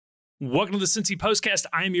Welcome to the Cincy Postcast.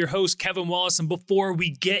 I'm your host, Kevin Wallace, and before we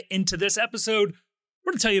get into this episode,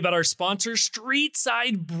 we're going to tell you about our sponsor,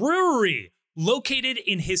 Streetside Brewery. Located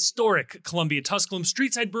in historic Columbia, Tusculum,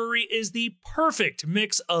 Streetside Brewery is the perfect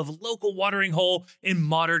mix of local watering hole and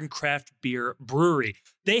modern craft beer brewery.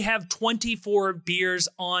 They have 24 beers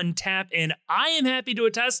on tap, and I am happy to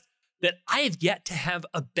attest that I have yet to have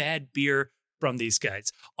a bad beer from these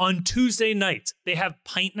guys. On Tuesday nights, they have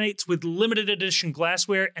pint nights with limited edition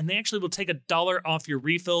glassware, and they actually will take $1 off your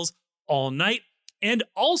refills all night. And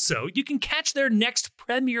also, you can catch their next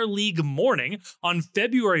Premier League morning on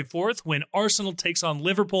February 4th when Arsenal takes on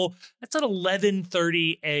Liverpool. That's at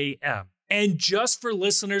 11:30 a.m. And just for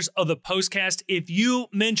listeners of the Postcast, if you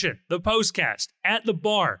mention the Postcast at the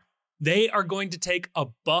bar, they are going to take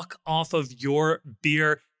 $1 off of your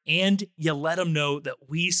beer, and you let them know that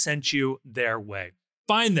we sent you their way.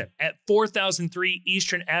 Find them at 4003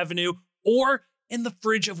 Eastern Avenue or in the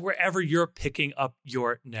fridge of wherever you're picking up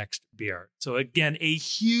your next beer. So again, a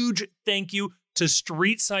huge thank you to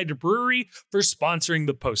Streetside Brewery for sponsoring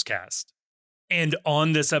the Postcast. And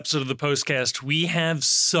on this episode of the Postcast, we have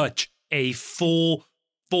such a full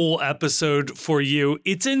episode for you.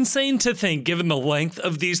 It's insane to think, given the length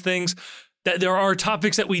of these things, that there are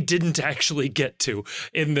topics that we didn't actually get to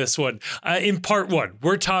in this one. In part one,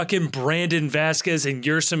 we're talking Brandon Vazquez and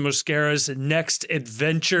Mosquera's next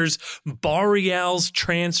adventures, Barrial's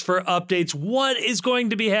transfer updates, what is going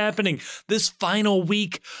to be happening this final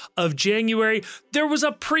week of January. There was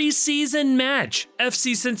a preseason match,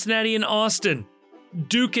 FC Cincinnati and Austin.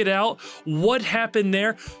 Duke it out. What happened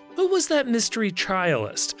there? Who was that mystery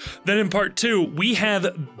trialist? Then in part two, we have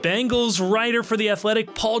Bengals writer for The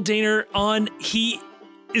Athletic, Paul Dehner, on. He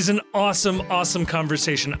is an awesome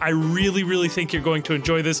conversation. I really think you're going to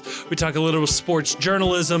enjoy this. We talk a little sports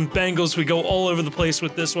journalism, Bengals. We go all over the place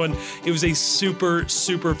with this one. It was a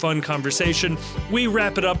super fun conversation. We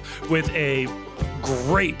wrap it up with a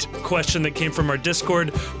great question that came from our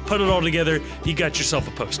Discord. Put it all together. You got yourself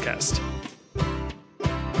a postcast.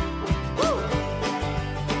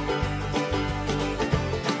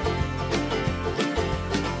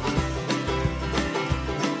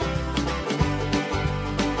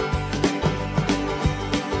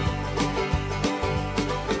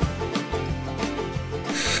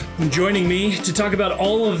 Joining me to talk about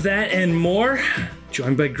all of that and more,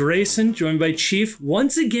 joined by Grayson, joined by Chief,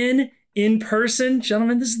 once again in person.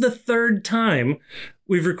 Gentlemen, this is the third time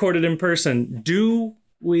we've recorded in person. Do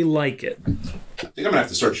we like it? I think I'm going to have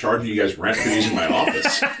to start charging you guys rent for using my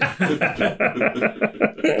office.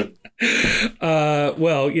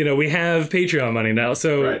 Well, we have Patreon money now,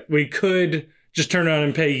 so we could just turn around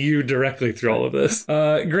and pay you directly through all of this.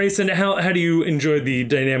 Grayson, how do you enjoy the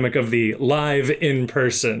dynamic of the live in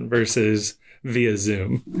person versus via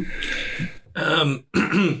Zoom? Yeah,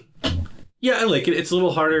 I like it. It's a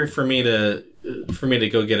little harder for me to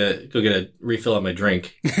go get a refill on my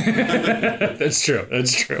drink. That's true. Yeah,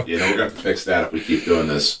 we're going to have to fix that if we keep doing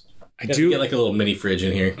this. I do get like a little mini fridge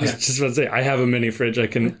in here. I was just about to say, I have a mini fridge I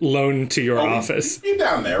can loan to your office. Be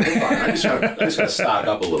down there. We're fine. I just got to stock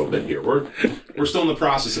up a little bit here. We're still in the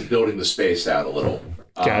process of building the space out a little.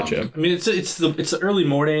 Gotcha. I mean, it's the early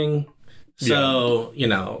morning, so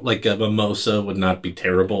like a mimosa would not be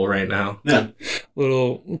terrible right now. Yeah.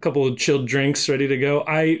 A couple of chilled drinks ready to go.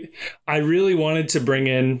 I really wanted to bring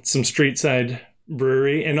in some Streetside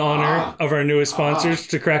Brewery in honor of our newest sponsors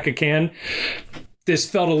to crack a can. This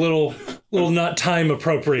felt a little not time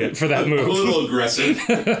appropriate for that move. A little aggressive.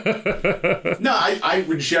 No, I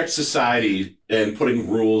reject society and putting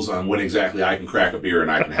rules on when exactly I can crack a beer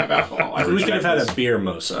and I can have alcohol. We could have had a beer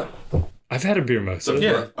mosa. I've had a beer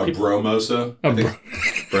mosa. A bromosa.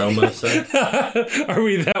 Bromosa. Are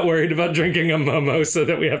we that worried about drinking a mimosa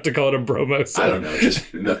that we have to call it a bromosa? I don't know.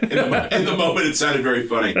 Just in the moment, it sounded very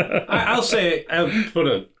funny. I'll put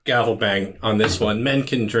a gavel bang on this one. Men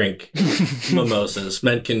can drink mimosas.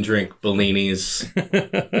 Men can drink Bellinis.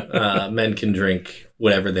 Men can drink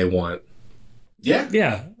whatever they want. Yeah.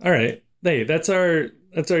 Yeah. All right. Hey, that's our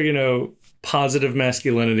positive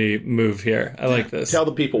masculinity move here. I like this. Tell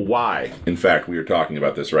the people why, in fact, we are talking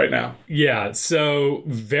about this right now. Yeah, so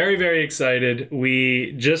very excited.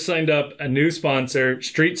 We just signed up a new sponsor,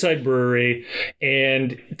 Streetside Brewery,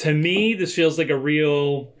 and to me, this feels like a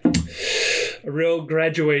real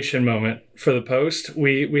graduation moment for the Post.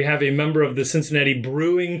 We have a member of the Cincinnati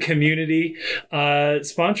brewing community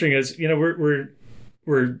sponsoring us.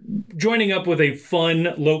 We're joining up with a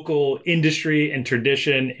fun local industry and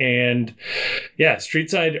tradition, and yeah,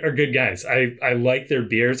 Streetside are good guys. I like their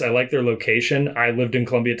beers. I like their location. I lived in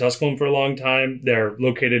Columbia, Tusculum for a long time. They're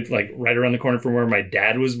located like right around the corner from where my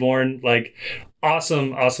dad was born. Like,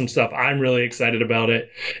 Awesome stuff. I'm really excited about it.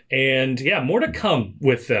 And yeah, more to come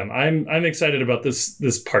with them. I'm excited about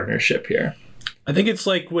this partnership here. I think it's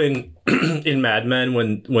like when in Mad Men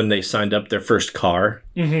when they signed up their first car.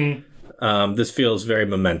 Mm-hmm. This feels very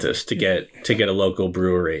momentous to get a local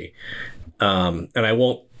brewery. And I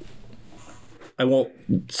won't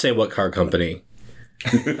say what car company.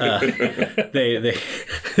 They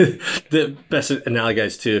the best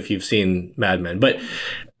analogize to if you've seen Mad Men, but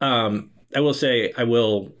I will say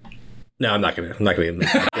no, I'm not gonna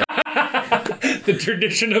the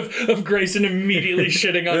tradition of Grayson immediately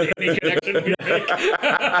shitting on any connection we make.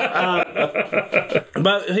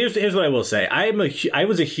 But here's what I will say. I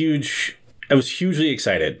was hugely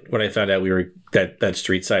excited when I found out that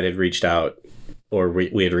Street Side had reached out, or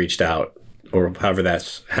we had reached out, or however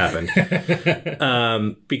that's happened.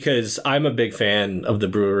 Because I'm a big fan of the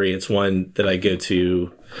brewery. It's one that I go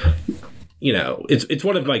to, it's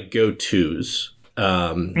one of my go-tos.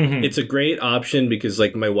 It's a great option because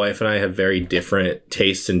like my wife and I have very different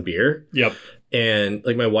tastes in beer. Yep. And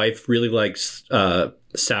like my wife really likes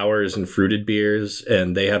sours and fruited beers,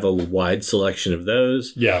 and they have a wide selection of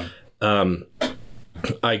those. Yeah.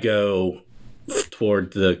 I go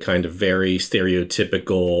toward the kind of very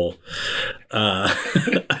stereotypical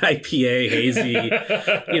IPA hazy,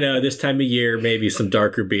 this time of year, maybe some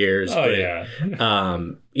darker beers. Oh, but,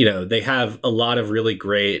 yeah. They have a lot of really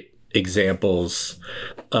great examples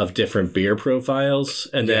of different beer profiles.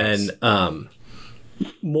 And then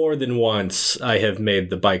more than once, I have made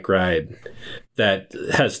the bike ride that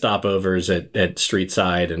has stopovers at Street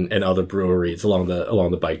Side and other breweries along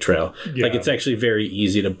the bike trail. Yeah. Like it's actually very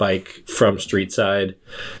easy to bike from Street Side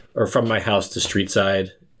or from my house to Street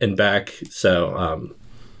Side and back. So,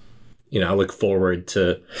 I look forward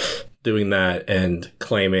to doing that and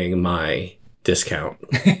claiming my discount.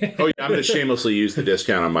 Oh yeah, I'm going to shamelessly use the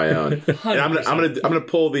discount on my own. And I'm going to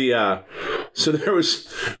pull the so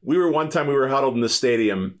we were huddled in the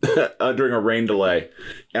stadium during a rain delay,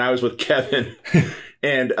 and I was with Kevin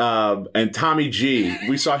and Tommy G.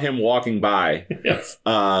 We saw him walking by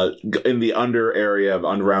in the under area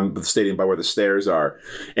around the stadium by where the stairs are.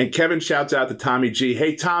 And Kevin shouts out to Tommy G,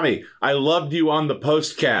 "Hey Tommy, I loved you on the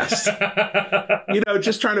postcast."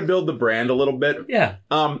 Just trying to build the brand a little bit. Yeah.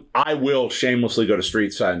 I will shamelessly go to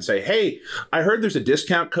Street Side and say, "Hey, I heard there's a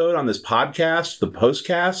discount code on this podcast, the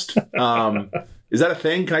postcast. Is that a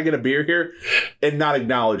thing? Can I get a beer here?" And not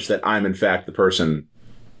acknowledge that I'm in fact the person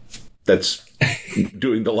that's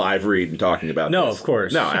doing the live read and talking about no, this. Of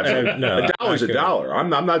course. No, absolutely. No, $1's $1. I'm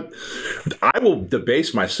not. I will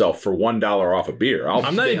debase myself for $1 off a beer.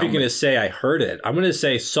 I'm not even going to say I heard it. I'm going to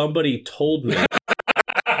say somebody told me.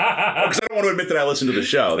 Because I don't want to admit that I listened to the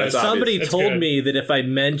show. That's somebody obvious. told me that if I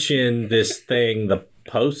mention this thing, the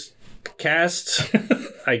postcast,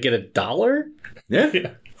 I get $1.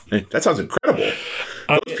 Yeah. That sounds incredible.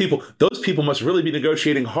 Those people must really be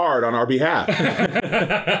negotiating hard on our behalf,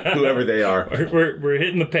 whoever they are. We're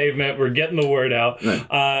hitting the pavement. We're getting the word out.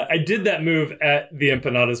 I did that move at the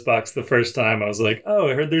Empanadas box the first time. I was like, "Oh,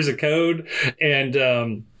 I heard there's a code," and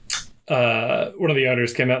one of the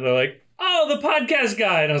owners came out. And they're like, "Oh, the podcast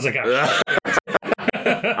guy," and I was like, "Oh."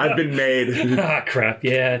 I've been made. Crap.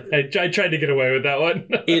 Yeah. I tried to get away with that one.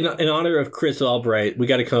 in honor of Chris Albright, we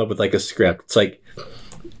got to come up with like a script. It's like,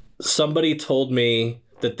 somebody told me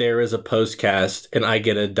that there is a postcast and I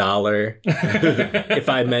get $1 if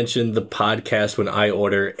I mention the podcast when I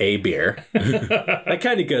order a beer. That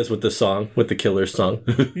kind of goes with the song, with the Killers song.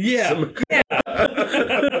 Yeah.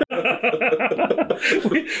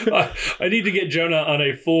 I need to get Jonah on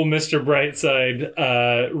a full Mr. Brightside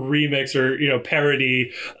remix or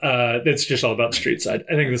parody that's just all about Street Side.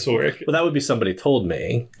 I think this will work. Well, that would be somebody told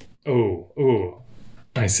me. Ooh.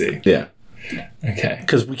 I see. Yeah. Okay.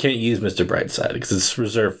 Because we can't use Mr. Brightside because it's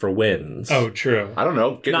reserved for wins. Oh, true. I don't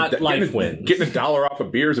know. Wins. Getting $1 off a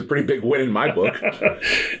beer is a pretty big win in my book.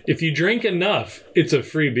 If you drink enough, it's a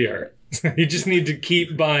free beer. You just need to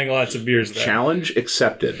keep buying lots of beers there. Challenge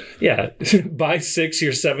accepted. Yeah. Buy 6,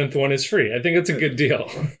 your 7th one is free. I think that's a good deal.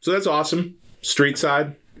 So that's awesome. Street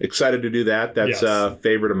Side. Excited to do that. That's a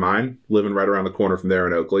favorite of mine. Living right around the corner from there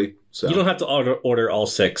in Oakley. So you don't have to order all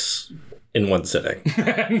 6 in one sitting.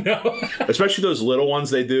 No. Especially those little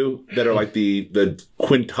ones they do that are like the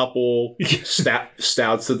quintuple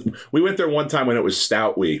stouts. We went there one time when it was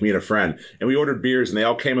Stout Week, me and a friend, and we ordered beers and they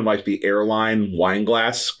all came in like the airline wine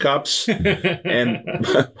glass cups. And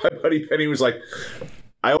my buddy Penny was like,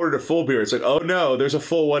 I ordered a full beer. It's like, oh no, there's a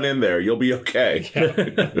full one in there. You'll be okay.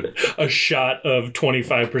 A shot of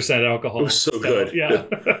 25% alcohol. It was so good. Yeah.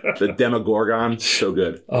 The Demogorgon, so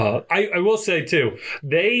good. I will say, too,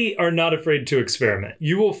 they are not afraid to experiment.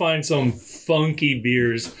 You will find some funky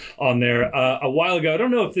beers on there. A while ago, I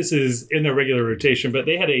don't know if this is in their regular rotation, but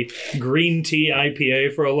they had a green tea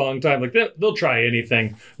IPA for a long time. Like, they'll try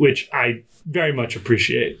anything, which I very much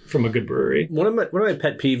appreciate from a good brewery. One of my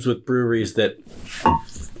pet peeves with breweries that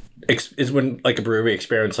is when like a brewery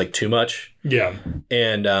experiments like too much. Yeah.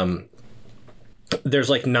 And there's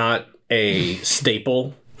like not a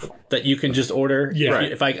staple that you can just order. Yeah.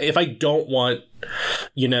 Right. If I don't want,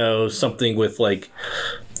 something with like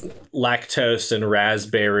lactose and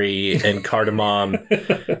raspberry and cardamom,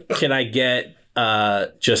 can I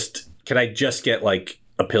just get like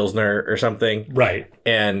a Pilsner or something? Right.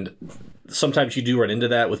 And sometimes you do run into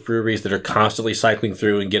that with breweries that are constantly cycling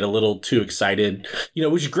through and get a little too excited,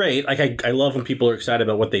 which is great. Like I love when people are excited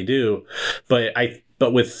about what they do, but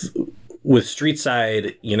with Street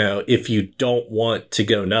Side, if you don't want to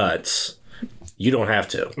go nuts, you don't have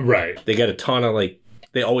to. Right. They get a ton of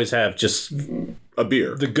they always have just A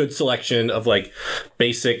beer. the good selection of like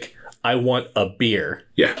basic, I want a beer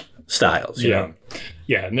styles. You know?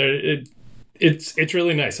 Yeah. And it's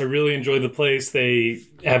really nice. I really enjoy the place. They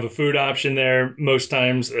have a food option there most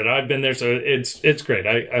times that I've been there, so it's great.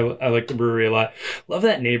 I like the brewery a lot. Love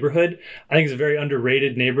that neighborhood. I think it's a very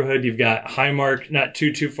underrated neighborhood. You've got Highmark not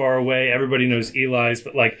too far away. Everybody knows Eli's,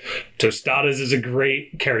 but like Tostadas is a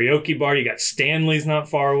great karaoke bar. You got Stanley's not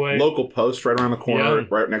far away. Local Post right around the corner. Yeah.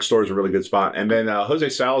 Right next door is a really good spot. And then Jose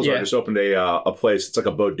Salazar just opened a place. It's like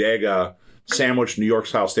a bodega sandwich, New York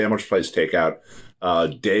style sandwich place takeout.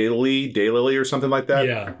 Daylily or something like that.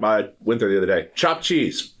 Yeah. I went there the other day. Chopped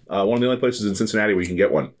cheese. One of the only places in Cincinnati where you can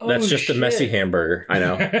get one. That's just a messy hamburger. I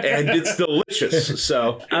know. And it's delicious.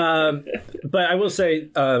 So, but I will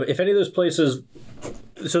say, if any of those places,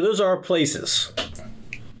 so those are places.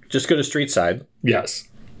 Just go to Street Side. Yes.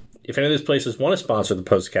 If any of those places want to sponsor the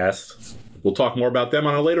podcast, we'll talk more about them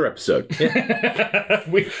on a later episode.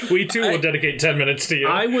 we too will dedicate 10 minutes to you.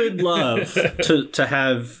 I would love to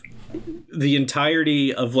have the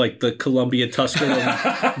entirety of like the Columbia Tusculum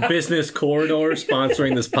business corridor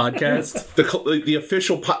sponsoring this podcast. The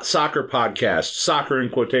official soccer podcast, soccer in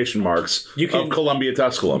quotation marks, of Columbia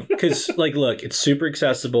Tusculum. Because look, it's super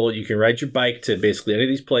accessible. You can ride your bike to basically any of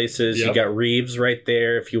these places. Yep. You got Reeves right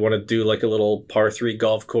there if you want to do like a little par 3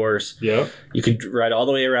 golf course. Yeah. You could ride all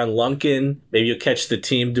the way around Lunkin. Maybe you'll catch the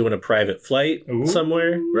team doing a private flight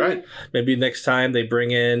somewhere. Right. Maybe next time they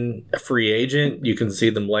bring in a free agent, you can see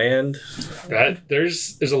them land.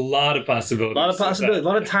 There's a lot of possibilities. A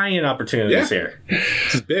lot of tie-in opportunities here.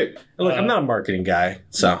 This is big. Look, I'm not a marketing guy,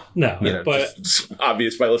 so no, but it's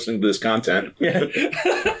obvious by listening to this content.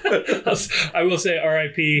 I will say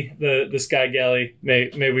R.I.P. the Sky Galley.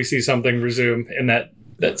 May we see something resume in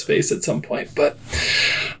that space at some point. But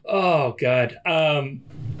oh god.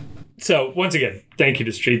 So once again, thank you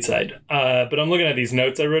to Street Side. But I'm looking at these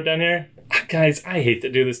notes I wrote down here. Guys, I hate to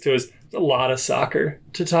do this to us. There's a lot of soccer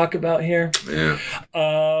to talk about here. Yeah.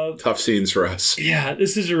 Tough scenes for us. Yeah,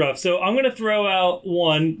 this is rough. So I'm going to throw out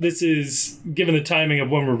one. This is, given the timing of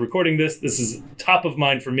when we're recording this is top of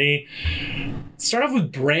mind for me. Start off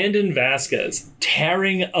with Brandon Vazquez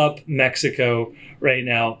tearing up Mexico right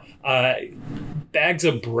now. Bags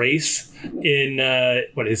a brace in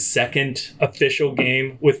his second official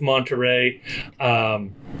game with Monterrey.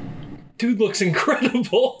 Dude looks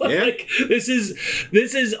incredible. Yeah. This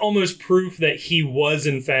is almost proof that he was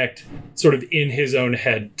in fact sort of in his own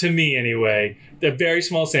head, to me anyway. A very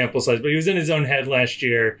small sample size, but he was in his own head last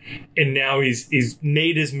year, and now he's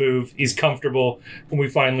made his move. He's comfortable, and we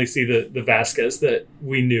finally see the Vazquez that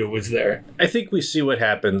we knew was there. I think we see what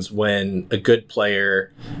happens when a good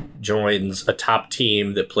player joins a top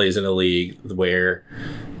team that plays in a league where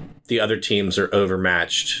the other teams are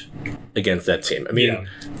overmatched against that team. I mean,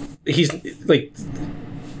 he's like,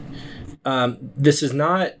 these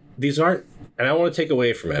aren't, and I don't want to take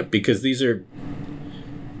away from it because these are,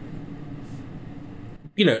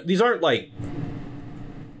 these aren't like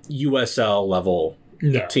USL level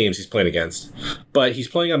teams he's playing against, but he's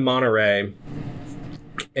playing on Monterrey,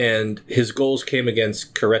 and his goals came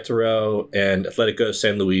against Querétaro and Atlético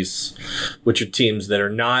San Luis, which are teams that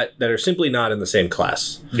are simply not in the same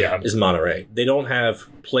class as Monterrey. They don't have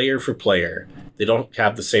player for player. They don't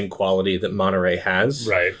have the same quality that Monterrey has.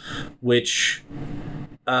 Right. Which,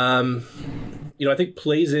 I think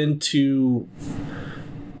plays into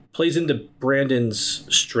Brandon's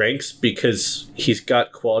strengths because he's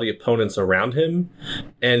got quality opponents around him.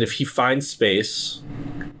 And if he finds space,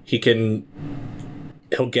 he can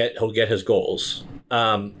he'll get his goals.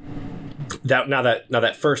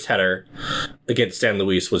 That first header against San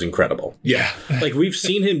Luis was incredible. Yeah. Like we've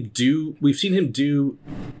seen him do,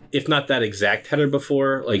 if not that exact header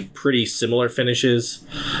before, like pretty similar finishes.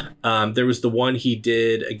 There was the one he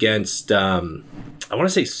did against, I want to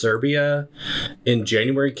say Serbia in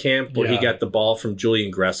January camp where he got the ball from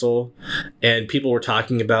Julian Gressel, and people were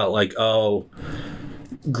talking about like, oh,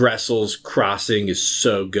 Gressel's crossing is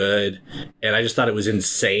so good, and I just thought it was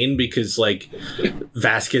insane because like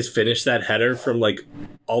Vazquez finished that header from like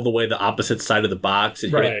all the way the opposite side of the box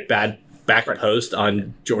and hit it bad back post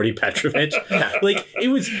on Jordy Petrovic. Like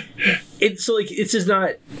it's just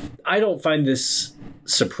not. I don't find this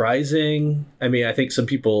surprising. I mean, I think some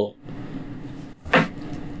people.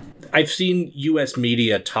 I've seen U.S.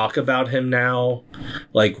 media talk about him now.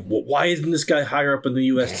 Like, why isn't this guy higher up in the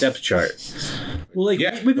U.S. depth chart? Well, like,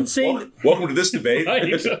 we've been saying... Welcome to this debate.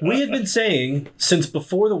 We have been saying since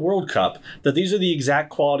before the World Cup that these are the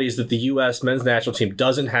exact qualities that the U.S. men's national team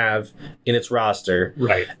doesn't have in its roster.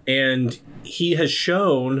 Right. And he has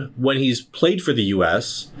shown when he's played for the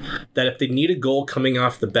U.S. that if they need a goal coming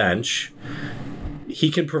off the bench... he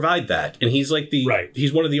can provide that, and he's like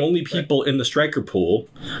he's one of the only people in the striker pool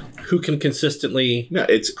who can consistently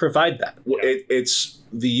provide that. It's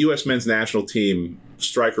the U.S. men's national team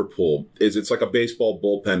striker pool. It's like a baseball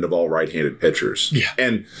bullpen of all right-handed pitchers,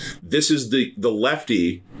 and this is the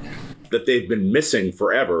lefty that they've been missing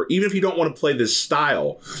forever. Even if you don't want to play this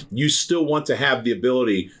style, you still want to have the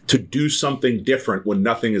ability to do something different when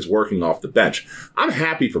nothing is working off the bench. I'm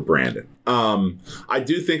happy for Brandon. I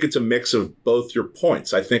do think it's a mix of both your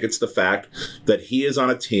points. I think it's the fact that he is on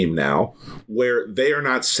a team now where they are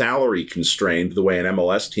not salary constrained the way an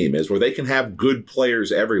MLS team is, where they can have good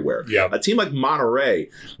players everywhere. Yeah. A team like Monterrey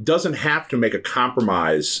doesn't have to make a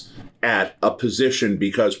compromise at a position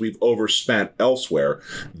because we've overspent elsewhere.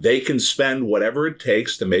 They can spend whatever it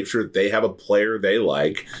takes to make sure that they have a player they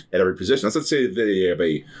like at every position. That's not to say that they have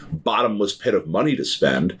a bottomless pit of money to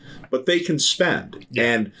spend, but they can spend. Yeah.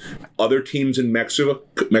 And other teams in Mexico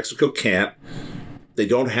can't. They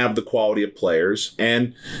don't have the quality of players,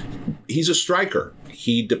 and he's a striker.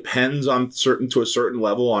 He depends to a certain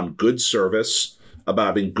level on good service, about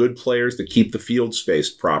having good players to keep the field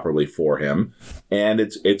spaced properly for him, and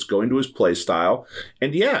it's going to his play style.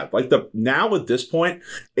 And now at this point,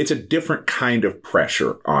 it's a different kind of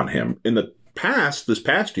pressure on him. In the past, this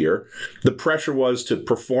past year, the pressure was to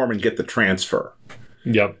perform and get the transfer.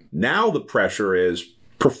 Yep. Now the pressure is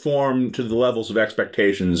perform to the levels of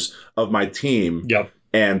expectations of my team. Yep.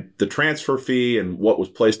 And the transfer fee and what was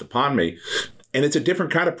placed upon me. And it's a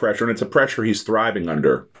different kind of pressure, and it's a pressure he's thriving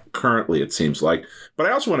under currently, it seems like. But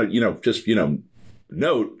I also want to,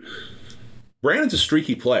 note, Brandon's a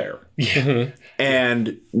streaky player. Yeah.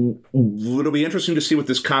 And it'll be interesting to see what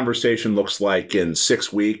this conversation looks like in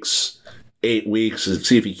 6 weeks, 8 weeks, and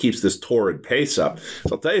see if he keeps this torrid pace up. So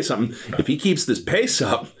I'll tell you something, if he keeps this pace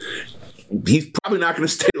up, he's probably not going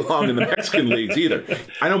to stay long in the Mexican leagues either.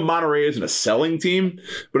 I know Monterrey isn't a selling team,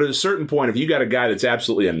 but at a certain point, if you got a guy that's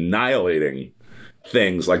absolutely annihilating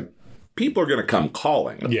things, like, people are going to come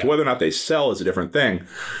calling. Yeah. Whether or not they sell is a different thing.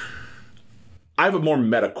 I have a more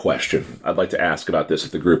meta question I'd like to ask about this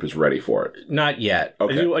if the group is ready for it. Not yet.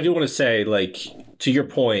 Okay. I do want to say, like, to your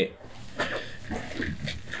point,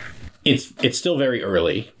 it's still very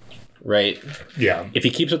early, right? Yeah. If he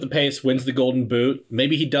keeps up the pace, wins the Golden Boot,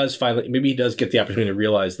 maybe he does get the opportunity to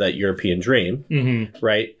realize that European dream,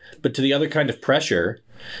 right? But to the other kind of pressure,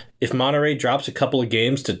 if Monterrey drops a couple of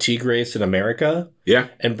games to Tigres in America,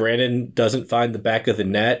 and Brandon doesn't find the back of the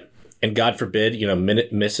net, and God forbid,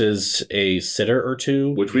 misses a sitter or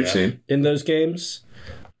two, which we've seen in those games,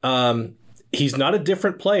 he's not a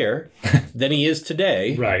different player than he is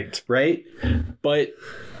today, right? But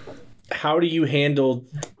how do you handle?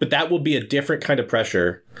 But that will be a different kind of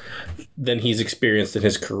pressure than he's experienced in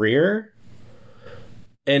his career,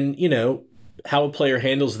 and how a player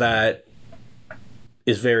handles that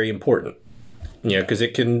is very important, because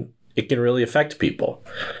it can really affect people.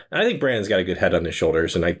 And I think Brandon's got a good head on his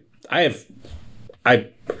shoulders, and I have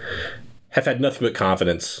had nothing but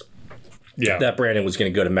confidence that Brandon was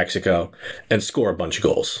going to go to Mexico and score a bunch of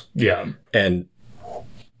goals. Yeah. And,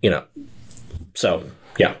 so,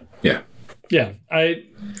 yeah. Yeah. Yeah.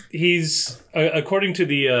 He's, according to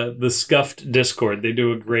the Scuffed Discord, they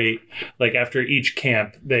do a great, like, after each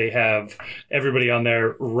camp, they have everybody on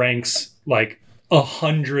there ranks, like,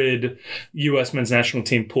 100 U.S. men's national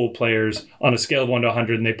team pool players on a scale of 1 to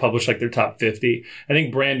 100, and they publish like their top 50. I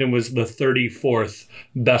think Brandon was the 34th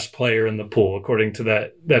best player in the pool, according to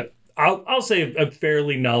that I'll say a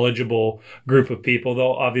fairly knowledgeable group of people. They'll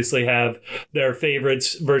obviously have their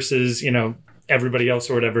favorites versus, everybody else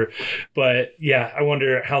or whatever. But yeah, I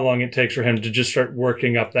wonder how long it takes for him to just start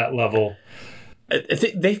working up that level. I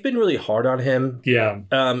think they've been really hard on him. Yeah.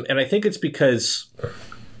 And I think it's because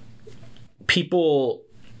people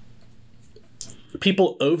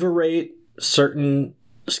overrate certain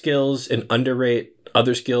skills and underrate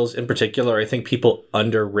other skills. In particular, I think people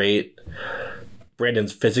underrate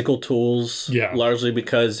Brandon's physical tools, largely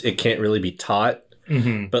because it can't really be taught.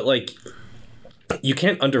 Mm-hmm. But like, you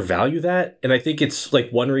can't undervalue that. And I think it's like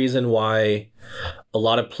one reason why a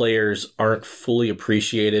lot of players aren't fully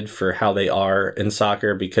appreciated for how they are in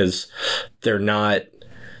soccer, because they're not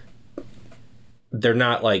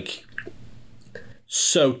like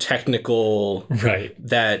so technical, right,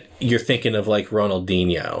 that you're thinking of like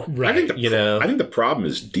Ronaldinho. Right. I think the problem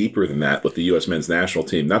is deeper than that with the U.S. men's national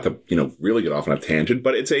team. Not to really get off on a tangent,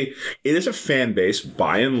 but it is a fan base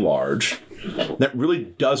by and large that really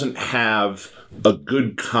doesn't have a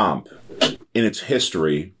good comp in its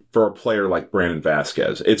history for a player like Brandon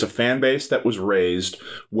Vazquez. It's a fan base that was raised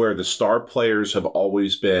where the star players have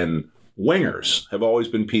always been wingers, have always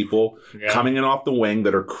been people coming in off the wing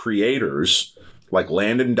that are creators, like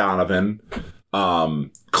Landon Donovan,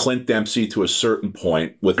 Clint Dempsey to a certain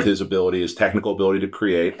point with his technical ability to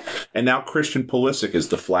create. And now Christian Pulisic is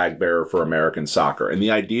the flag bearer for American soccer. And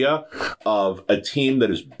the idea of a team that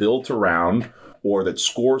is built around or that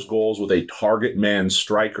scores goals with a target man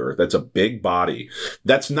striker that's a big body,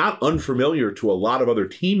 that's not unfamiliar to a lot of other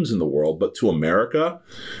teams in the world, but to America,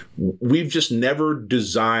 we've just never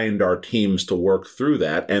designed our teams to work through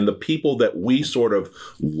that. And the people that we sort of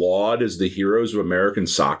laud as the heroes of American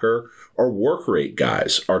soccer are work rate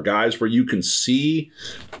guys, are guys where you can see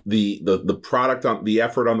the product on the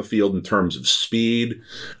effort on the field in terms of speed,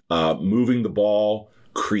 moving the ball,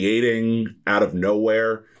 creating out of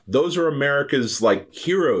nowhere. Those are America's like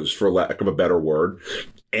heroes, for lack of a better word.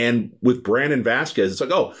 And with Brandon Vazquez, it's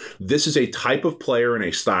like, oh, this is a type of player and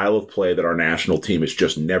a style of play that our national team has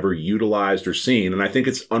just never utilized or seen. And I think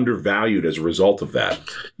it's undervalued as a result of that.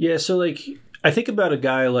 Yeah, so like, I think about a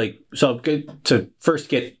guy like, so to first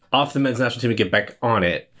get off the men's national team and get back on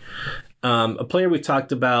it. A player we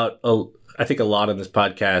talked about, I think a lot on this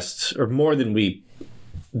podcast, or more than we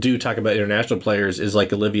do talk about international players, is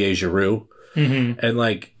like Olivier Giroud. Mm-hmm. And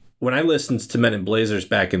like, when I listened to Men in Blazers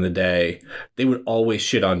back in the day, they would always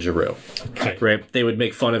shit on Giroud, right? They would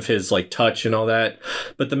make fun of his like touch and all that.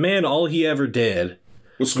 But the man, all he ever did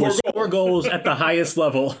was score goals at the highest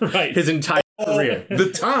level his entire career.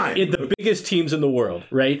 The time. In the biggest teams in the world,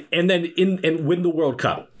 right? And then and win the World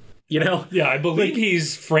Cup, Yeah, I believe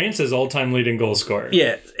he's France's all-time leading goal scorer.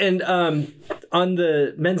 Yeah, and on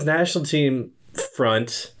the men's national team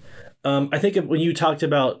front, I think when you talked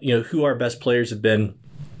about, who our best players have been,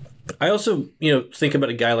 I also, think about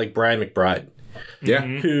a guy like Brian McBride. Yeah.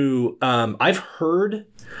 Who I've heard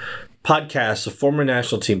podcasts of former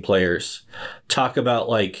national team players talk about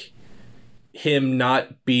like him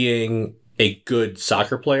not being a good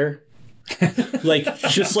soccer player. Like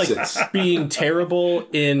just like being terrible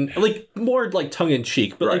in like more like tongue in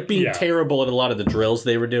cheek, but like being terrible at a lot of the drills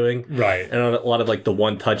they were doing. Right. And a lot of like the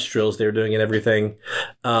one touch drills they were doing and everything.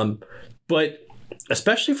 But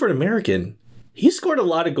especially for an American, he scored a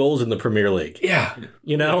lot of goals in the Premier League. Yeah.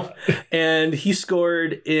 And he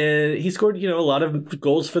scored, a lot of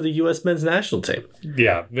goals for the U.S. men's national team.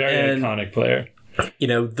 Yeah. Very iconic player.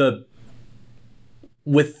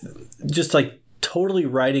 With just like totally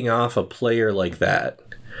writing off a player like that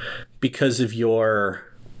because of your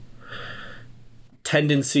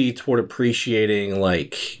tendency toward appreciating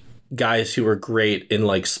like guys who are great in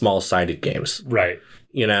like small-sided games. Right.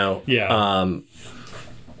 Yeah.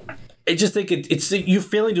 I just think it's you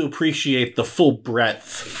failing to appreciate the full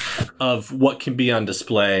breadth of what can be on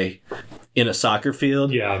display in a soccer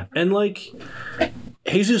field. Yeah. And like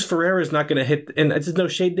Jesus Ferreira is not going to hit, and it's no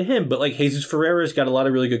shade to him, but like Jesus Ferreira's got a lot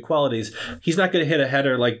of really good qualities. He's not going to hit a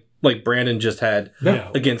header like Brandon just had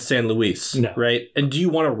against San Luis, right? And do you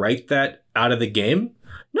want to write that out of the game?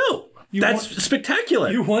 No. That's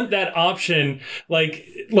spectacular. You want that option, like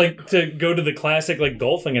to go to the classic like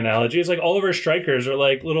golfing analogy. It's like all of our strikers are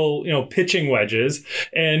like little pitching wedges,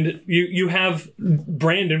 and you have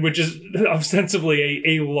Brandon, which is ostensibly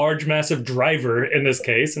a large, massive driver in this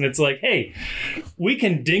case, and it's like, hey, we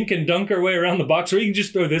can dink and dunk our way around the box, or we can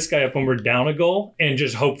just throw this guy up when we're down a goal and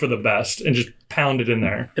just hope for the best and just pound it in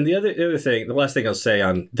there. And the other thing, the last thing I'll say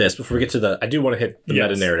on this before we get to I do want to hit the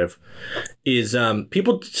meta narrative, is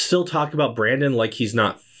people still talk about Brandon like he's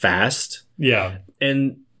not fast. Yeah.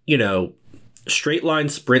 And, straight line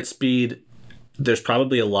sprint speed there's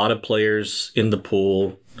probably a lot of players in the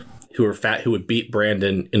pool who are fat who would beat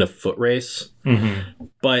Brandon in a foot race. Mm-hmm.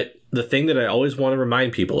 But the thing that I always want to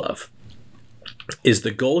remind people of is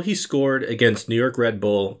the goal he scored against New York Red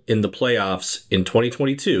Bull in the playoffs in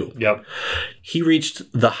 2022. Yep. He reached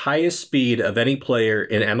the highest speed of any player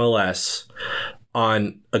in MLS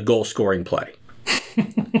on a goal scoring play.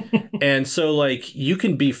 And so, like, you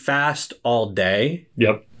can be fast all day.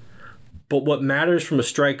 Yep. But what matters from a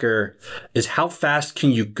striker is how fast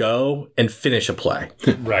can you go and finish a play.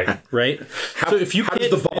 Right. Right? How does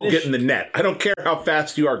the ball get in the net? I don't care how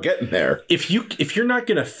fast you are getting there. If you're not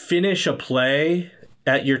going to finish a play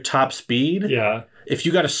at your top speed, yeah. If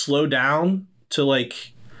you got to slow down to,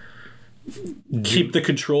 like, keep the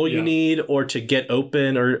control you need or to get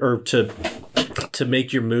open or to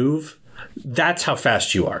make your move, that's how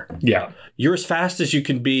fast you are. Yeah. You're as fast as you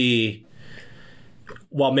can be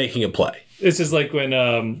while making a play. This is like when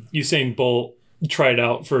Usain Bolt tried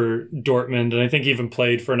out for Dortmund, and I think even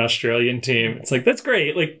played for an Australian team. It's like, that's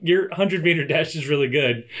great. Like, your 100-meter dash is really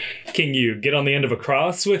good. Can you get on the end of a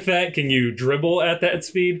cross with that? Can you dribble at that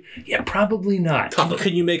speed? Yeah, probably not.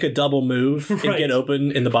 Can you make a double move and get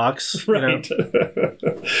open in the box? Right. You know?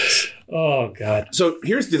 Oh, God. So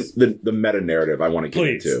here's the meta narrative I want to get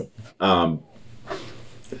into.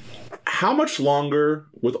 How much longer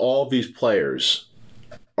with all of these players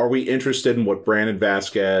are we interested in what Brandon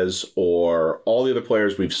Vazquez or all the other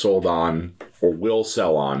players we've sold on or will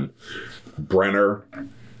sell on? Brenner.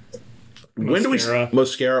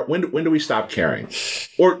 Mosquera. When do we stop caring?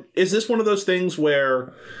 Or is this one of those things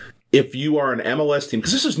where if you are an MLS team,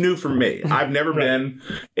 because this is new for me. I've never been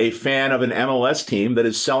a fan of an MLS team that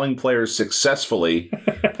is selling players successfully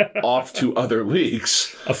off to other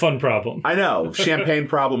leagues. A fun problem. I know. Champagne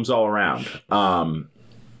problems all around.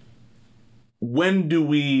 When do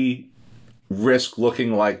we risk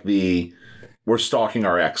looking like we're stalking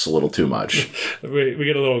our ex a little too much? we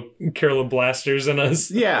get a little Carolina Blasters in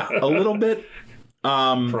us. Yeah, a little bit.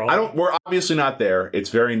 We're obviously not there.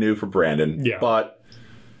 It's very new for Brandon. Yeah. But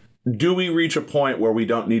do we reach a point where we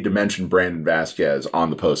don't need to mention Brandon Vazquez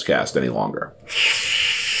on the postcast any longer?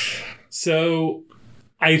 So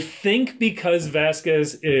I think because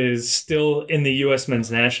Vazquez is still in the U.S.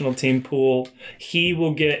 men's national team pool, he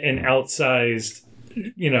will get an outsized,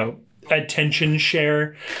 attention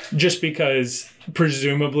share just because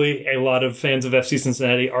presumably a lot of fans of FC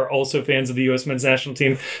Cincinnati are also fans of the U.S. men's national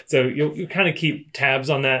team. So you'll kind of keep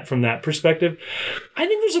tabs on that from that perspective. I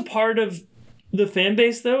think there's a part of the fan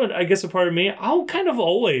base, though, and I guess a part of me, I'll kind of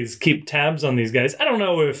always keep tabs on these guys. I don't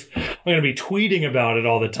know if I'm going to be tweeting about it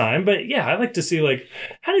all the time, but yeah, I like to see, like,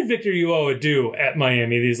 how did Victor Ulloa do at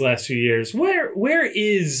Miami these last few years? Where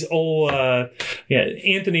is Anthony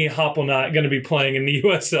Hoppelnot going to be playing in the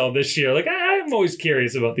USL this year? Like, I'm always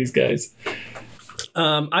curious about these guys.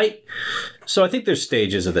 So I think there's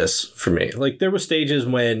stages of this for me. Like, there were stages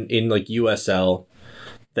when in, like, USL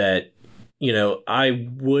that, I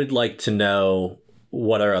would like to know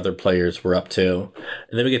what our other players were up to.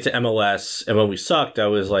 And then we get to MLS, and when we sucked, I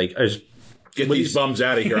was like, get these bums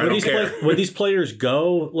out of here. I don't care. When these players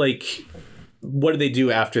go, like, what do they do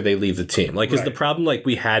after they leave the team? Like, is the problem, like,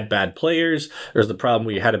 we had bad players, or is the problem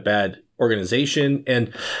we had a bad organization?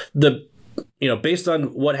 And based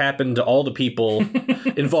on what happened to all the people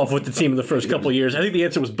involved with the team in the first couple of years, I think the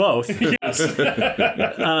answer was both. Yes.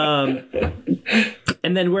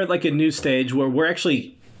 And then we're at, like, a new stage where we're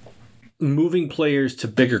actually moving players to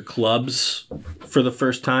bigger clubs for the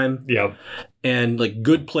first time. Yeah. And, like,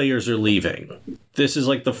 good players are leaving. This is,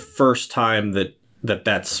 like, the first time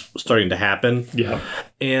that's starting to happen. Yeah.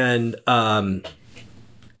 And for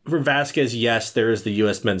Vazquez, yes, there is the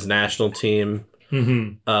U.S. men's national team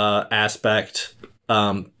aspect.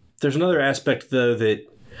 There's another aspect, though, that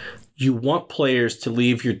you want players to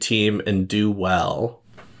leave your team and do well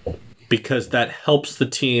because that helps the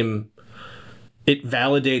team. It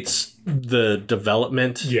validates the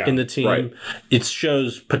development in the team. Right. It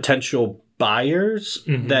shows potential buyers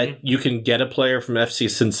that you can get a player from FC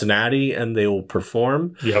Cincinnati and they will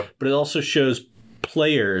perform. Yep. But it also shows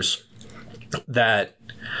players that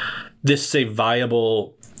this is a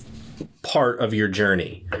viable part of your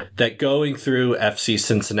journey, that going through FC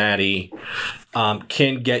Cincinnati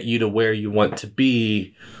can get you to where you want to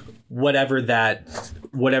be, whatever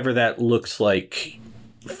that looks like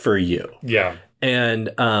for you. Yeah. And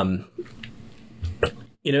and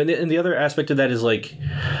the other aspect of that is, like,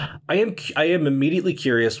 I am immediately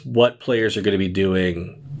curious what players are going to be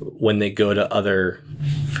doing when they go to other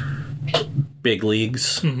big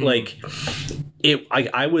leagues. Like,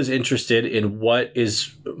 I was interested in what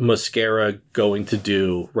is Mosquera going to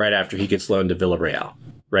do right after he gets loaned to Villarreal.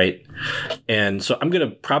 right? And so I'm going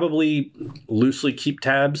to probably loosely keep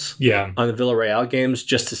tabs on the Villarreal games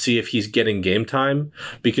just to see if he's getting game time,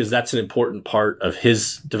 because that's an important part of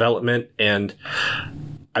his development. And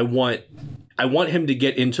I want him to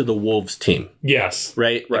get into the Wolves team. Yes.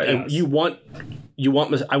 Right? Right. Yes.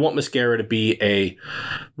 I want Mosquera to be a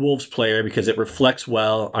Wolves player because it reflects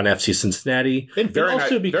well on FC Cincinnati. And very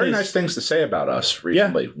nice things to say about us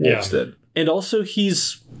recently. Wolves did. And also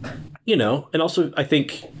I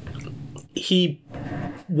think he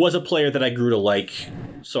was a player that I grew to like.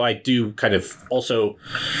 So I do kind of also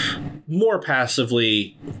more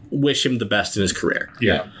passively wish him the best in his career.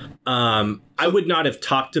 Yeah. I would not have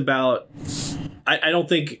talked about. I don't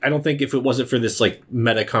think if it wasn't for this like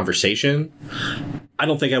meta conversation, I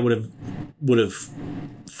don't think I would have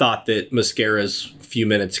thought that Mosquera's few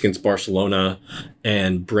minutes against Barcelona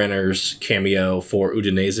and Brenner's cameo for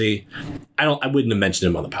Udinese, I wouldn't have mentioned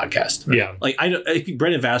him on the podcast. Yeah. Like I think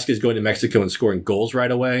Brendan Vazquez going to Mexico and scoring goals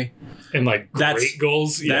right away. And like great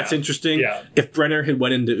goals. Yeah. That's interesting. Yeah. If Brenner had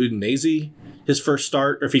went into Udinese, his first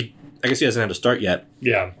start, or if I guess he hasn't had a start yet.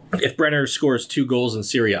 Yeah. If Brenner scores 2 goals in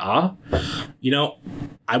Serie A,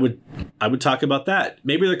 I would talk about that.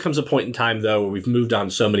 Maybe there comes a point in time though where we've moved on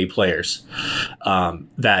so many players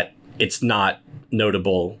that it's not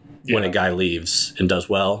notable when a guy leaves and does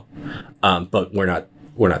well. But we're not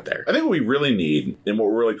there. I think what we really need and what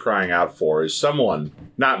we're really crying out for is someone,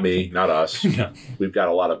 not me, not us. No. We've got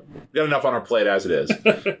enough on our plate as it is.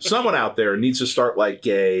 Someone out there needs to start like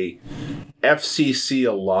a FCC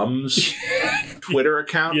alums Twitter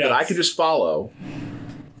account that I can just follow.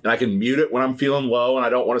 And I can mute it when I'm feeling low and I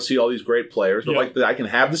don't want to see all these great players. But I can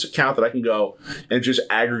have this account that I can go and it just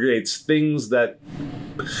aggregates things that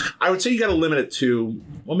I would say you got to limit it to.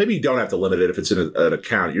 Well, maybe you don't have to limit it if it's in an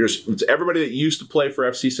account. It's everybody that used to play for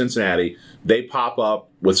FC Cincinnati. They pop up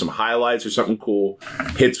with some highlights or something cool,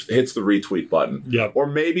 hits the retweet button. Yep. Or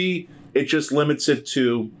maybe it just limits it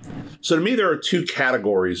to. So to me, there are 2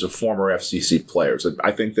 categories of former FCC players.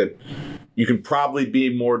 I think that you can probably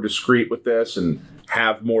be more discreet with this and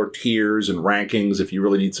have more tiers and rankings if you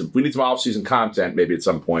really need some. We need some off-season content maybe at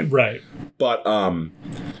some point. Right. But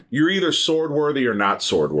you're either sword-worthy or not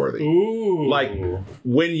sword-worthy. Ooh. Like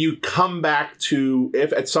when you come back to,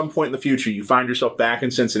 if at some point in the future you find yourself back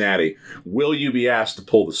in Cincinnati, will you be asked to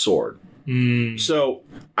pull the sword? So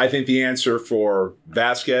I think the answer for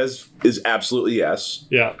Vazquez is absolutely yes.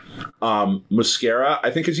 Yeah. Mosquera,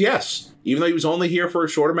 I think, is yes. Even though he was only here for a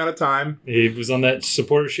short amount of time. He was on that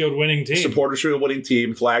Supporter Shield winning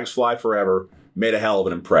team. Flags fly forever. Made a hell of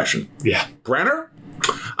an impression. Yeah. Brenner,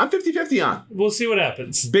 I'm 50-50 on. We'll see what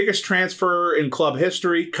happens. Biggest transfer in club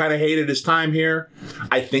history. Kind of hated his time here.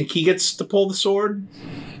 I think he gets to pull the sword.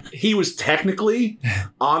 He was technically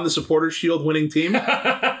on the Supporters Shield winning team.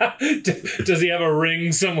 Does he have a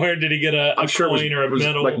ring somewhere? Did he get a coin or a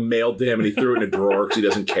medal? Like mailed to him and he threw it in a drawer because he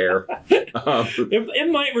doesn't care.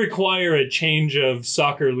 It might require a change of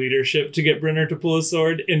soccer leadership to get Brenner to pull a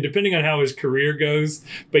sword, and depending on how his career goes.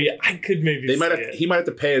 But yeah, I could maybe. He might have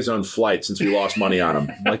to pay his own flight since we lost money on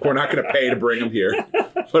him. Like we're not going to pay to bring him here.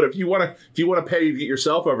 But if you want to pay to get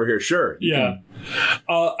yourself over here, sure.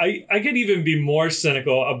 I could even be more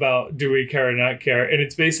cynical about do we care or not care, and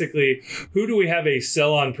it's basically who do we have a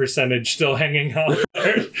sell-on percentage still hanging out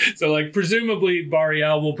there? So like presumably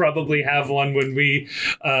Barrial will probably have one when we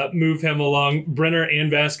move him along. Brenner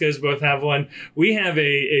and Vazquez both have one. We have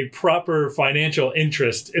a proper financial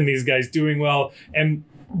interest in these guys doing well, and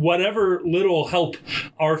whatever little help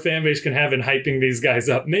our fan base can have in hyping these guys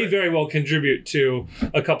up may very well contribute to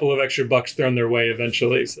a couple of extra bucks thrown their way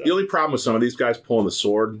eventually. So. The only problem with some of these guys pulling the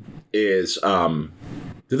sword is,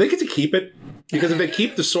 do they get to keep it? Because if they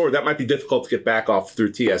keep the sword, that might be difficult to get back off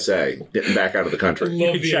through TSA, getting back out of the country.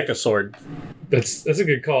 You can check a sword. That's a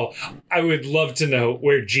good call. I would love to know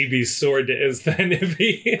where GB's sword is then. If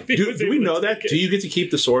he do we know that? Do you get to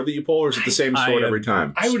keep the sword that you pull, or is it the same sword every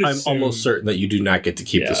time? I'm almost certain that you do not get to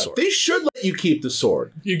keep the sword. They should let you keep the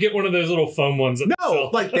sword. You get one of those little foam ones.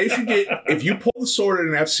 Like they should get, if you pull the sword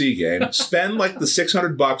in an FC game, spend like the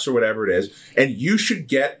 $600 or whatever it is, and you should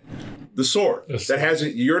get the sword that has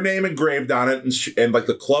your name engraved on it and like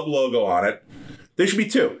the club logo on it. There should be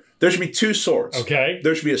 2. There should be 2 swords. Okay.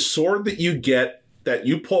 There should be a sword that you get, that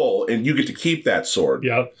you pull, and you get to keep that sword.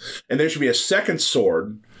 Yep. And there should be a second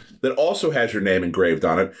sword that also has your name engraved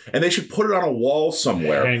on it, and they should put it on a wall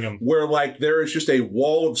somewhere. Hang 'em. Where like there is just a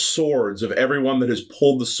wall of swords of everyone that has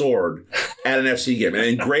pulled the sword at an FC game, and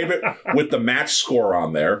engrave it with the match score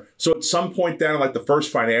on there. So at some point down in like the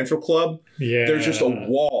first financial club, there's just a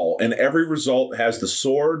wall, and every result has the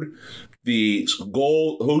sword, the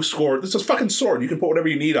goal, who scored. This is a fucking sword. You can put whatever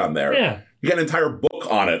you need on there. Yeah. You got an entire book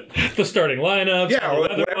on it. The starting lineup. Yeah, or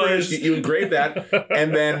whatever it is. You engrave that,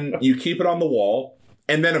 and then you keep it on the wall.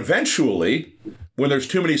 And then eventually, when there's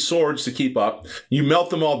too many swords to keep up, you melt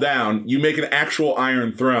them all down. You make an actual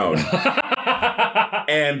Iron Throne.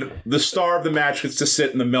 And the star of the match gets to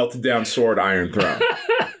sit in the melted down sword Iron Throne.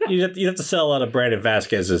 You'd have to sell a lot of Brandon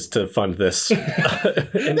Vazquez's to fund this. No,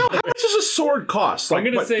 how much does a sword cost? Like,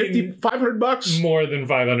 I'm going to say $500? More than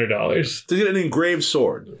 $500. To get an engraved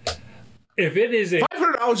sword. If it is a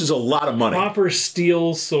 $500 is a lot of money. proper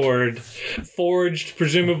steel sword, forged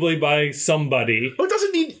presumably by somebody. Well,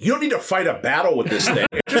 you don't need to fight a battle with this thing.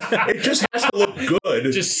 It just has to look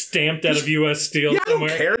good. Just stamped out of U.S. steel somewhere. I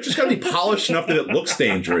don't care. It's just got to be polished enough that it looks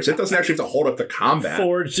dangerous. It doesn't actually have to hold up to combat.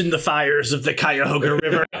 Forged in the fires of the Cuyahoga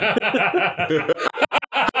River.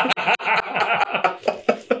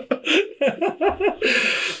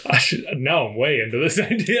 Now I'm way into this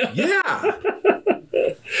idea. Yeah.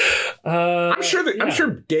 I'm sure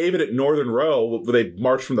David at Northern Row, they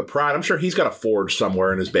marched from the Pride. I'm sure he's got a forge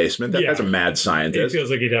somewhere in his basement. That guy's a mad scientist. It feels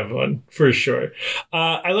like he'd have one for sure.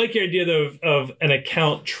 I like your idea though of an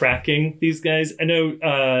account tracking these guys. I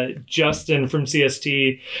know Justin from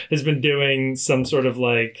CST has been doing some sort of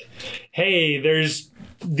like, hey, there's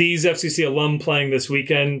these FCC alum playing this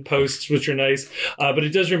weekend posts, which are nice. But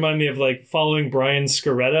it does remind me of like following Brian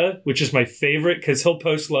Scaretta, which is my favorite because he'll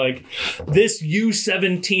post like this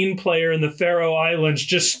U17 player in the Faroe Islands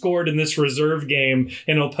just scored in this reserve game,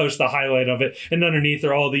 and he'll post the highlight of it. And underneath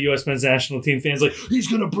are all the U.S. men's national team fans like, he's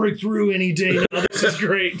going to break through any day now. This is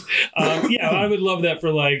great. I would love that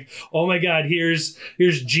for like, oh my God, here's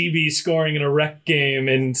GB scoring in a rec game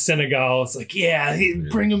in Senegal. It's like,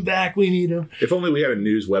 bring him back. We need him. If only we had a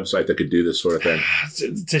news website that could do this sort of thing.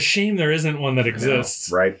 It's a shame there isn't one that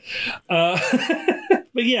exists. Right.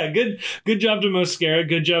 But yeah, good job to Mosquera.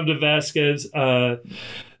 Good job to Vazquez.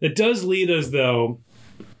 It does lead us, though,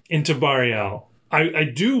 into Barreal. I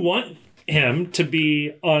do want him to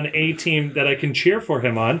be on a team that I can cheer for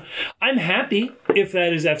him on. I'm happy if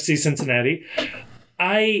that is FC Cincinnati.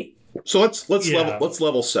 So let's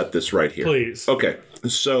level set this right here. Please. Okay.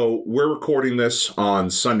 So we're recording this on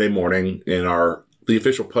Sunday morning in the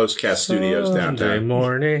official Postcast studios downtown. Sunday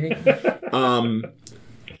morning.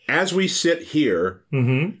 As we sit here,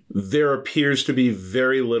 there appears to be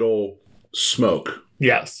very little smoke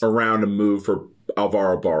around a move for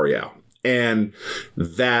Alvaro Barreal. And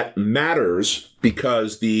that matters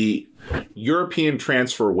because the European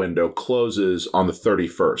transfer window closes on the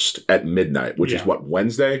 31st at midnight, which is what,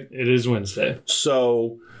 Wednesday? It is Wednesday.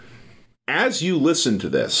 So as you listen to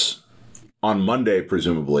this on Monday,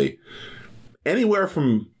 presumably, anywhere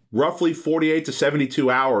from roughly 48 to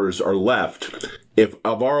 72 hours are left if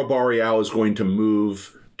Alvaro Barreal is going to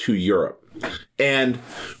move to Europe. And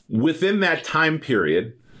within that time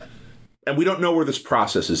period, and we don't know where this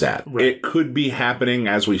process is at. Right. It could be happening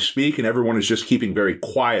as we speak, and everyone is just keeping very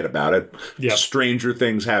quiet about it. Yep. Stranger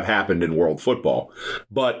things have happened in world football.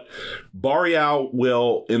 But Barreal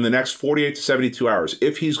will, in the next 48 to 72 hours,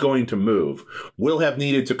 if he's going to move, will have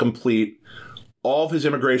needed to complete all of his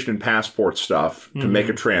immigration and passport stuff to make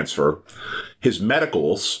a transfer, his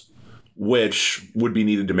medicals, which would be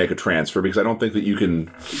needed to make a transfer, because I don't think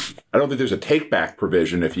there's a take-back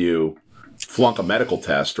provision if you flunk a medical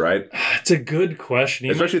test, right? It's a good question.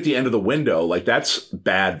 Especially at the end of the window. Like, that's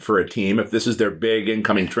bad for a team. If this is their big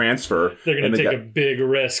incoming transfer. They're going to take a big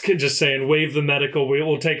risk just saying, waive the medical.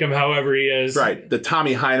 We'll take him however he is. Right. The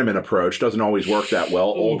Tommy Heineman approach doesn't always work that well.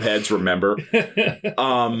 Old heads remember.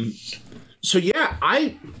 So, yeah,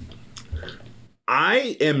 I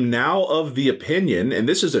am now of the opinion, and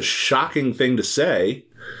this is a shocking thing to say,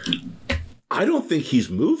 I don't think he's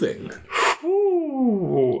moving.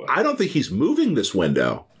 I don't think he's moving this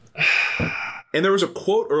window. And there was a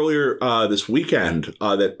quote earlier this weekend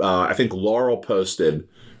that I think Laurel posted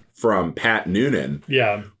from Pat Noonan.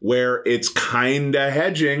 Yeah. Where it's kind of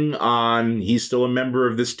hedging on he's still a member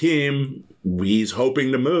of this team. He's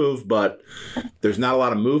hoping to move, but there's not a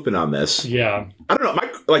lot of movement on this. Yeah. I don't know.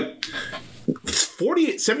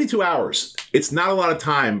 72 hours. It's not a lot of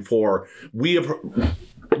time for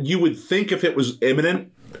you would think if it was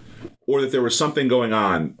imminent or that there was something going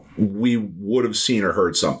on, we would have seen or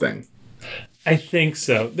heard something. I think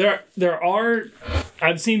so. There are.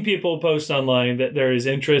 I've seen people post online that there is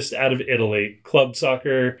interest out of Italy, club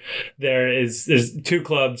soccer. There's 2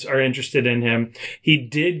 clubs are interested in him. He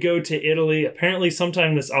did go to Italy apparently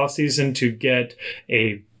sometime this offseason to get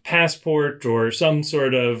a passport or some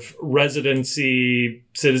sort of residency,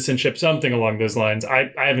 citizenship, something along those lines.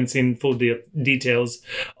 I haven't seen full details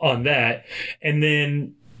on that. And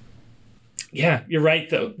then, yeah, you're right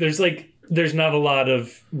though. There's there's not a lot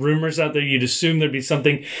of rumors out there. You'd assume there'd be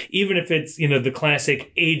something, even if it's, the classic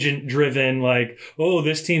agent driven, like, oh,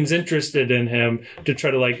 this team's interested in him, to try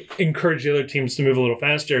to like encourage the other teams to move a little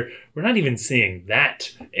faster. We're not even seeing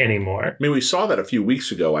that anymore. I mean, we saw that a few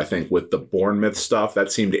weeks ago, I think, with the Bournemouth stuff. That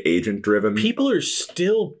seemed agent driven. People are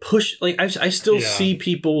still I still see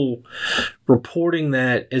people reporting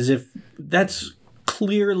that as if that's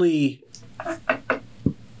clearly,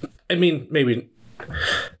 I mean, maybe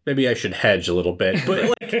I should hedge a little bit,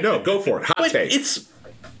 but like, no, go for it. Hot take. It's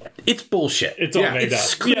bullshit. It's all made up.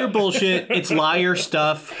 It's clear bullshit. It's liar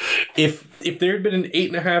stuff. If there had been an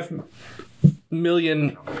 $8.5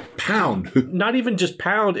 million pound, not even just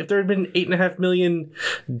pound, if there had been $8.5 million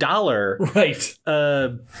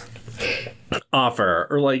offer,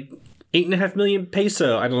 or like 8.5 million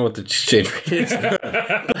peso. I don't know what the exchange rate is.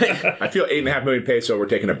 I feel 8.5 million peso. We're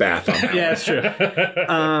taking a bath on that. Yeah, that's true.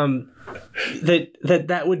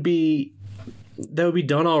 That would be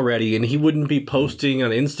done already, and he wouldn't be posting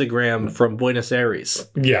on Instagram from Buenos Aires.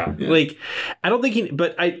 Yeah. Like, I don't think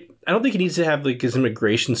I don't think he needs to have like his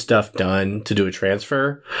immigration stuff done to do a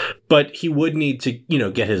transfer, but he would need to,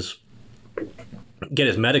 get his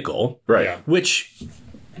medical, right? Yeah. Which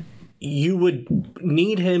you would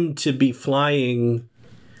need him to be flying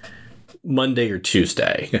Monday or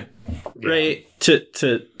Tuesday, right?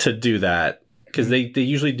 To do that. Because they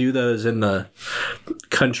usually do those in the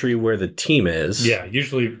country where the team is. Yeah,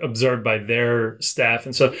 usually observed by their staff.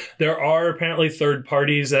 And so there are apparently third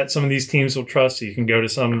parties that some of these teams will trust. So you can go to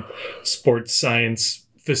some sports science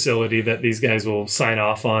facility that these guys will sign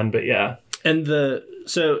off on. But yeah. And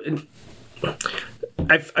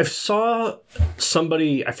I saw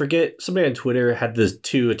somebody, I forget, somebody on Twitter had the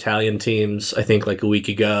 2 Italian teams, I think like a week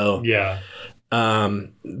ago. Yeah.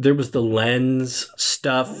 There was the Lens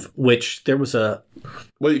stuff, which there was a.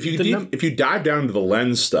 Well, if you dive down into the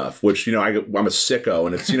Lens stuff, which I'm a sicko,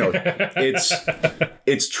 and it's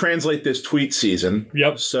it's translate this tweet season.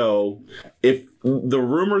 Yep. So if the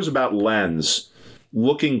rumors about Lens,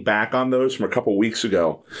 looking back on those from a couple weeks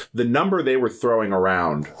ago, the number they were throwing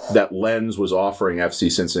around that Lens was offering FC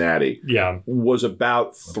Cincinnati, was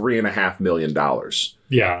about $3.5 million.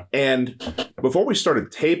 Yeah. And before we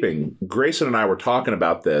started taping, Grayson and I were talking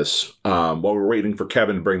about this while we were waiting for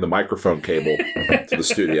Kevin to bring the microphone cable to the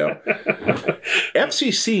studio.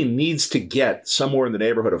 FCC needs to get somewhere in the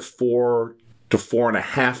neighborhood of $4 to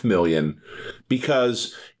 $4.5 million,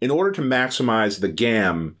 because in order to maximize the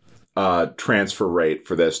GAM transfer rate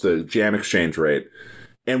for this, the JAM exchange rate,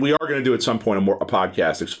 and we are going to do at some point a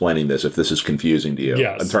podcast explaining this if this is confusing to you,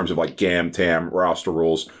 in terms of like GAM, TAM, roster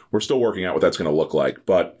rules. We're still working out what that's going to look like.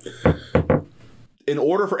 But in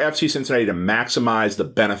order for FC Cincinnati to maximize the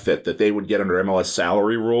benefit that they would get under MLS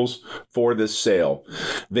salary rules for this sale,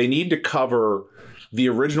 they need to cover the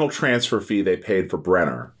original transfer fee they paid for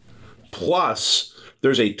Brenner. Plus,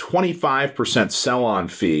 there's a 25% sell-on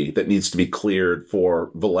fee that needs to be cleared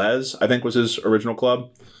for Velez, I think was his original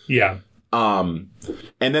club. Yeah. And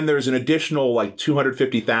then there's an additional like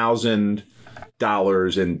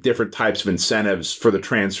 $250,000 in different types of incentives for the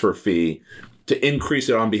transfer fee to increase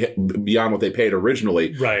it on beyond what they paid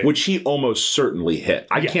originally, right, which he almost certainly hit.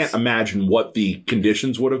 I can't imagine what the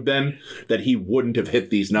conditions would have been that he wouldn't have hit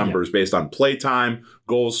these numbers based on playtime,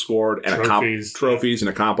 goals scored, and trophies and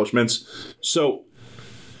accomplishments. So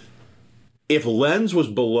if Lens was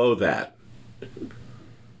below that,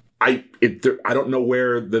 I don't know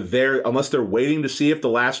where unless they're waiting to see if the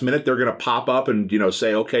last minute they're going to pop up and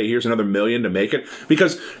say, okay, here's another $1 million to make it,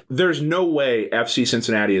 because there's no way FC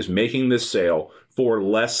Cincinnati is making this sale for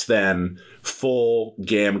less than full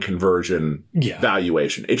GAM conversion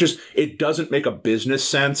valuation. It doesn't make a business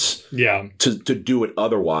sense to do it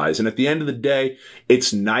otherwise. And at the end of the day,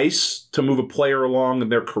 it's nice to move a player along in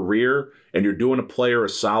their career and you're doing a player a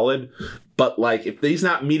solid. But like, if he's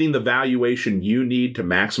not meeting the valuation you need to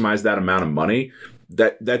maximize that amount of money,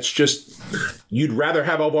 that's just, you'd rather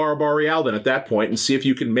have Alvaro Barreal at that point and see if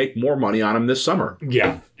you can make more money on him this summer.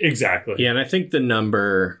 Yeah, exactly. Yeah, and I think the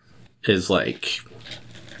number is like,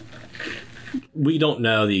 we don't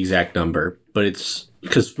know the exact number, but it's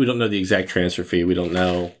because we don't know the exact transfer fee. We don't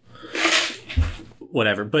know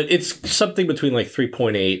whatever, but it's something between like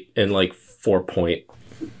 3.8 and like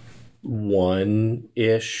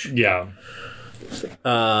 4.1-ish. Yeah.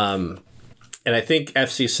 And I think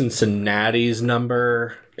FC Cincinnati's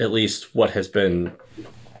number, at least what has been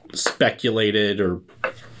speculated or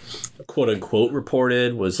quote unquote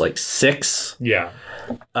reported, was like 6. Yeah.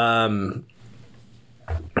 I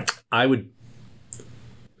would,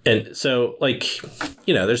 and so like,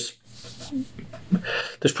 there's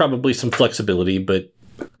probably some flexibility, but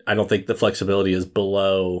I don't think the flexibility is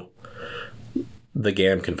below the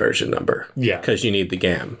GAM conversion number. Yeah. Because you need the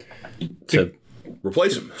GAM to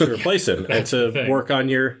replace him. And to work on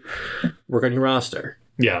your roster.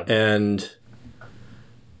 Yeah. And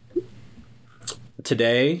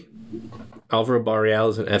today, Alvaro Barreal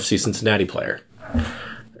is an FC Cincinnati player.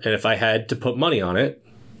 And if I had to put money on it,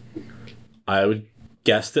 I would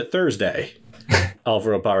guess that Thursday,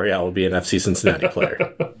 Alvaro Barreal will be an FC Cincinnati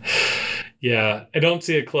player. Yeah, I don't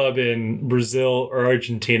see a club in Brazil or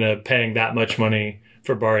Argentina paying that much money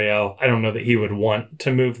for Barreal. I don't know that he would want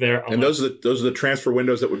to move there. And those are the transfer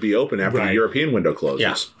windows that would be open after the European window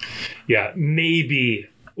closes. Yeah, maybe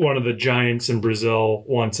one of the giants in Brazil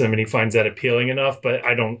wants him and he finds that appealing enough, but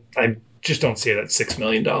I just don't see it at $6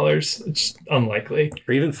 million. It's unlikely.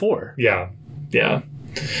 Or even 4. Yeah.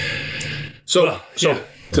 So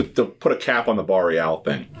to put a cap on the Barreal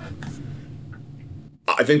thing,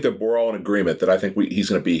 I think that we're all in agreement that I think he's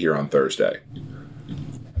going to be here on Thursday.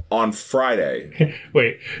 On Friday.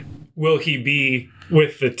 Wait, will he be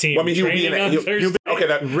with the team? Well, I mean, he will be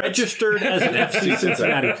registered as an FC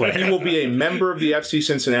Cincinnati player. He will be a member of the FC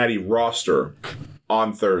Cincinnati roster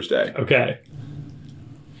on Thursday. Okay.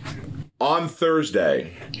 On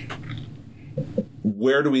Thursday,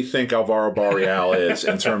 where do we think Alvaro Barreal is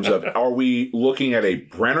in terms of, are we looking at a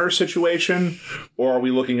Brenner situation or are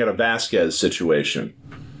we looking at a Vazquez situation?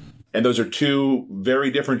 And those are two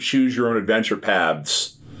very different choose-your-own-adventure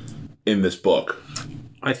paths in this book.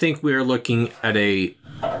 I think we are looking at a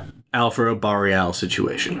Alvaro Barreal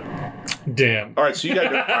situation. Damn. All right, so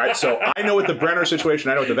so I know what the Brenner situation,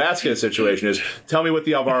 I know what the Vazquez situation is. Tell me what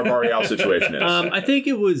the Alvaro Barreal situation is. I think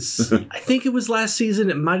it was last season.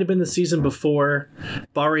 It might have been the season before.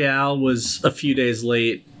 Barreal was a few days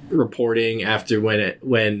late reporting after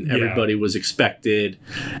when everybody was expected,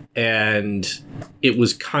 and it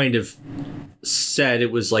was kind of said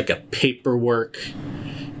it was like a paperwork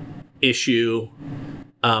issue.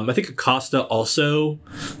 I think Acosta also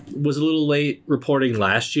was a little late reporting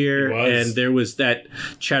last year, and there was that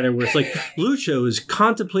chatter where it's like Lucho is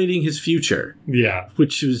contemplating his future. Yeah,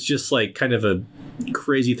 which was just like kind of a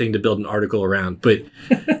crazy thing to build an article around. But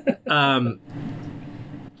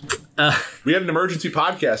we had an emergency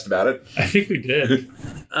podcast about it. I think we did.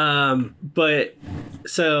 But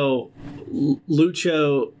so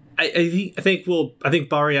Lucho, I think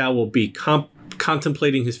Barreal will be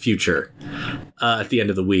contemplating his future at the end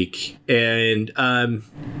of the week, and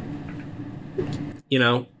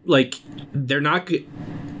they're not good.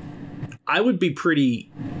 I would be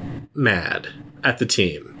pretty mad at the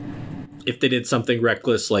team if they did something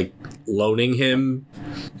reckless like loaning him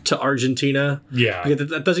to Argentina. Yeah, because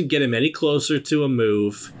that doesn't get him any closer to a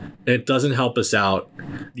move, and it doesn't help us out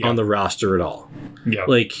on the roster at all. Yeah,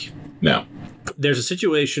 no. There's a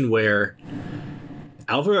situation where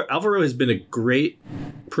Alvaro has been a great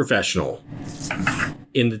professional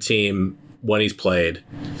in the team when he's played.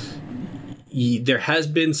 There has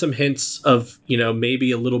been some hints of,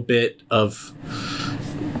 maybe a little bit of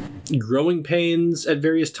growing pains at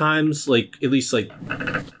various times, at least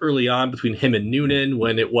early on between him and Noonan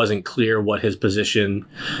when it wasn't clear what his position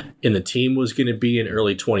in the team was going to be in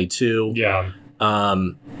early 22. Yeah.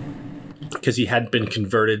 Because he hadn't been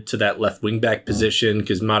converted to that left wing back position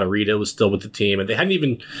because Matarrita was still with the team, and they hadn't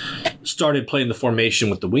even started playing the formation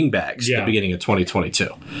with the wing backs at the beginning of 2022.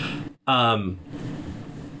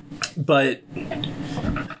 But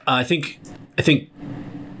I think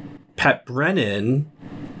Pat Brennan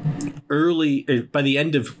by the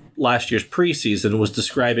end of last year's preseason was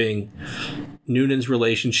describing Noonan's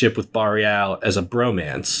relationship with Barreal as a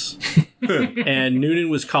bromance. And Noonan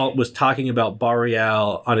was talking about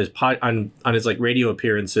Barreal on his radio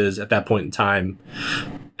appearances at that point in time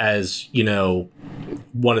as,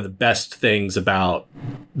 one of the best things about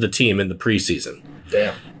the team in the preseason.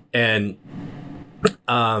 Damn. And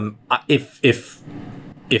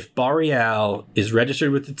if Barreal is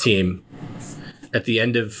registered with the team at the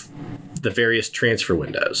end of the various transfer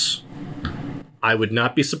windows, I would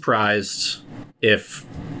not be surprised if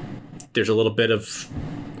there's a little bit of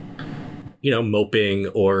moping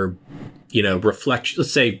or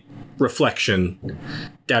reflection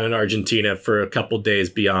down in Argentina for a couple days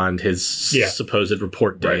beyond his supposed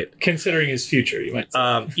report date. Right. Considering his future, you might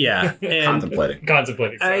say. Yeah. And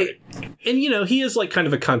Contemplating. Sorry. He is kind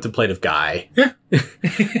of a contemplative guy. Yeah.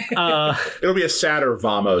 It'll be a sadder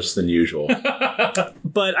vamos than usual.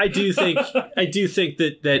 But I do think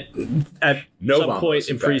that at some point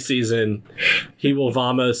in preseason, he will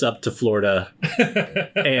vamos up to Florida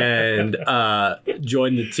and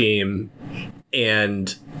join the team.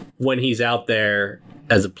 And when he's out there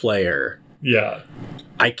as a player, yeah,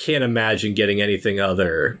 I can't imagine getting anything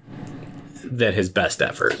other than his best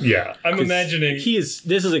effort. Yeah, I'm imagining this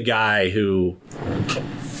is a guy who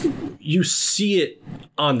you see it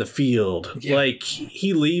on the field. Yeah. Like,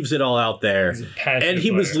 he leaves it all out there. And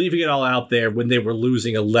he was leaving it all out there when they were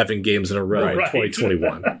losing 11 games in a row in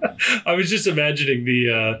 2021. I was just imagining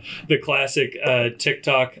the classic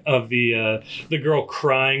TikTok of the girl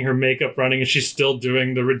crying, her makeup running, and she's still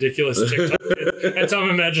doing the ridiculous TikTok. That's how I'm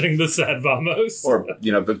imagining the sad Vamos. Or,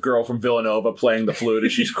 the girl from Villanova playing the flute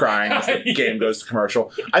as she's crying as the game goes to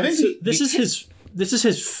commercial. I think this is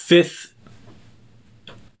his fifth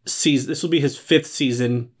season. This will be his fifth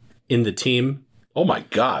season in the team. Oh my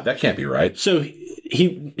God, that can't be right. So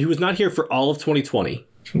he was not here for all of 2020.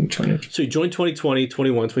 So he joined 2020,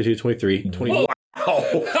 21, 22, 23, 24.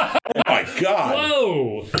 Oh my God.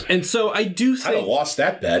 Whoa. And so I do think... I'd have lost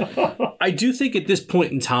that bet. I do think at this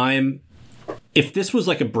point in time, if this was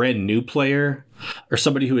like a brand new player or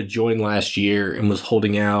somebody who had joined last year and was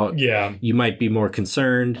holding out, you might be more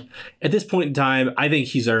concerned. At this point in time, I think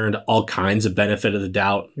he's earned all kinds of benefit of the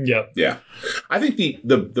doubt. Yep. Yeah. I think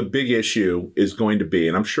the big issue is going to be,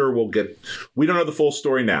 and I'm sure we don't know the full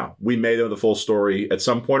story now. We may know the full story at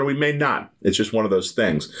some point, or we may not. It's just one of those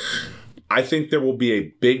things. I think there will be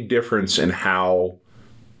a big difference in how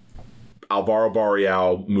Alvaro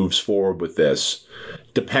Barreal moves forward with this,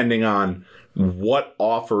 depending on what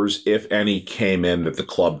offers, if any, came in that the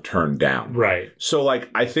club turned down. Right. So,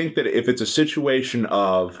 I think that if it's a situation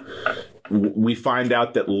of we find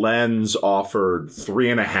out that Lens offered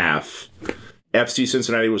 3.5, FC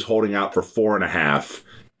Cincinnati was holding out for 4.5,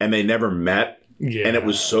 and they never met, and it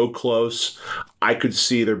was so close, I could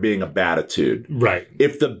see there being a bad attitude. Right.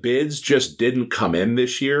 If the bids just didn't come in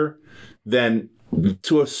this year, then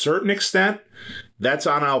to a certain extent, that's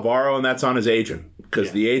on Alvaro and that's on his agent.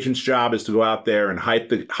 Because the agent's job is to go out there and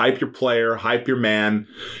hype your player, hype your man,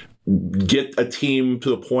 get a team to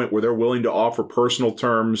the point where they're willing to offer personal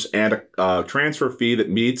terms and a transfer fee that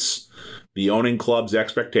meets the owning club's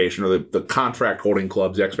expectation, or the contract holding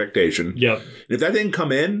club's expectation. Yep. And if that didn't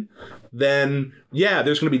come in, then,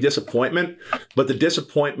 there's going to be disappointment. But the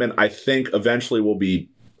disappointment, I think, eventually will be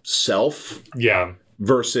self. Yeah.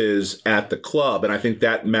 Versus at the club. And I think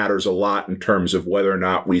that matters a lot in terms of whether or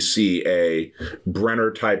not we see a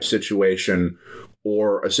Brenner-type situation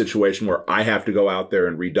or a situation where I have to go out there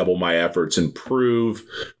and redouble my efforts and prove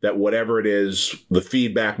that whatever it is, the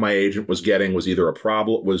feedback my agent was getting was either a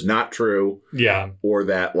problem, was not true, or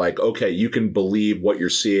that, okay, you can believe what you're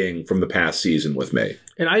seeing from the past season with me.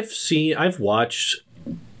 And I've watched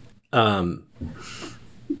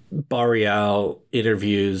Barreal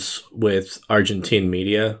interviews with Argentine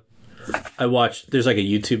media. There's a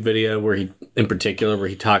YouTube video where he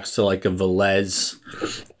talks to a Velez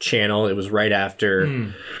channel. It was right after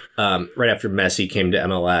Messi came to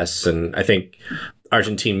MLS, and I think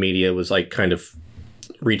Argentine media was kind of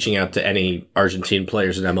reaching out to any Argentine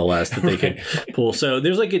players in MLS that they could pull. So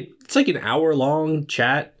there's it's an hour long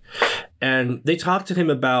chat, and they talk to him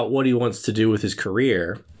about what he wants to do with his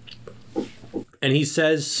career. And he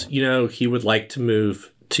says, he would like to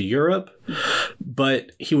move to Europe,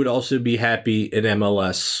 but he would also be happy in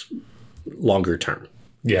MLS longer term.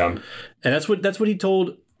 Yeah. And that's what he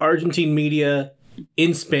told Argentine media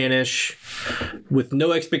in Spanish, with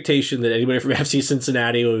no expectation that anybody from FC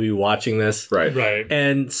Cincinnati would be watching this. Right. Right.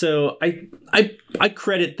 And so I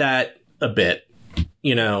credit that a bit,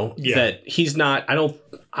 that he's not, I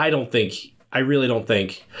really don't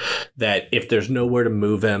think that if there's nowhere to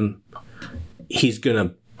move him, he's going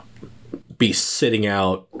to be sitting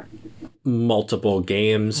out multiple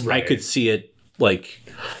games. Right. I could see it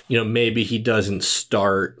maybe he doesn't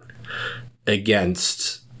start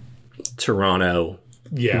against Toronto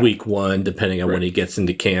week 1, depending on when he gets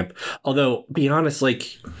into camp. Although, be honest,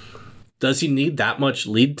 does he need that much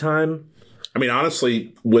lead time? I mean,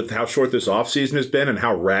 honestly, with how short this offseason has been and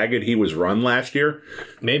how ragged he was run last year,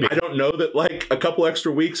 maybe. I don't know that a couple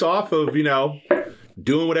extra weeks off of,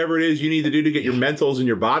 doing whatever it is you need to do to get your mentals and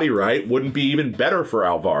your body right wouldn't be even better for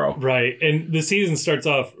Alvaro. Right. And the season starts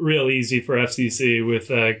off real easy for FCC with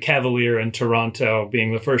Cavalier and Toronto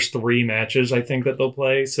being the first 3 matches, I think, that they'll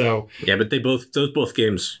play. So yeah, but both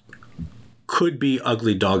games could be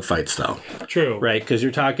ugly dogfights, though. True. Right, because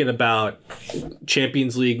you're talking about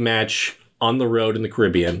Champions League match on the road in the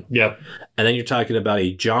Caribbean. Yep. And then you're talking about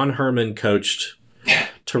a John Herman coached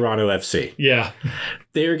Toronto FC. Yeah.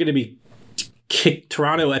 They're going to be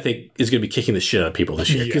Toronto, I think, is going to be kicking the shit out of people this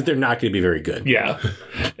year because they're not going to be very good. Yeah,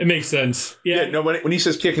 it makes sense. Yeah, no. When he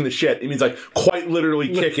says kicking the shit, it means quite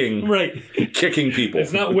literally kicking, right? Kicking people.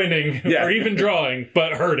 It's not winning or even drawing,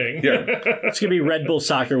 but hurting. Yeah, it's going to be Red Bull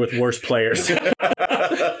Soccer with worse players.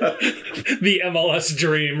 The MLS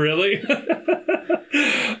dream, really.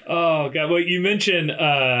 Oh, God. Well, you mentioned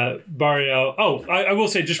Barrial. Oh, I will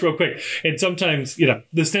say just real quick, and sometimes,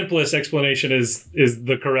 the simplest explanation is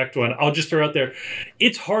the correct one. I'll just throw out there,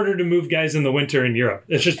 it's harder to move guys in the winter in Europe.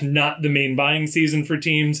 It's just not the main buying season for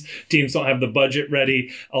teams. Teams don't have the budget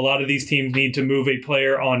ready. A lot of these teams need to move a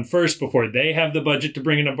player on first before they have the budget to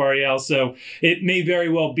bring in a Barrial. So it may very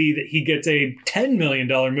well be that he gets a $10 million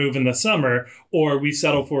move in the summer, or we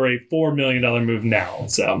settle for a $4 million move now.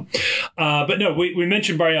 So, but no, we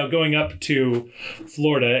mentioned Barrial going up to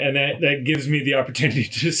Florida, and that gives me the opportunity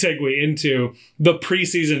to segue into the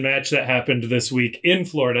preseason match that happened this week in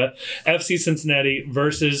Florida. FC Cincinnati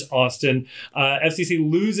versus Austin. FCC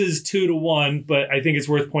loses 2-1, but I think it's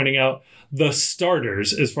worth pointing out the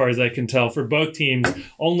starters, as far as I can tell, for both teams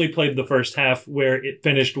only played the first half, where it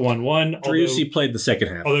finished 1-1. Driussi played the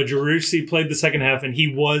second half. Although Driussi played the second half, and he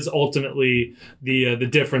was ultimately the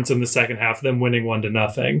difference in the second half, them winning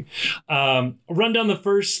 1-0. Run down the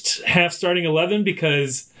first half starting 11,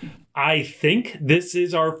 because I think this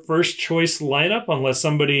is our first choice lineup unless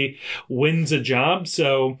somebody wins a job.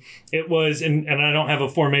 So it was, and I don't have a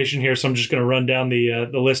formation here, so I'm just going to run down the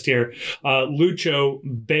list here. Lucho,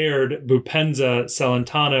 Baird, Bupenza,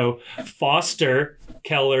 Celentano, Foster,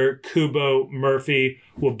 Keller, Kubo, Murphy,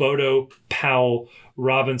 Wobodo, Powell,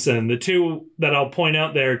 Robinson. The two that I'll point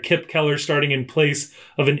out there, Kip Keller starting in place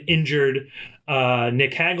of an injured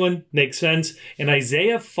Nick Haglund, makes sense. And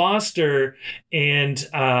Isaiah Foster and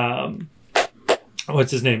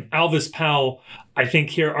what's his name? Alvis Powell, I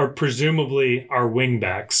think here are presumably our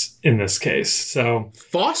wingbacks in this case. So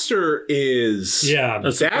Foster is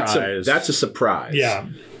that's a surprise. Yeah.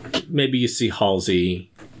 Maybe you see Halsey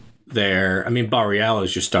there. I mean, Barrial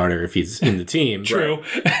is your starter if he's in the team. True.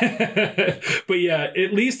 But yeah,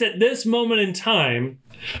 at least at this moment in time,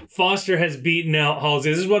 Foster has beaten out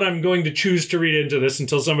Halsey. This is what I'm going to choose to read into this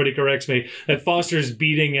until somebody corrects me, that Foster's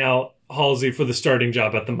beating out Halsey for the starting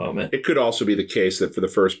job at the moment. It could also be the case that for the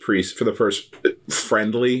first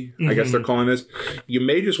friendly, I guess they're calling this, you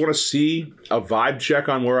may just want to see a vibe check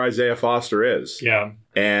on where Isaiah Foster is. Yeah.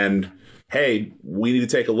 And hey, we need to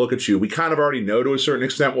take a look at you. We kind of already know to a certain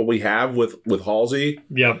extent what we have with Halsey.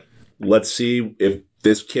 Yep. Let's see if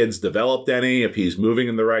this kid's developed any, if he's moving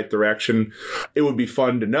in the right direction. It would be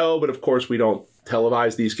fun to know, but of course we don't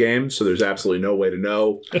televise these games, so there's absolutely no way to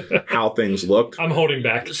know how things looked. I'm holding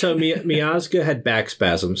back. So Miazga had back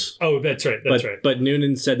spasms. Oh, that's right. But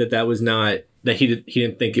Noonan said that was not, that he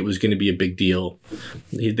didn't think it was going to be a big deal.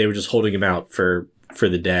 They were just holding him out for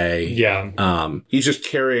the day. Yeah. He's just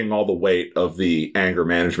carrying all the weight of the anger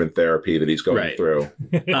management therapy that he's going through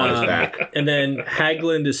on his back. And then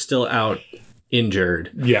Haglund is still out injured.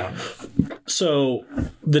 Yeah. So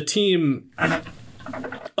the team...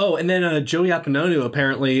 Oh, and then Joey Apononu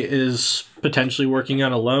apparently is potentially working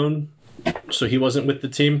on a loan, so he wasn't with the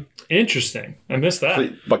team. Interesting. I missed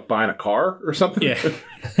that. Like buying a car or something? Yeah.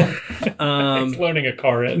 It's loaning a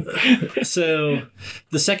car in. So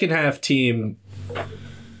the second half team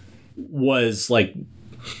was like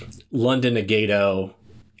London Agato.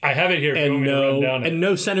 I have it here. And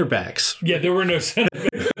no center backs. Yeah, there were no center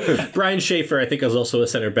backs. Brian Schaefer, I think, was also a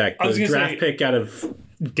center back. The draft pick out of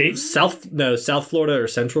Dayton? South Florida or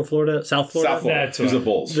Central Florida? South Florida? South Florida. He's the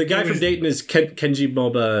Bulls. The guy from Dayton is Kenji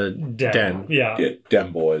Moba Den. Yeah.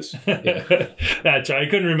 Dem boys. Yeah. That's right. I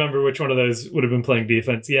couldn't remember which one of those would have been playing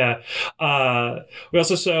defense. Yeah. We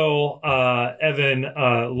also saw Evan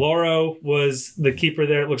Loro was the keeper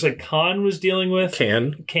there. It looks like Khan was dealing with.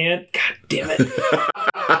 Can. God damn it.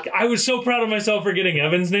 I was so proud of myself for getting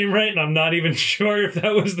Evan's name right, and I'm not even sure if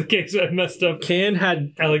that was the case. I messed up. I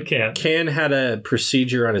like Can. Can had a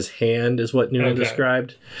procedure on his hand, is what Noonan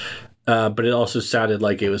described. But it also sounded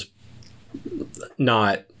like it was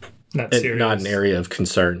not an area of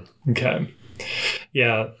concern. Okay.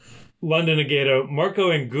 Yeah. London Agato,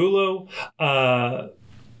 Marco Angulo,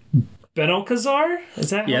 Benalcazar? Is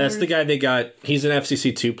that? Yeah, that's the guy they got. He's an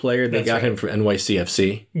FCC2 player. They got him from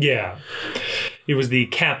NYCFC. Yeah. He was the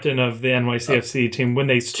captain of the NYCFC team when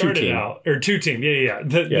they started out. Or two-team. Yeah.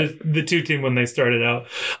 The two-team when they started out.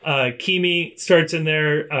 Kimi starts in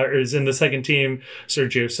there, or is in the second team.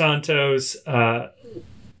 Sergio Santos,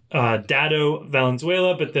 Dado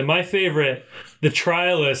Valenzuela. But then my favorite, the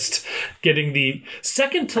trialist, getting the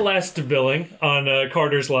second to last billing on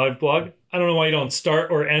Carter's live blog. I don't know why you don't start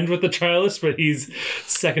or end with the trialist, but he's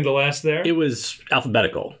second to last there. It was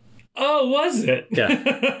alphabetical. Oh, was it?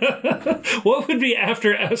 Yeah. What would be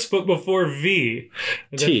after S but before V?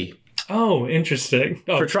 T. Oh, interesting.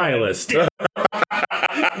 For trialist.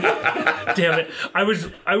 Damn it. I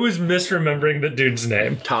was misremembering the dude's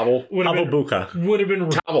name. Tavel Buka. Would have been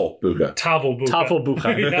Tavel Buka. Tavel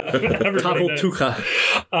Buka. Tavel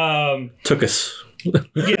Tuka. Took us.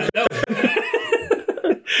 Yeah,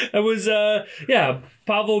 that was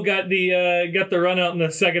Pavel got the run out in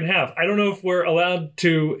the second half. I don't know if we're allowed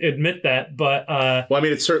to admit that, but well, I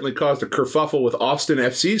mean, it certainly caused a kerfuffle with Austin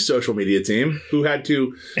FC's social media team, who had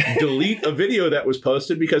to delete a video that was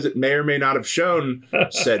posted because it may or may not have shown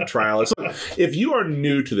said trialist. If you are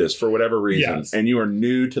new to this for whatever reason, and you are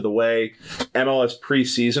new to the way MLS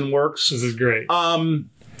preseason works, this is great.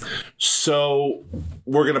 So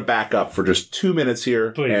we're going to back up for just 2 minutes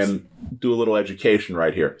here and do a little education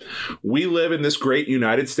right here. We live in this great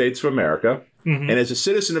United States of America. Mm-hmm. And as a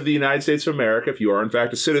citizen of the United States of America, if you are in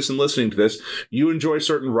fact a citizen listening to this, you enjoy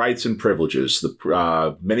certain rights and privileges.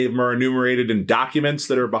 Many of them are enumerated in documents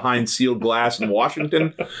that are behind sealed glass in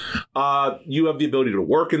Washington. You have the ability to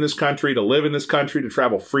work in this country, to live in this country, to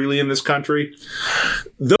travel freely in this country.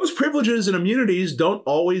 Those privileges and immunities don't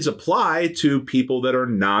always apply to people that are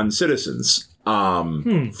non-citizens.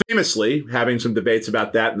 Famously having some debates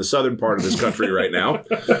about that in the southern part of this country right now.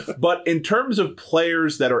 But in terms of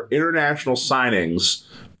players that are international signings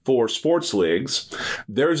for sports leagues,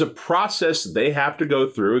 there's a process they have to go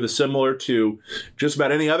through that's similar to just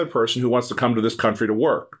about any other person who wants to come to this country to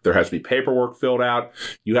work. There has to be paperwork filled out.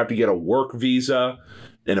 You have to get a work visa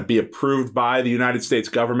and be approved by the United States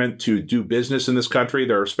government to do business in this country.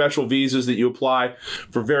 There are special visas that you apply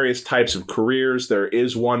for various types of careers. There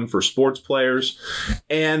is one for sports players.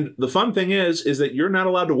 And the fun thing is that you're not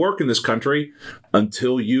allowed to work in this country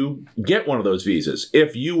until you get one of those visas.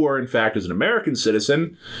 If you are, in fact, as an American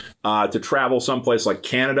citizen, to travel someplace like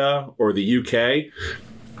Canada or the UK,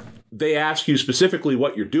 they ask you specifically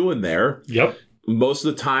what you're doing there. Yep. Most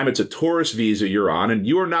of the time, it's a tourist visa you're on, and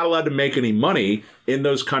you are not allowed to make any money in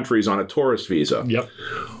those countries on a tourist visa. Yep.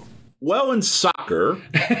 Well, in soccer,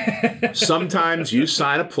 sometimes you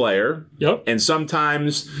sign a player, and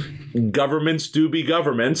sometimes governments do be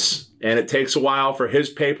governments, and it takes a while for his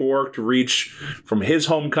paperwork to reach from his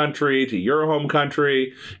home country to your home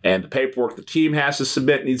country, and the paperwork the team has to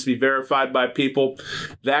submit needs to be verified by people.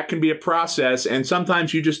 That can be a process, and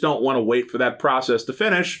sometimes you just don't want to wait for that process to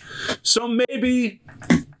finish. So maybe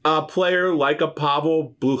a player like a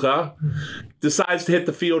Pavel Buka decides to hit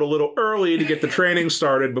the field a little early to get the training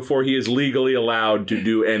started before he is legally allowed to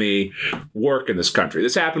do any work in this country.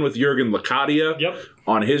 This happened with Jurgen Locadia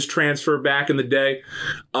on his transfer back in the day.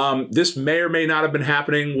 This may or may not have been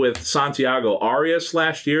happening with Santiago Arias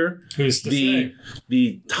last year. Who's to say?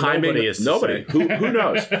 The timing... Nobody. Who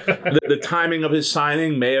knows? The timing of his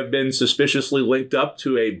signing may have been suspiciously linked up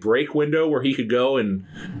to a break window where he could go and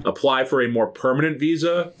apply for a more permanent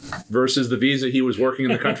visa versus the visa he was working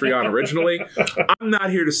in the country on originally. I'm not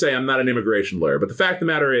here to say I'm not an immigration lawyer, but the fact of the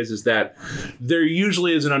matter is that there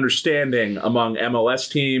usually is an understanding among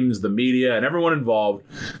MLS teams, the media, and everyone involved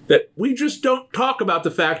that we just don't talk about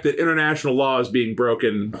the fact that international law is being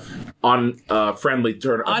on friendly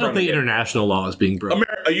turn. I don't think international law is being broken.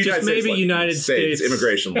 Just maybe States, United States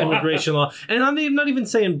immigration law. Immigration law. And I'm not even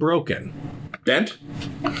saying broken. Bent?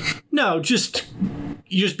 No, you're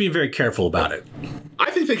just being very careful about it. I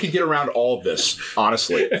think they could get around all of this,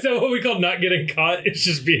 honestly. Is that what we call not getting caught? It's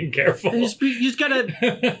just being careful. You just gotta.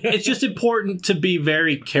 It's just important to be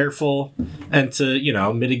very careful and to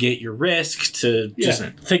mitigate your risk. To just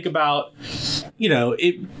think about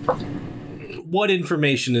what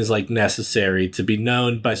information is necessary to be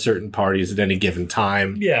known by certain parties at any given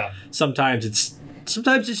time. Yeah. Sometimes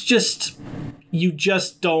it's just you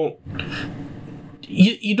just don't.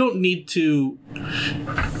 You don't need to.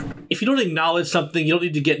 If you don't acknowledge something, you don't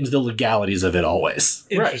need to get into the legalities of it always.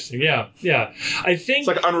 Interesting, right. Yeah. I think it's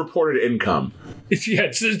like unreported income. It's the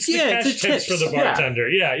cash tips for the bartender.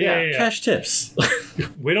 Yeah. Cash tips.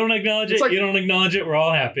 We don't acknowledge it. You don't acknowledge it. We're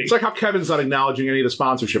all happy. It's like how Kevin's not acknowledging any of the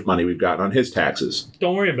sponsorship money we've gotten on his taxes.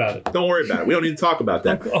 Don't worry about it. We don't need to talk about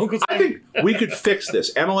that. I think we could fix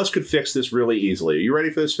this. MLS could fix this really easily. Are you ready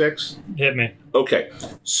for this fix? Hit me. Okay.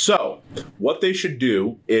 So what they should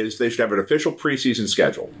do is they should have an official preseason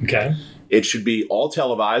schedule. Okay. It should be all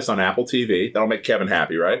televised on Apple TV. That'll make Kevin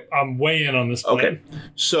happy, right? I'm way in on this plan. Okay.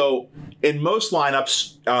 So in most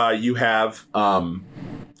lineups, you have...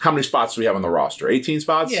 how many spots do we have on the roster? 18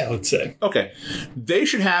 spots? Yeah, let's say. Okay. They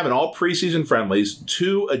should have in all preseason friendlies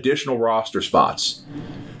 2 additional roster spots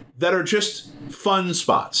that are just fun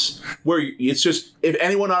spots where it's just, if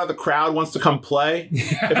anyone out of the crowd wants to come play,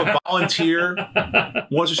 if a volunteer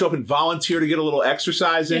wants to show up and volunteer to get a little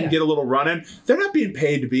exercise in, get a little run in, they're not being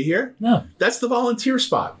paid to be here. No. That's the volunteer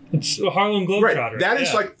spot. It's a Harlem Globetrotter. Right. That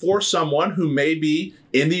is like for someone who may be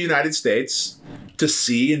in the United States to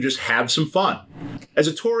see and just have some fun. As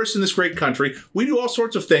a tourist in this great country, we do all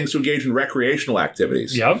sorts of things to engage in recreational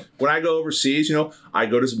activities. Yep. When I go overseas, I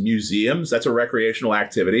go to some museums. That's a recreational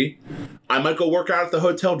activity. I might go work out at the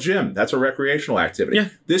hotel gym. That's a recreational activity. Yeah.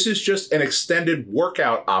 This is just an extended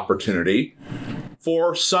workout opportunity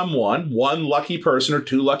for someone, one lucky person or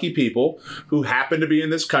two lucky people who happen to be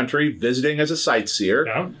in this country visiting as a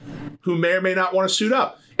sightseer, who may or may not want to suit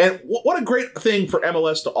up. And what a great thing for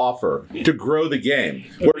MLS to offer to grow the game,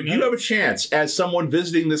 where you have a chance as someone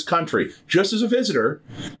visiting this country, just as a visitor,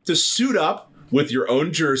 to suit up with your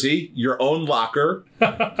own jersey, your own locker,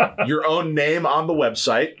 your own name on the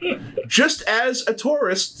website, just as a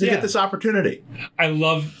tourist to get this opportunity. I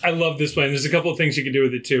love this plan. There's a couple of things you can do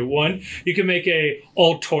with it too. One, you can make a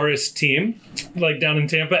all tourist team, like down in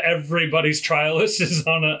Tampa. Everybody's trialist is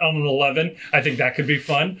on an 11. I think that could be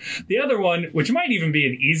fun. The other one, which might even be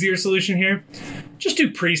an easier solution here, just do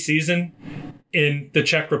preseason in the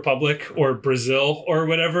Czech Republic or Brazil or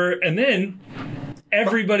whatever, and then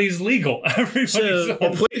everybody's legal. Or play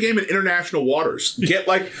the game in international waters. Get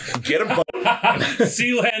a boat.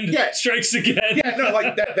 Sealand strikes again. Yeah, no,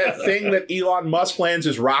 like that thing that Elon Musk lands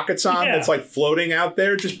his rockets on that's like floating out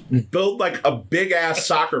there. Just build like a big ass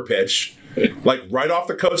soccer pitch, like right off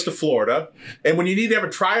the coast of Florida. And when you need to have a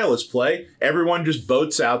trialist play, everyone just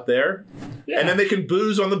boats out there. And then they can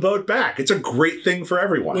booze on the boat back. It's a great thing for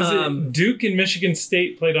everyone. Was it Duke and Michigan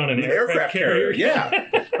State played on an aircraft carrier? Yeah.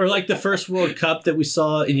 Or like the first World Cup that we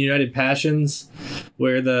saw in United Passions,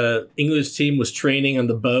 where the English team was training on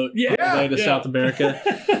the boat on the way to South America.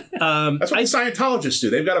 That's what the Scientologists do.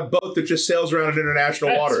 They've got a boat that just sails around in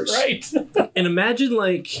international waters. Right. And imagine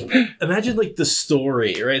the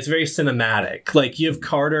story, right? It's very cinematic. Like you have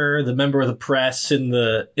Carter, the member of the press, in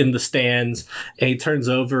the stands, and he turns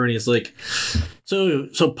over and he's like,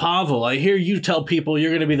 So Pavel, I hear you tell people you're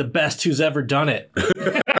going to be the best who's ever done it.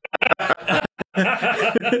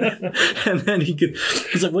 And then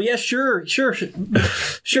he's like, well, yeah, sure, sir.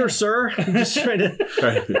 I'm just trying to.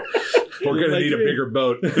 We're going to need a bigger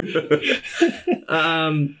boat.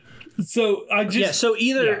 So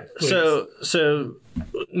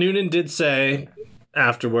Noonan did say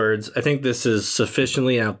afterwards, I think this is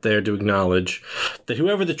sufficiently out there to acknowledge that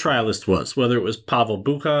whoever the trialist was, whether it was Pavel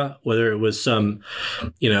Bucha, whether it was some,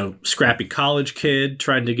 scrappy college kid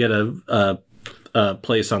trying to get a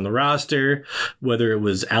place on the roster, whether it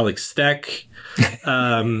was Alex Steck, they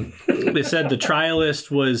said the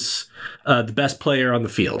trialist was the best player on the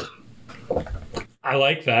field. I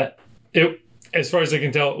like that. As far as I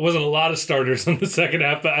can tell, it wasn't a lot of starters in the second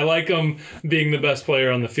half, but I like him being the best player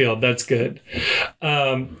on the field. That's good.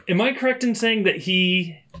 Am I correct in saying that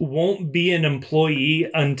he won't be an employee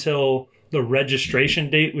until the registration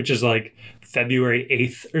date, which is like February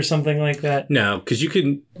 8th or something like that? No, because you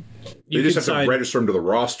just have to register him to the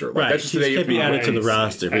roster. Like, right. That's just the day he can't be added to the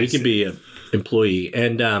roster, but he can be an employee.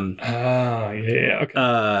 And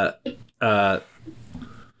okay.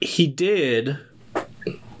 He did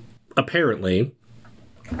apparently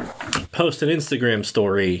post an Instagram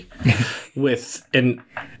story with, and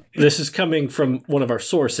this is coming from one of our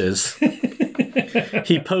sources.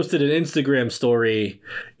 He posted an Instagram story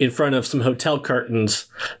in front of some hotel curtains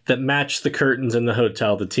that match the curtains in the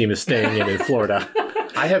hotel the team is staying in Florida.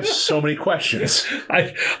 I have so many questions.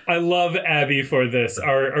 I love Abby for this,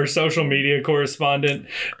 our social media correspondent,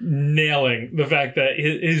 nailing the fact that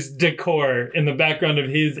his decor in the background of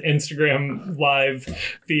his Instagram live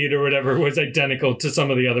feed or whatever was identical to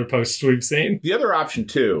some of the other posts we've seen. The other option,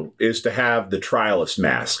 too, is to have the trialist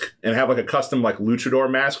mask and have like a custom like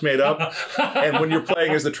luchador mask made up. And when you're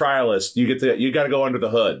playing as the trialist, you got to go under the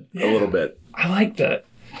hood a little bit. I like that.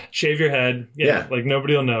 Shave your head. Yeah. Like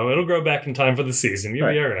nobody will know. It'll grow back in time for the season. You'll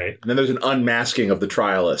be all right. And then there's an unmasking of the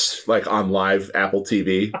trialist, like on live Apple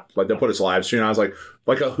TV. Like they'll put his live stream on. I was like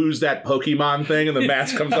a Who's That Pokemon thing, and the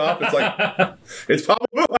mask comes off. It's like, it's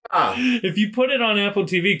Pablo. If you put it on Apple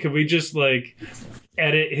TV, could we just like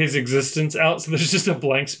edit his existence out so there's just a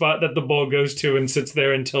blank spot that the ball goes to and sits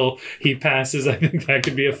there until he passes? I think that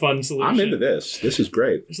could be a fun solution. I'm into this. This is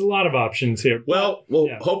great. There's a lot of options here. Well,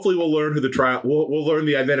 hopefully we'll learn we'll learn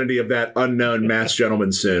the identity of that unknown masked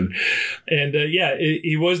gentleman soon. And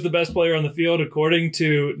he was the best player on the field according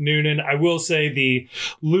to Noonan. I will say the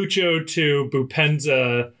Lucho to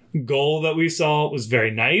Bupenza goal that we saw was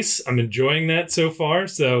very nice. I'm enjoying that so far.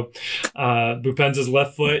 So Bupenza's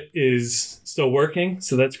left foot is still working,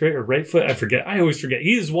 so that's great. Or right foot, I forget. I always forget.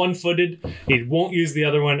 He is one-footed. He won't use the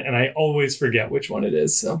other one, and I always forget which one it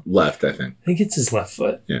is. So left, I think. I think it's his left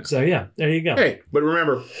foot. Yeah. So yeah, there you go. Hey, but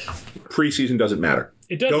remember, preseason doesn't matter.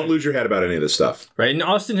 It doesn't. Don't lose your head about any of this stuff. Right, and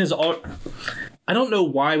Austin has all. I don't know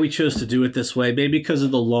why we chose to do it this way. Maybe because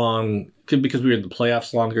of because we were in the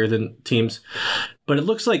playoffs longer than teams. But it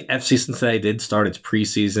looks like FC Cincinnati did start its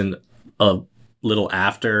preseason a little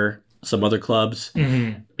after some other clubs.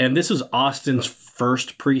 Mm-hmm. And this was Austin's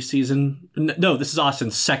first preseason. No, this is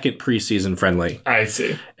Austin's second preseason friendly. I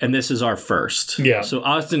see. And this is our first. Yeah. So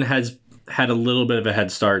Austin has had a little bit of a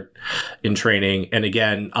head start in training. And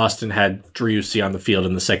again, Austin had Driussi on the field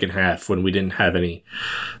in the second half when we didn't have any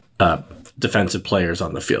defensive players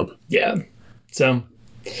on the field. Yeah. So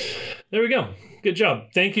there we go. Good job.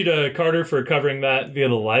 Thank you to Carter for covering that via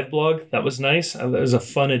the live blog. That was nice. That was a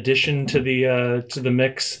fun addition to the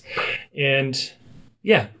mix. And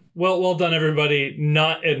yeah, well done, everybody,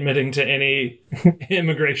 not admitting to any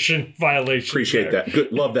immigration violations. Appreciate that.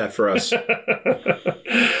 Good. Love that for us. So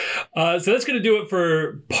that's going to do it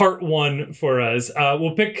for part one for us.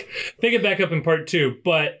 We'll pick it back up in part two,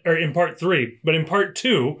 or in part three. But in part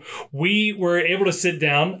two, we were able to sit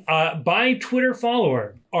down by Twitter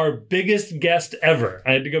follower, our biggest guest ever.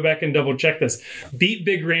 I had to go back and double check this. Beat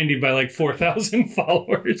Big Randy by like 4,000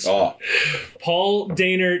 followers. Oh. Paul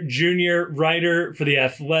Dehner Jr., writer for The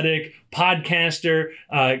Athletic, podcaster,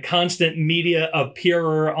 constant media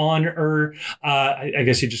appearer on I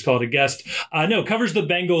guess you just call it a guest. Covers the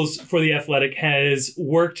Bengals for The Athletic, has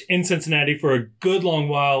worked in Cincinnati for a good long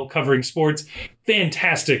while covering sports.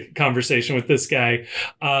 Fantastic conversation with this guy.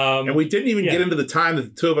 And we didn't even get into the time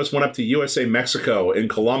that the two of us went up to USA Mexico in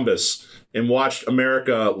Columbus and watched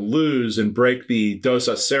America lose and break the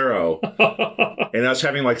 2-0 and us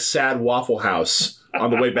having like sad Waffle House on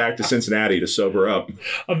the way back to Cincinnati to sober up.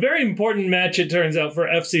 A very important match, it turns out, for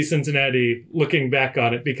FC Cincinnati, looking back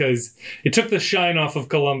on it, because it took the shine off of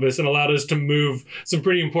Columbus and allowed us to move some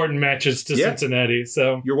pretty important matches to Cincinnati.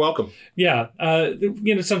 So you're welcome. Yeah.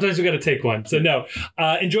 Sometimes we got to take one. So no,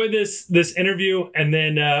 enjoy this interview, and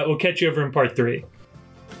then we'll catch you over in part three.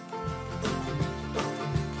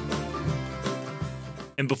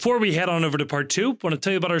 And before we head on over to part two, I want to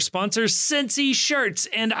tell you about our sponsor, Cincy Shirts.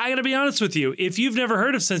 And I got to be honest with you, if you've never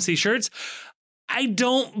heard of Cincy Shirts, I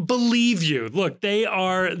don't believe you. Look, they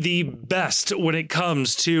are the best when it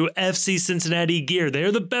comes to FC Cincinnati gear.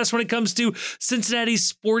 They're the best when it comes to Cincinnati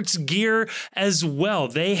sports gear as well.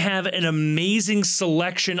 They have an amazing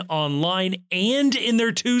selection online and in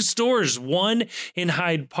their two stores, one in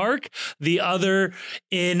Hyde Park, the other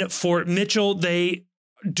in Fort Mitchell. They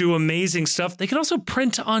do amazing stuff. They can also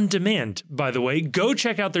print on demand, by the way. Go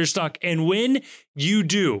check out their stock. And when you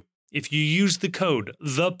do, if you use the code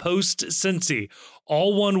ThePostCincy,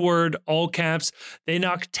 all one word, all caps, they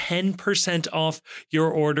knock 10% off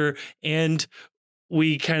your order, and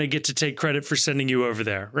we kind of get to take credit for sending you over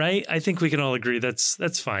there, right? I think we can all agree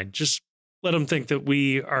that's fine. Just let them think that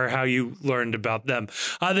we are how you learned about them.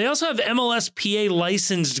 They also have MLSPA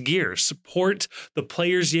licensed gear. Support the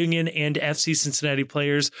Players Union and FC Cincinnati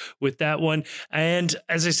players with that one. And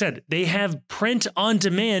as I said, they have print on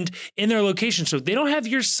demand in their location. So if they don't have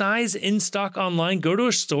your size in stock online, go to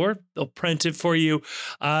a store. They'll print it for you.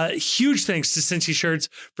 Huge thanks to Cincy Shirts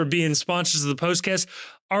for being sponsors of the Postcast.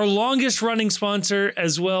 Our longest running sponsor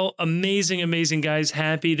as well. Amazing, amazing guys.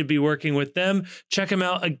 Happy to be working with them. Check them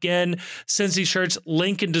out again. Cincy Shirts,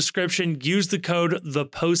 link in description. Use the code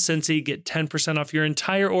ThePostCincy. Get 10% off your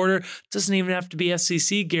entire order. Doesn't even have to be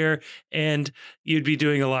SCC gear, and you'd be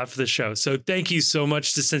doing a lot for the show. So thank you so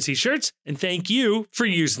much to Cincy Shirts, and thank you for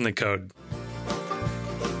using the code.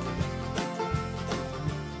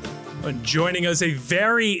 Joining us, a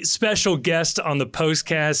very special guest on the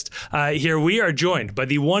Postcast. Here we are joined by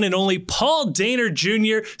the one and only Paul Dehner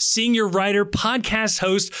Jr., senior writer, podcast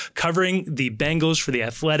host, covering the Bengals for The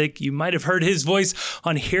Athletic. You might have heard his voice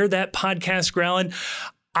on Hear That Podcast Growlin'.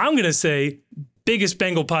 I'm going to say biggest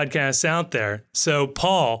Bengal podcasts out there. So,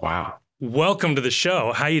 Paul. Wow. Welcome to the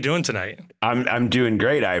show. How you doing tonight? I'm doing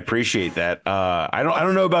great. I appreciate that. I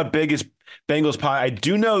don't know about biggest Bengals pod. I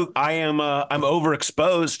do know I'm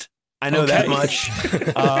overexposed. I know that much.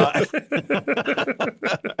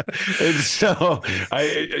 And so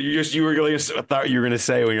I thought you were going to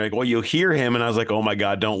say when you're like, well, you'll hear him. And I was like, oh my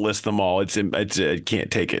God, don't list them all. I can't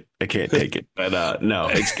take it. I can't take it. But no,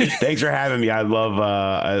 thanks for having me. I love,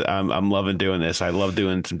 I'm loving doing this. I love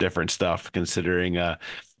doing some different stuff, considering a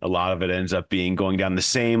lot of it ends up going down the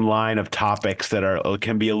same line of topics that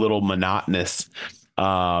can be a little monotonous.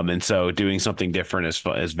 And so doing something different is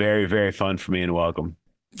fun, is very, very fun for me and welcome.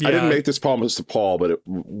 Yeah. I didn't make this promise to Paul, but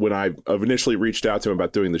when I initially reached out to him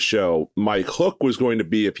about doing the show, my hook was going to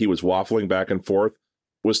be, if he was waffling back and forth,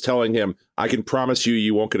 was telling him, I can promise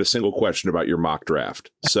you won't get a single question about your mock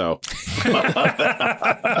draft. So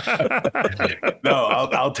no,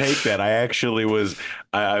 I'll take that.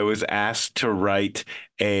 I was asked to write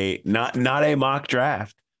not a mock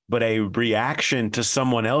draft, but a reaction to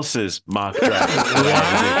someone else's mock draft.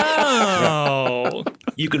 Wow.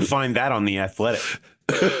 You can find that on The Athletic.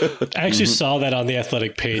 I actually saw that on the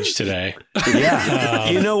Athletic page today. Yeah.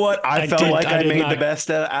 You know what? I felt like I made the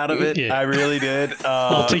best out of it. Yeah. I really did.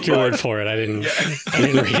 I'll take your word for it. I didn't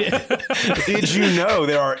read it. Did you know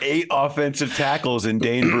there are 8 offensive tackles in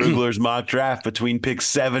Dane Brugler's mock draft between picks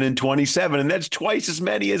 7 and 27, and that's twice as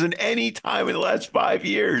many as in any time in the last 5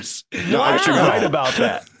 years. No, I should write about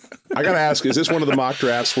that. I gotta ask: is this one of the mock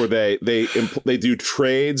drafts where they do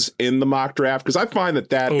trades in the mock draft? Because I find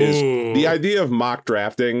that is the idea of mock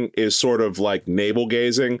drafting is sort of like navel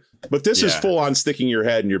gazing, but this is full on sticking your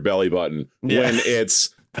head in your belly button when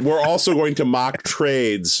we're also going to mock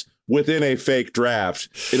trades within a fake draft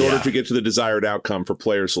in order to get to the desired outcome for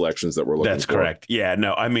player selections that we're looking for. That's correct. Yeah,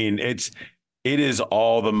 no, I mean it is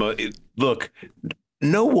all the look.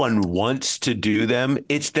 No one wants to do them.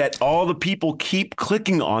 It's that all the people keep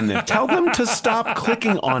clicking on them. Tell them to stop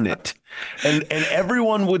clicking on it. And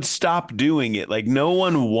everyone would stop doing it. Like, no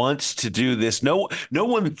one wants to do this. No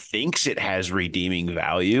one thinks it has redeeming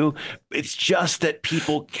value. It's just that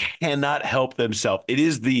people cannot help themselves. It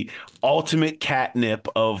is the ultimate catnip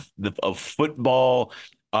of football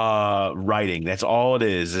writing. That's all it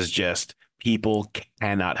is just people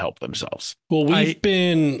cannot help themselves. Well, we've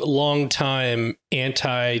been long time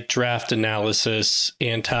anti-draft analysis,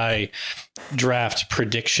 anti-draft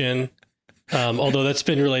prediction, although that's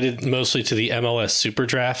been related mostly to the MLS Super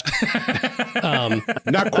Draft.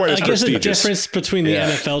 Not quite as I guess prestigious. the difference between the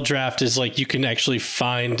NFL draft is like you can actually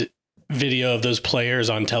find video of those players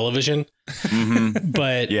on television,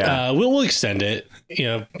 but we'll extend it. You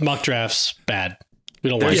know, mock drafts bad. We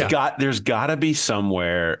don't like it. There's got to be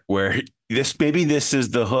somewhere where this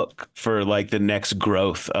is the hook for like the next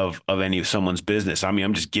growth of someone's business. I mean,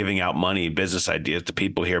 I'm just giving out money, business ideas to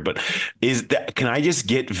people here, but can I just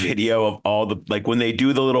get video of all the, like when they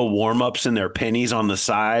do the little warm-ups and their pennies on the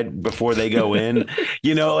side before they go in,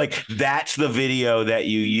 like that's the video that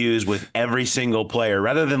you use with every single player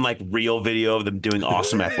rather than like real video of them doing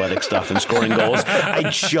awesome athletic stuff and scoring goals. I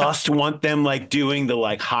just want them like doing the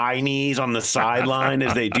like high knees on the sideline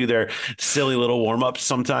as they do their silly little warm-ups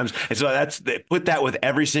sometimes. And so put that with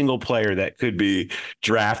every single player that could be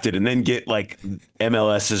drafted, and then get like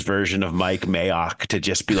MLS's version of Mike Mayock to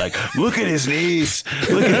just be like, look at his knees,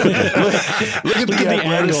 look at the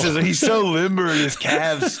athleticism. He's so limber in his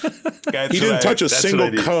calves. He didn't touch a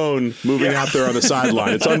single cone moving out there on the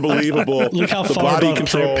sideline. It's unbelievable. Look how far above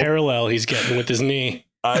control parallel he's getting with his knee.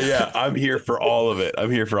 I'm here for all of it.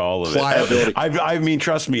 I mean,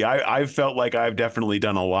 trust me, I've felt like I've definitely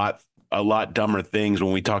done a lot dumber things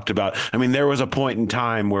when we talked about. I mean, there was a point in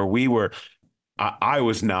time where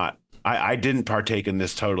I didn't partake in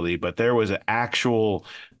this totally, but there was an actual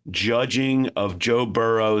judging of Joe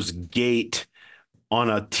Burrow's gait on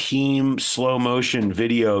a team slow motion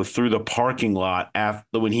video through the parking lot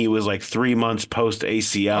after when he was like 3 months post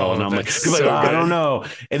ACL. And I'm like, I don't know.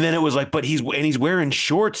 And then it was like, but he's wearing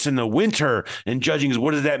shorts in the winter and judging.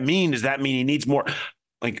 What does that mean? Does that mean he needs more?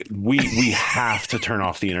 Like we have to turn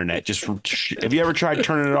off the internet. Just have you ever tried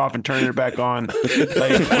turning it off and turning it back on?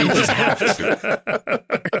 Like we just have to.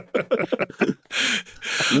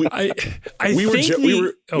 We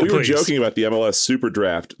were joking about the MLS Super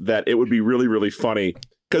Draft that it would be really, really funny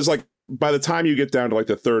because like by the time you get down to like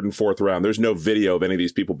the 3rd and 4th round, there's no video of any of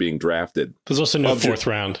these people being drafted. There's also no 4th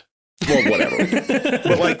round. Well, whatever.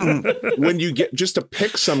 But like when you get just to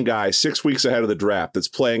pick some guy 6 weeks ahead of the draft that's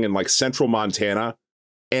playing in like Central Montana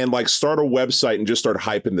and like start a website and just start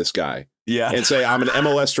hyping this guy. Yeah. And say, I'm an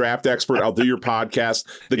MLS draft expert. I'll do your podcast.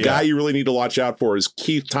 The guy you really need to watch out for is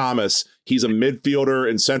Keith Thomas. He's a midfielder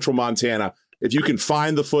in Central Montana. If you can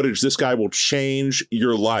find the footage, this guy will change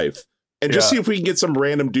your life. And just see if we can get some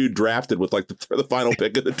random dude drafted with like the final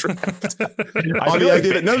pick of the draft. On the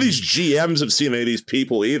idea that none of these GMs have seen any of these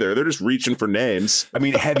people either. They're just reaching for names. I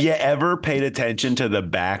mean, have you ever paid attention to the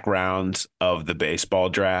backgrounds of the baseball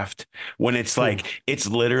draft when it's like it's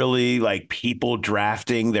literally like people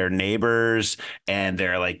drafting their neighbors and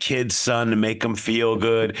their like kid's son to make them feel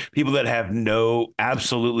good. People that have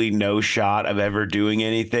absolutely no shot of ever doing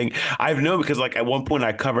anything. I've known because like at one point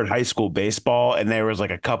I covered high school baseball and there was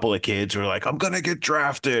like a couple of kids kids who are like, I'm going to get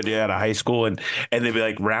drafted out of high school. And they'd be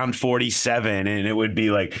like round 47. And it would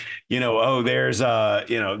be like, there's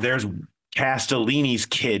Castellini's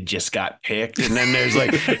kid just got picked, and then there's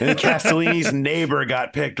like, and Castellini's neighbor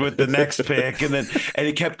got picked with the next pick, and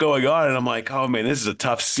it kept going on, and I'm like, oh man, this is a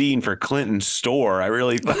tough scene for Clinton's store. I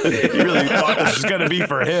really thought this was gonna be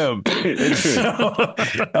for him. And so,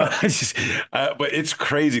 but it's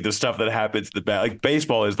crazy the stuff that happens. Like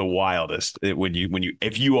baseball is the wildest.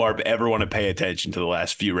 If you ever want to pay attention to the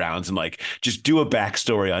last few rounds and like just do a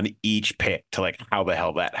backstory on each pick to like how the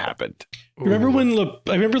hell that happened. Remember when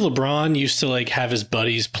I remember LeBron used to like have his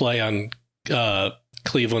buddies play on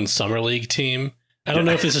Cleveland's summer league team. I don't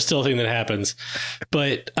know if this is still a thing that happens,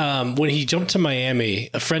 but when he jumped to Miami,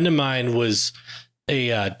 a friend of mine was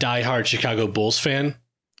a diehard Chicago Bulls fan,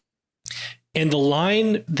 and the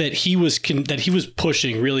line that he was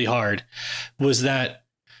pushing really hard was that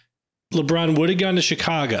LeBron would have gone to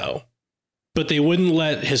Chicago, but they wouldn't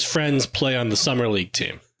let his friends play on the summer league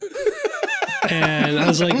team. And I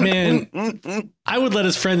was like, man, I would let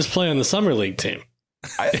his friends play on the summer league team.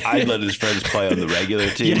 I'd let his friends play on the regular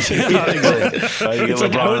team. Yeah, exactly. It's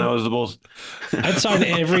like the Bulls. I'd sign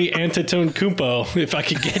every Antetokounmpo if I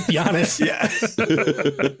could get Giannis.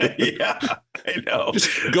 Yeah, I know.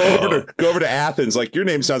 Just go over to Athens. Like, your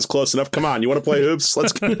name sounds close enough. Come on, you want to play hoops?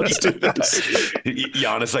 Let's do this.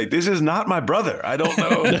 Giannis, like, this is not my brother. I don't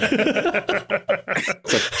know.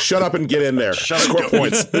 It's like, shut up and get in there. Score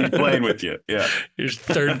points. He's playing with you. Yeah, your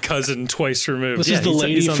third cousin twice removed. This is the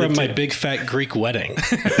lady from my big fat Greek wedding.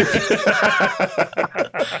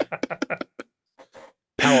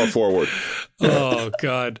 Power forward. Oh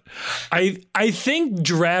God. I think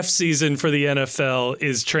draft season for the NFL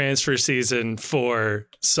is transfer season for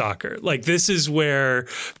soccer. Like, this is where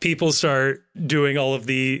people start doing all of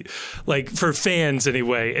the, like, for fans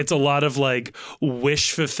anyway, it's a lot of like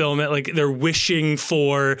wish fulfillment. Like, they're wishing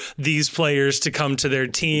for these players to come to their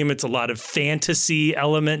team. It's a lot of fantasy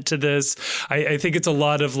element to this. I think it's a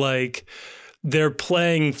lot of like, they're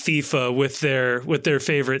playing FIFA with their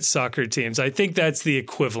favorite soccer teams. I think that's the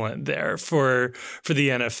equivalent there for the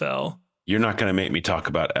NFL. You're not going to make me talk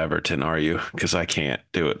about Everton, are you? Because I can't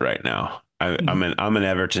do it right now. I'm an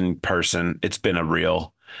Everton person. It's been a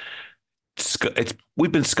real.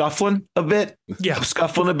 We've been scuffling a bit. Yeah,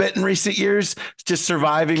 scuffling a bit in recent years, just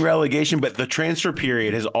surviving relegation. But the transfer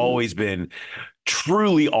period has always been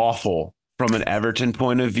truly awful from an Everton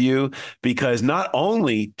point of view, because not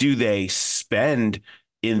only do they spend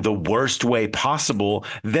in the worst way possible,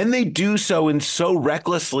 then they do so in so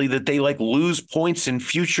recklessly that they like lose points in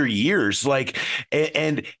future years. Like,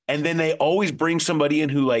 and then they always bring somebody in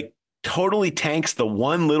who like totally tanks the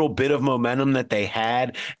one little bit of momentum that they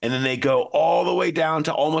had, and then they go all the way down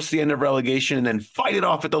to almost the end of relegation and then fight it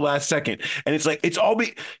off at the last second. And it's like,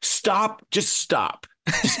 stop. Just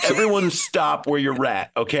everyone stop where you're at,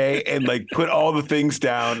 okay? And like, put all the things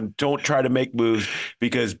down. Don't try to make moves,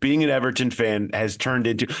 because being an Everton fan has turned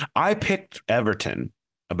into, I picked Everton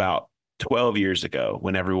about 12 years ago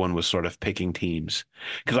when everyone was sort of picking teams,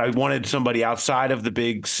 because I wanted somebody outside of the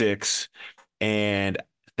big six, and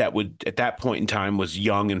that would, at that point in time, was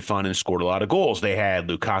young and fun and scored a lot of goals. They had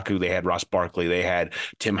Lukaku, they had Ross Barkley, they had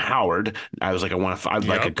Tim Howard. I was like, I'd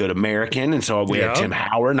like a good American. And so we had Tim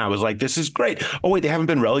Howard, and I was like, this is great. Oh, wait, they haven't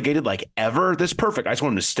been relegated like ever? This is perfect. I just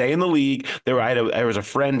want them to stay in the league. There was a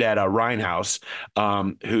friend at Rhinehouse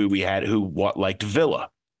who liked Villa.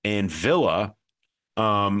 And Villa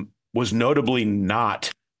was notably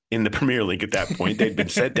not in the Premier League at that point. They'd been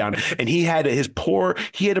set down, and he had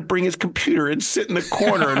to bring his computer and sit in the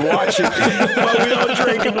corner and watch it while we all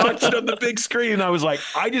drank and watched it on the big screen. And I was like,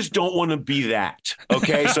 I just don't want to be that.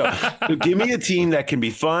 Okay. So give me a team that can be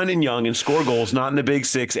fun and young and score goals, not in the big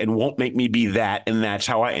six, and won't make me be that. And that's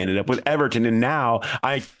how I ended up with Everton. And now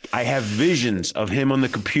I have visions of him on the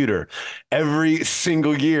computer every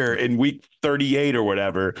single year in week 38 or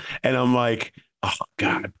whatever. And I'm like, oh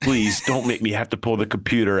God, please don't make me have to pull the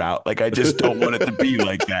computer out. Like, I just don't want it to be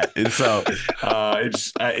like that. And so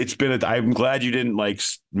I'm glad you didn't like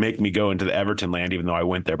make me go into the Everton land, even though I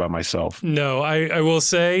went there by myself. No, I will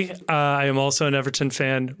say I am also an Everton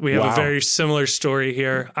fan. We have a very similar story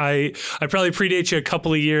here. I probably predate you a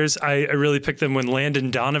couple of years. I really picked them when Landon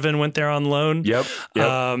Donovan went there on loan. Yep.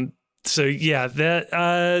 So yeah,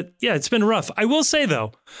 it's been rough. I will say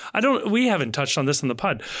though, we haven't touched on this in the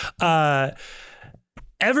pod.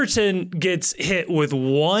 Everton gets hit with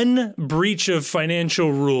one breach of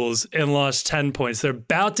financial rules and lost 10 points. They're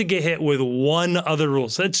about to get hit with one other rule.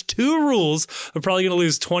 So that's two rules. They're probably going to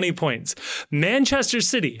lose 20 points. Manchester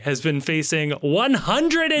City has been facing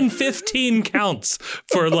 115 counts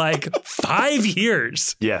for like 5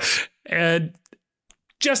 years. Yes. And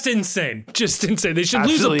just insane. Just insane. They should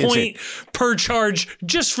Absolutely lose a point per charge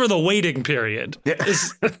just for the waiting period. Yeah.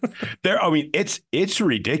 It's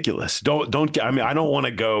ridiculous. I don't want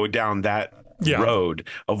to go down that road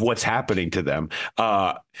of what's happening to them.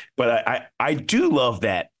 But I do love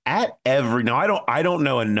that I don't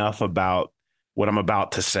know enough about what I'm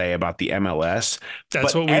about to say about the MLS.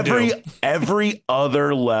 That's what we do. Every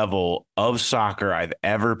other level of soccer I've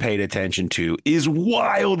ever paid attention to is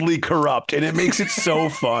wildly corrupt, and it makes it so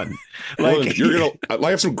fun. Like I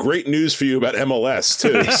have some great news for you about MLS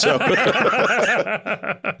too. So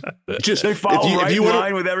just they follow if you in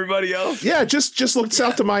line with everybody else. Yeah, just look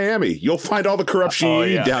south to Miami. You'll find all the corruption you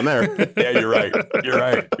need down there. Yeah, you're right.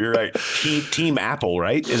 Team Apple,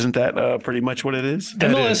 right? Isn't that pretty much what it is?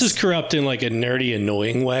 MLS is corrupt in like a nerdy,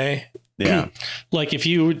 annoying way. Yeah. Like if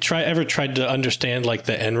you ever tried to understand like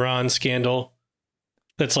the Enron scandal,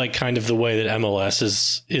 that's like kind of the way that MLS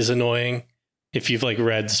is annoying. If you've like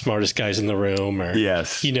read The Smartest Guys in the Room, or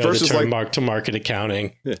the term mark-to-market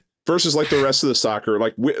accounting. Yeah. Versus like the rest of the soccer,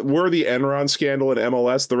 like we're the Enron scandal in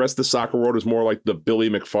MLS. The rest of the soccer world is more like the Billy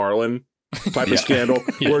McFarlane type of scandal,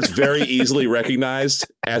 where it's very easily recognized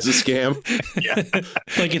as a scam. Yeah,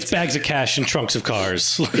 like it's bags of cash and trunks of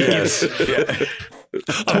cars. Yes.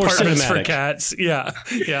 Apartments for cats. Yeah.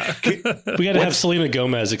 We got to have Selena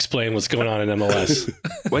Gomez explain what's going on in MLS.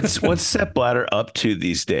 What's Sepp Blatter up to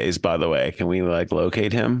these days, by the way? Can we like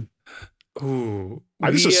locate him? Ooh. I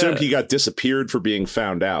just assumed he got disappeared for being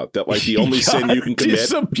found out. That like the only sin you can commit.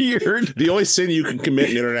 The only sin you can commit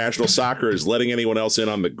in international soccer is letting anyone else in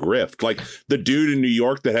on the grift. Like the dude in New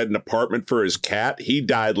York that had an apartment for his cat, he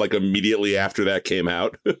died like immediately after that came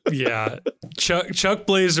out. Yeah. Chuck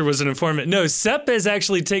Blazer was an informant. No, Sepp has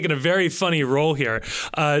actually taken a very funny role here.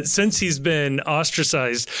 Since he's been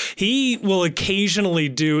ostracized, he will occasionally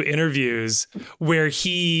do interviews where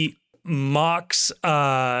he mocks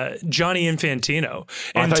Johnny Infantino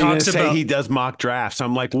and talks about he does mock drafts.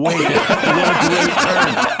 I'm like, wait, what a great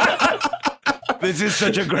turn. This is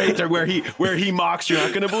such a great turn where he mocks. You're not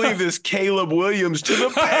going to believe this. Caleb Williams to the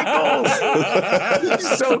Bengals.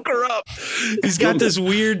 He's so corrupt. He's got this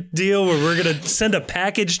weird deal where we're going to send a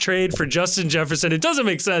package trade for Justin Jefferson. It doesn't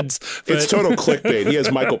make sense. But it's total clickbait. He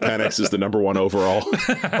has Michael Penix as the #1 overall.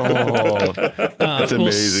 That's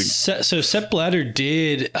amazing. So Sepp Blatter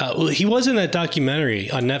did. He was in that documentary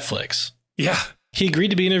on Netflix. Yeah, he agreed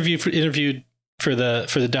to be interviewed for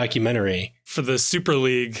the documentary for the Super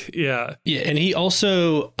League. Yeah, and he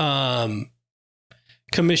also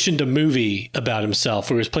commissioned a movie about himself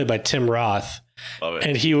where he was played by Tim Roth. Love it.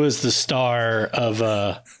 And he was the star of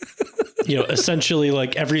essentially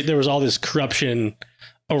like there was all this corruption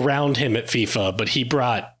around him at FIFA, but he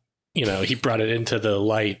brought it into the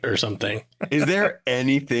light or something. Is there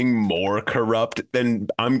anything more corrupt than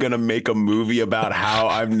I'm going to make a movie about how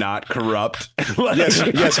I'm not corrupt?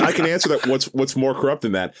 Yes, I can answer that. What's more corrupt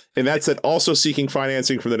than that? And that's that also seeking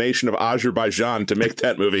financing from the nation of Azerbaijan to make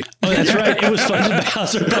that movie. Oh, that's right. It was funded by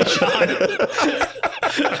Azerbaijan.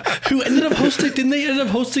 Who ended up hosting? Didn't they end up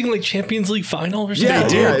hosting like Champions League final or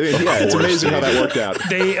something? Yeah, it's amazing how that worked out.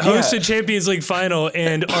 They hosted Champions League final,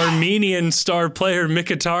 and Armenian star player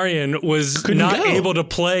Mkhitaryan was not able to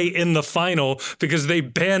play in the final because they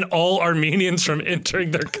banned all Armenians from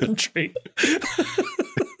entering their country.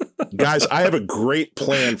 Guys, I have a great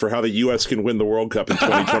plan for how the U.S. can win the World Cup in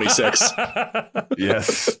 2026.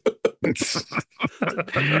 Yes.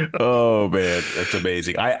 Oh man, that's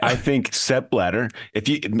amazing. I think Sepp Blatter,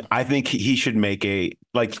 I think he should make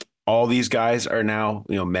all these guys are now,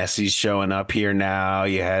 Messi's showing up here now.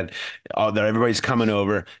 You had everybody's coming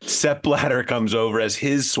over. Sepp Blatter comes over as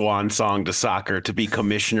his swan song to soccer to be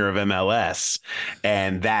commissioner of MLS.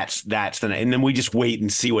 And and then we just wait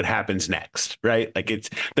and see what happens next. Right. Like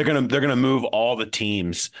they're going to move all the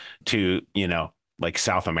teams to, like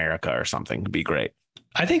South America or something. It'd be great.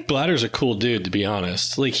 I think Blatter's a cool dude, to be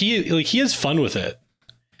honest. Like he has fun with it.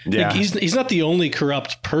 Yeah. Like he's not the only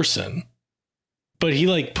corrupt person. But he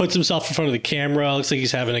like puts himself in front of the camera. Looks like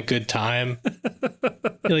he's having a good time.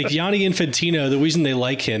 Like Gianni Infantino, the reason they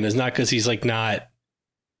like him is not because he's like not,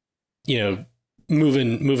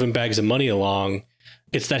 moving bags of money along.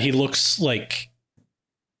 It's that he looks like,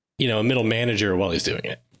 a middle manager while he's doing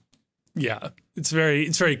it. Yeah, it's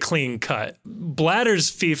very clean cut.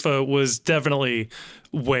 Blatter's FIFA was definitely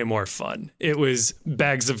way more fun. It was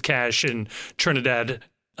bags of cash in Trinidad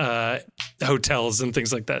hotels and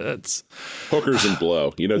things like that. That's hookers and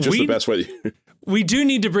blow, the best way. We do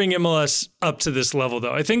need to bring MLS up to this level,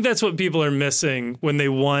 though. I think that's what people are missing when they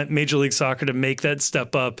want Major League Soccer to make that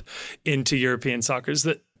step up into European soccer, is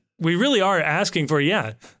that we really are asking for,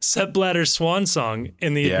 Sepp Blatter's swan song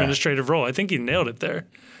in the administrative role. I think you nailed it there.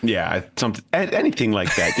 Yeah, something, anything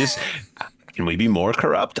like that. Just can we be more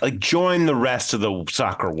corrupt? Like, join the rest of the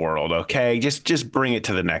soccer world, okay? Just bring it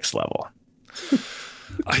to the next level.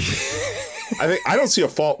 I don't see a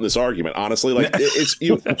fault in this argument, honestly. Like it's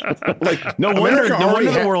you. Like no wonder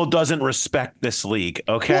the world doesn't respect this league.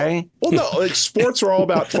 Okay. Well, no, like sports are all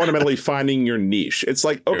about fundamentally finding your niche. It's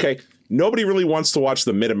like, okay, nobody really wants to watch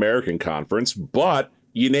the Mid-American Conference, but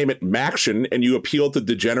you name it MACtion and you appeal to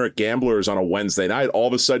degenerate gamblers on a Wednesday night. All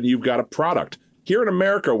of a sudden, you've got a product. Here in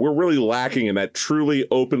America, we're really lacking in that truly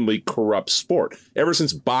openly corrupt sport. Ever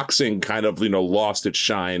since boxing kind of, lost its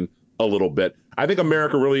shine a little bit, I think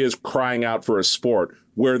America really is crying out for a sport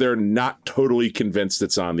where they're not totally convinced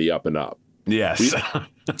it's on the up and up. Yes.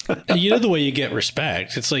 The way you get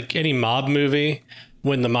respect. It's like any mob movie.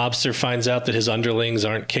 When the mobster finds out that his underlings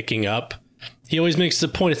aren't kicking up, he always makes the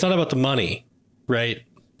point. It's not about the money, right?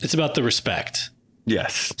 It's about the respect.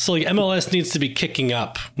 Yes. So like MLS needs to be kicking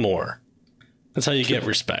up more. That's how you get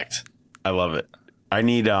respect. I love it. I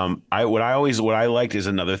need what I liked is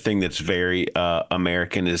another thing that's very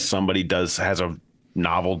American is somebody has a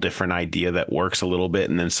novel different idea that works a little bit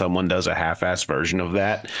and then someone does a half-ass version of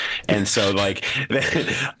that. And so like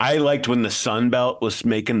I liked when the Sun Belt was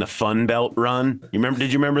making the Fun Belt run.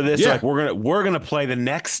 Did you remember this? Yeah. Like we're gonna play the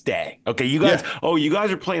next day. Okay, you guys you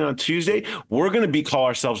guys are playing on Tuesday. We're gonna call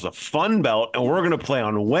ourselves the Fun Belt and we're gonna play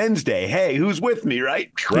on Wednesday. Hey, who's with me, right?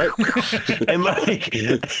 And like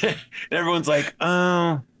everyone's like,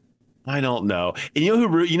 oh, I don't know. And you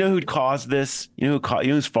know who caused this? You know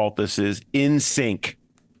whose fault this is? NSYNC.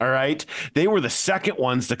 All right. They were the second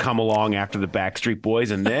ones to come along after the Backstreet Boys,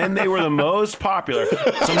 and then they were the most popular.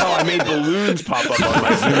 Somehow I made balloons pop up on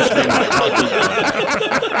my Zoom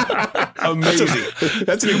screen. Amazing.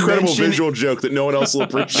 That's an incredible visual joke that no one else will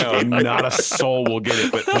appreciate. No, not a soul will get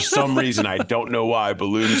it. But for some reason, I don't know why,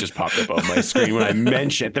 balloons just popped up on my screen when I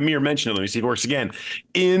mentioned the mere mention of it. Let me see if it works again.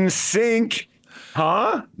 NSYNC.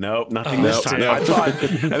 Huh? Nope, nothing this time. I thought,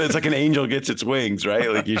 and it's like an angel gets its wings,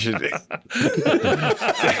 right? Like you should.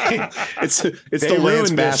 it's the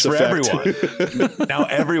Lance Bass for effect. everyone. Now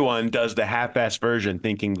everyone does the half-ass version,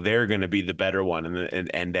 thinking they're going to be the better one, and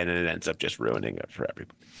then it ends up just ruining it for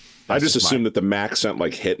everybody. I just assumed that the Mac sent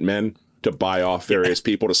like hitmen to buy off various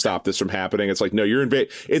people to stop this from happening. It's like, no, you're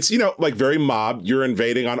invading. It's, like very mob. You're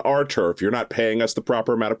invading on our turf. You're not paying us the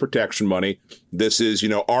proper amount of protection money. This is,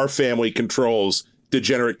 our family controls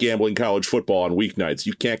degenerate gambling college football on weeknights.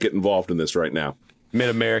 You can't get involved in this right now.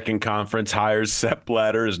 Mid-American Conference hires Sepp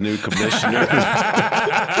Blatter as new commissioner.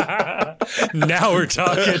 Now we're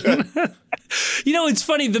talking. It's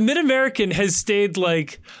funny. The Mid-American has stayed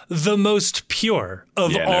like the most pure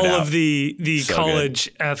of all of the so college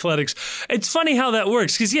athletics. It's funny how that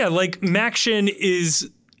works because like MACtion is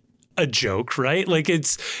a joke, right? Like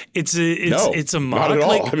it's a mock. Not at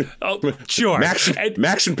all. Like, sure.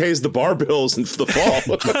 MACtion pays the bar bills in the fall.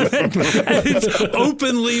 and it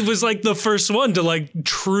openly was like the first one to like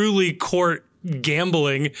truly court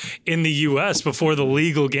gambling in the U.S. before the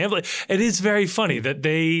legal gambling. It is very funny that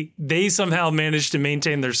they somehow managed to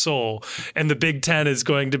maintain their soul, and the Big Ten is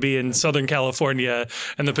going to be in Southern California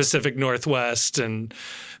and the Pacific Northwest, and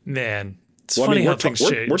man. It's funny how things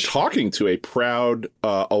change. We're talking to a proud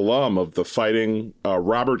alum of the Fighting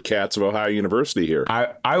Robert Katz of Ohio University here.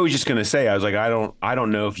 I was just going to say, I was like, I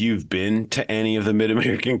don't know if you've been to any of the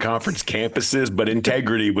Mid-American Conference campuses, but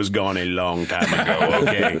integrity was gone a long time ago.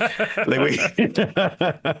 Okay,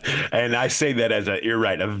 and I say that you're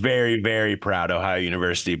right, a very, very proud Ohio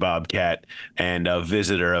University Bobcat and a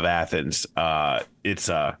visitor of Athens. There's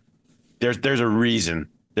a reason.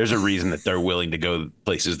 There's a reason that they're willing to go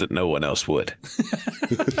places that no one else would.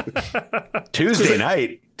 Tuesday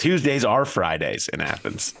night. Tuesdays are Fridays in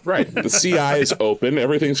Athens. Right. The CI is open.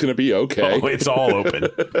 Everything's going to be okay. Oh, it's all open.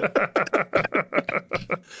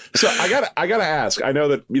 So I gotta ask. I know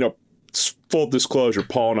that, full disclosure,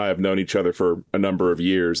 Paul and I have known each other for a number of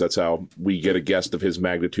years. That's how we get a guest of his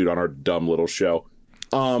magnitude on our dumb little show.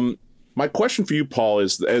 My question for you, Paul,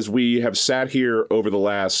 is as we have sat here over the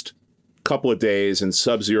last couple of days in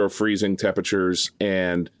sub-zero freezing temperatures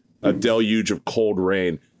and a deluge of cold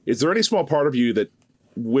rain, is there any small part of you that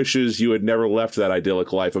wishes you had never left that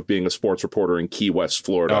idyllic life of being a sports reporter in Key West,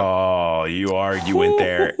 Florida? Oh, you went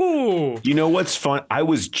there. You know what's fun? I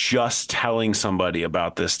was just telling somebody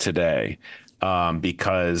about this today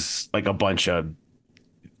because like a bunch of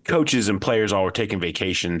coaches and players all were taking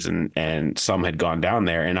vacations and some had gone down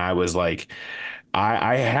there. And I was like,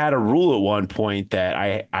 I had a rule at one point that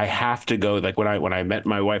I have to go, like when I met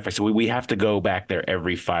my wife, I said, we have to go back there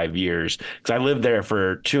every 5 years, because I lived there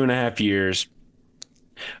for 2.5 years.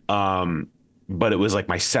 But it was like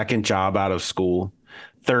my second job out of school.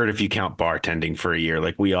 Third, if you count bartending for a year,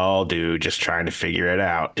 like we all do, just trying to figure it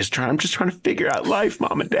out. I'm just trying to figure out life,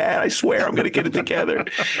 mom and dad. I swear I'm going to get it together.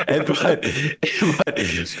 But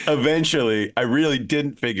eventually, I really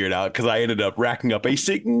didn't figure it out, because I ended up racking up a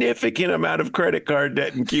significant amount of credit card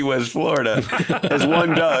debt in Key West, Florida, as one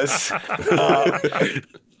does.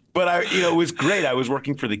 But it was great. I was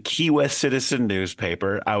working for the Key West Citizen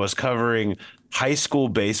newspaper. I was covering high school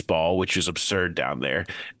baseball, which is absurd down there,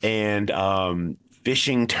 and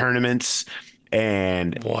fishing tournaments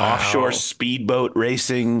and offshore speedboat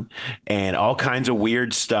racing and all kinds of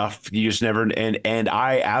weird stuff. You just never, and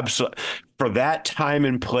I absolutely, for that time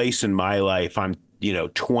and place in my life, I'm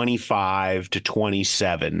 25 to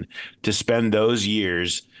 27, to spend those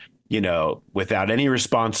years without any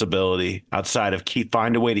responsibility outside of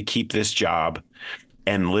find a way to keep this job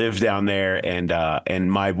and live down there. And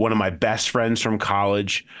one of my best friends from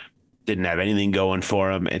college didn't have anything going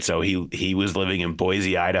for him. And so he was living in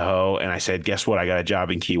Boise, Idaho. And I said, guess what? I got a job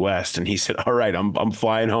in Key West. And he said, all right, I'm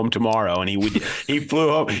flying home tomorrow. And he flew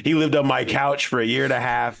home. He lived on my couch for a year and a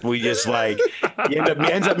half. We just he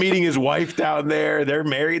ends up meeting his wife down there. They're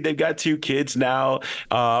married. They've got 2 kids now.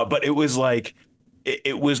 But it was like,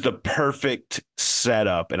 it was the perfect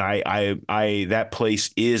setup, and I that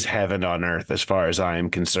place is heaven on earth as far as I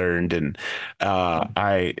am concerned, and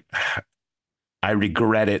I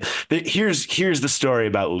regret it. Here's the story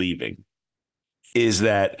about leaving, is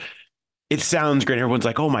that it sounds great. Everyone's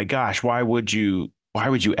like, oh my gosh, why would you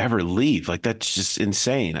ever leave? Like, that's just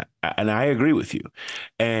insane. And I agree with you.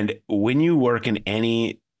 And when you work in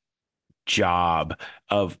any job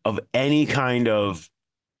of any kind of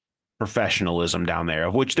professionalism down there,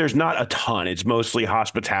 of which there's not a ton. It's mostly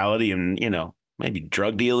hospitality and, maybe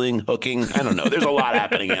drug dealing, hooking. I don't know. There's a lot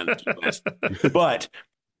happening in this. But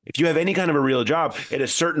if you have any kind of a real job, at a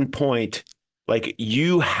certain point, like,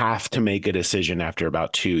 you have to make a decision after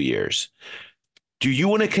about 2 years. Do you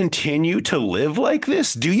want to continue to live like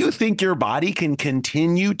this? Do you think your body can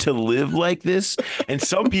continue to live like this? And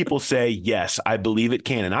some people say, yes, I believe it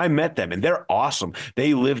can. And I met them, and they're awesome.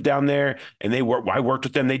 They live down there, and I worked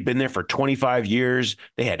with them. They'd been there for 25 years.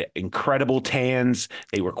 They had incredible tans.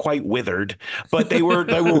 They were quite withered, but they were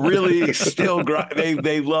really still,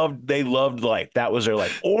 they loved life. That was their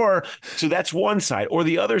life. So that's one side. Or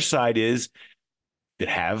the other side is that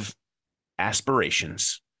have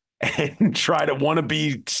aspirations and try to want to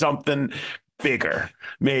be something bigger,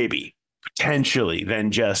 maybe, potentially,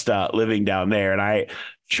 than just living down there. And I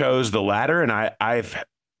chose the latter, and I've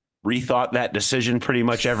rethought that decision pretty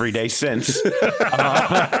much every day since. But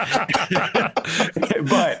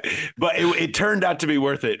it turned out to be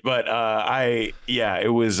worth it. But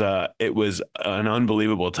it was an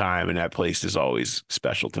unbelievable time, and that place is always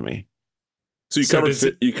special to me. So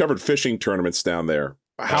you covered fishing tournaments down there.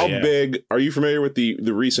 How big are you familiar with the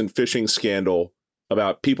recent fishing scandal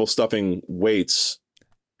about people stuffing weights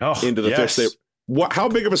into the fish? How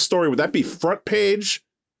big of a story would that be? Front page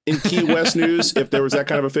in Key West news if there was that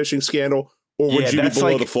kind of a fishing scandal, or would you be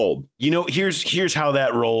below the fold? Here's how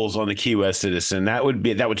that rolls on the Key West Citizen. That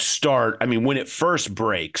would start. I mean, when it first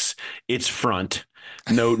breaks, it's front.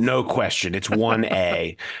 No question. It's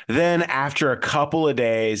 1A. Then after a couple of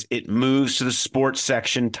days, it moves to the sports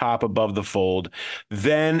section top above the fold.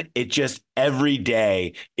 Then it just every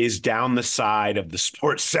day is down the side of the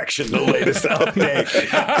sports section, the latest update.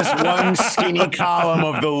 Just one skinny column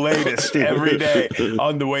of the latest every day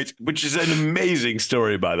on the weights, which is an amazing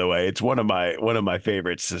story, by the way. It's one of my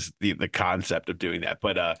favorites, is the concept of doing that.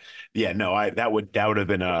 But that would have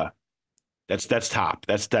been That's top.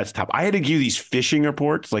 That's top. I had to give these fishing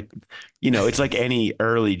reports, it's like any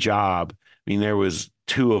early job. I mean, there was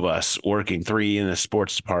 2 of us working, 3 in the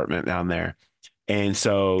sports department down there. And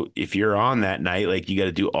so if you're on that night, you got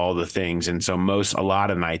to do all the things. And so a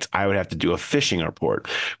lot of nights I would have to do a fishing report,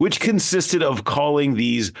 which consisted of calling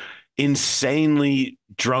these insanely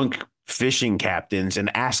drunk fishing captains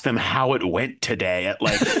and ask them how it went today at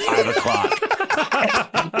 5 o'clock.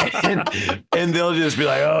 and they'll just be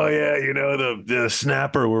like, oh yeah, the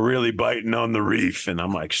snapper were really biting on the reef. And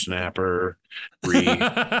I'm like, snapper,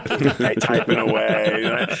 I typing away,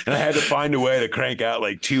 and I had to find a way to crank out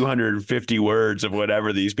like 250 words of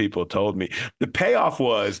whatever these people told me. The payoff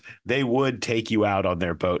was they would take you out on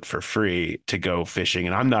their boat for free to go fishing,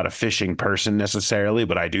 and I'm not a fishing person necessarily,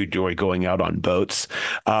 but I do enjoy going out on boats.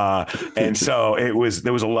 And so there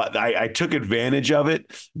was a lot. I took advantage of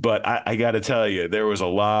it, but I got to tell you, there was a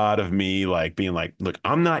lot of me like being like, look,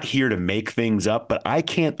 I'm not here to make things up, but I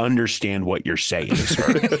can't understand what you're saying,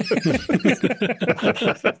 sir.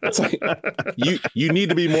 It's like, you need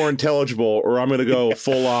to be more intelligible, or I'm going to go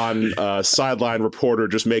full on sideline reporter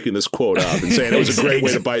just making this quote up and saying it was a great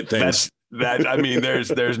way to bite things. I mean,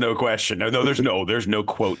 there's no question. No, there's no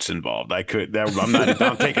quotes involved. I'm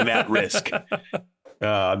not taking that risk.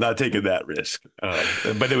 I'm not taking that risk.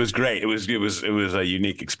 But it was great. It was a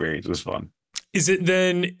unique experience. It was fun. Is it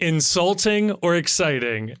then insulting or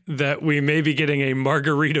exciting that we may be getting a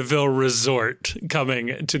Margaritaville resort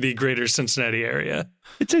coming to the greater Cincinnati area?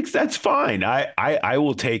 That's fine. I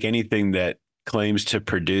will take anything that claims to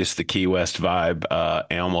produce the Key West vibe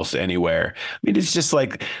almost anywhere. I mean, it's just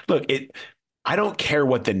like, look, I don't care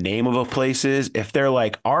what the name of a place is. If they're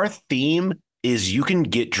like, our theme is you can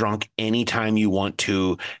get drunk anytime you want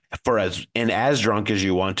to as drunk as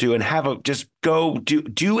you want to, and just go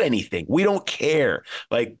do anything. We don't care.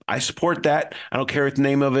 Like, I support that. I don't care what the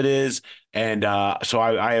name of it is. And so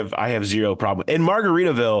I have zero problem. And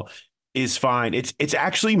Margaritaville is fine. It's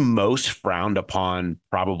actually most frowned upon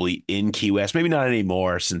probably in Key West. Maybe not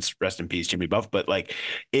anymore, since rest in peace, Jimmy Buff, but like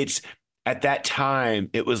it's at that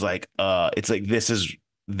time it was like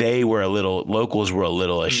locals were a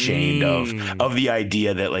little ashamed of the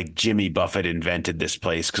idea that like Jimmy Buffett invented this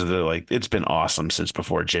place, because they're like, it's been awesome since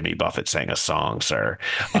before Jimmy Buffett sang a song, sir.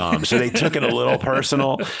 So they took it a little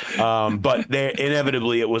personal, but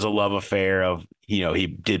inevitably it was a love affair of, he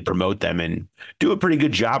did promote them and do a pretty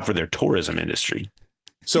good job for their tourism industry.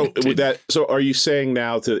 So are you saying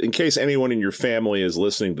now, in case anyone in your family is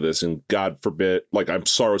listening to this, and God forbid, like, I'm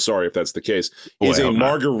sorry if that's the case, is a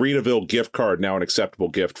Margaritaville gift card now an acceptable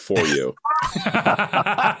gift for you?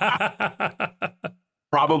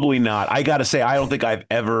 Probably not. I got to say, I don't think I've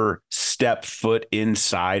ever stepped foot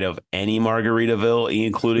inside of any Margaritaville,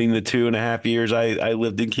 including the 2.5 years I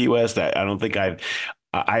lived in Key West. I don't think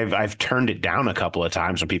I've turned it down a couple of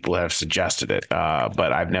times when people have suggested it,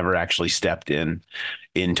 but I've never actually stepped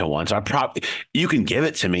into one. So you can give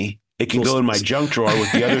it to me. It can go in my junk drawer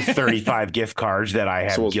with the other 35 gift cards that I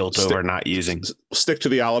have guilt over not using. Stick to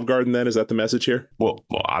the Olive Garden then? Is that the message here? Well,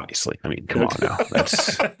 obviously. I mean, come on now.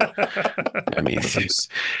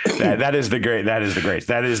 That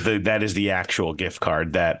is the actual gift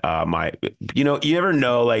card that you never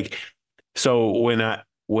know. Like, so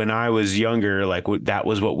when I was younger, like that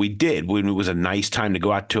was what we did. When it was a nice time to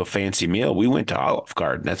go out to a fancy meal, we went to Olive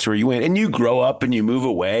Garden. That's where you went. And you grow up and you move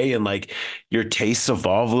away, and like your tastes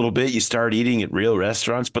evolve a little bit. You start eating at real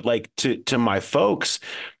restaurants. But like to my folks,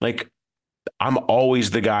 like, I'm always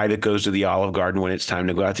the guy that goes to the Olive Garden when it's time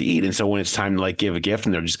to go out to eat. And so when it's time to like give a gift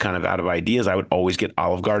and they're just kind of out of ideas, I would always get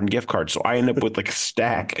Olive Garden gift cards. So I end up with like a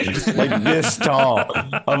stack like this tall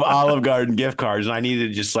of Olive Garden gift cards. And I needed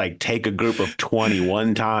to just like take a group of 20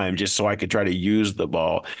 one time just so I could try to use them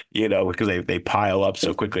all, because they pile up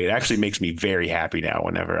so quickly. It actually makes me very happy now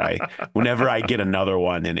whenever I get another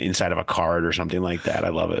one and inside of a card or something like that. I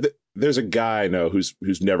love it. There's a guy I know who's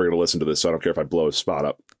never going to listen to this, so I don't care if I blow his spot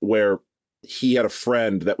up, where he had a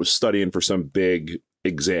friend that was studying for some big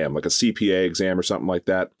exam, like a CPA exam or something like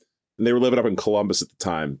that. And they were living up in Columbus at the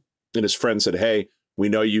time. And his friend said, hey, we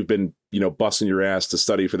know you've been, busting your ass to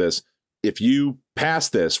study for this. If you pass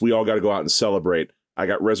this, we all got to go out and celebrate. I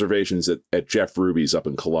got reservations at Jeff Ruby's up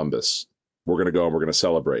in Columbus. We're going to go and we're going to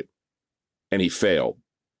celebrate. And he failed.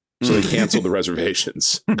 So they canceled the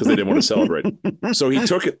reservations because they didn't want to celebrate. So he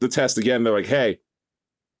took the test again. They're like, hey,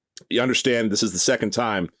 you understand this is the second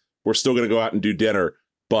time. We're still going to go out and do dinner,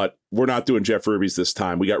 but we're not doing Jeff Ruby's this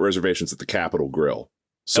time. We got reservations at the Capitol Grill.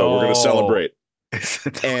 So we're going to celebrate.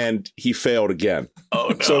 And he failed again. Oh,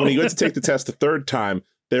 no. So when he went to take the test the third time,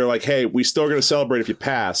 they were like, hey, we still going to celebrate if you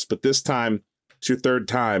pass, but this time, it's your third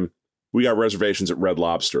time, we got reservations at Red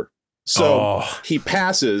Lobster. So he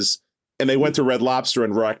passes, and they went to Red Lobster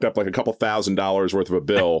and racked up like a couple $1,000s worth of a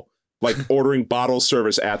bill. like ordering bottle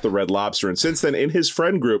service at the Red Lobster. And since then, in his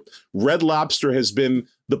friend group, Red Lobster has been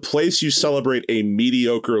the place you celebrate a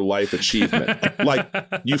mediocre life achievement. Like,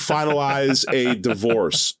 you finalize a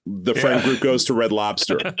divorce, the friend group goes to Red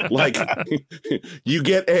Lobster. Like, you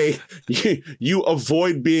get you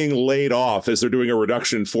avoid being laid off as they're doing a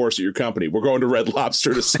reduction in force at your company. We're going to Red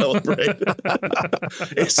Lobster to celebrate.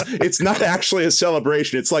 It's not actually a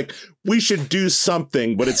celebration. It's like, we should do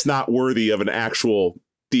something, but it's not worthy of an actual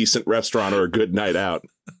decent restaurant or a good night out.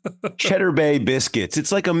 Cheddar Bay biscuits.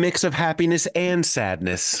 It's like a mix of happiness and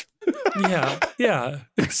sadness. Yeah.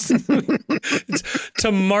 It's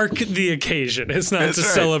to mark the occasion. It's not That's to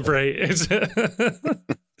right. celebrate. It's then,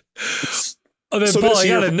 so Paul, I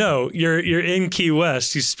gotta know, you're in Key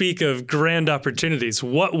West. You speak of grand opportunities.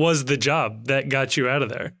 What was the job that got you out of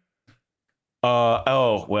there?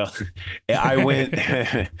 Well, I went.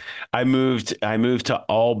 I moved to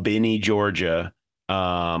Albany, Georgia.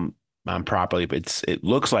 I'm properly, but it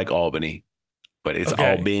looks like Albany, but it's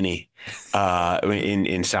okay. Albany,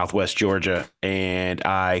 in Southwest Georgia. And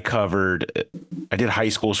I did high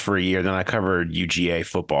schools for a year. Then I covered UGA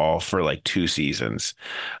football for like 2 seasons.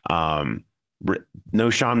 No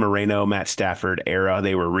Sean Moreno, Matt Stafford era.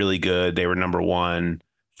 They were really good. They were number 1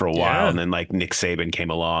 for a while. And then like Nick Saban came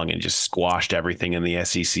along and just squashed everything in the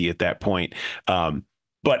SEC at that point.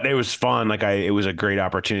 But it was fun. Like it was a great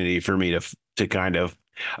opportunity for me to kind of,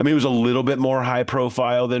 I mean, it was a little bit more high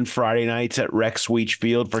profile than Friday nights at Rex Sweech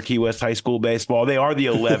Field for Key West High School baseball. They are the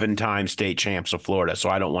 11-time state champs of Florida, so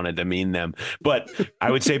I don't want to demean them. But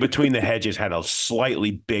I would say Between the Hedges had a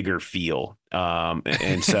slightly bigger feel,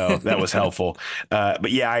 and so that was helpful.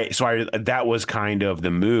 But yeah, that was kind of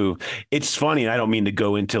the move. It's funny, and I don't mean to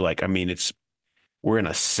go into we're in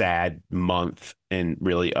a sad month, and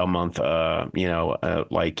really a month,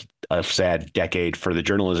 like a sad decade for the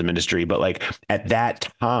journalism industry. But like at that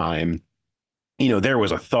time, there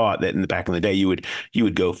was a thought that back in the day, you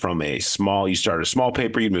would go from you start a small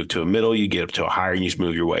paper, you'd move to a middle, you get up to a higher, and you just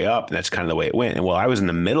move your way up. And that's kind of the way it went. And I was in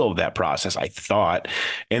the middle of that process, I thought.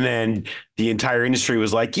 And then the entire industry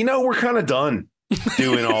was like, we're kind of done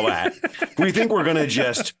doing all that. We think we're going to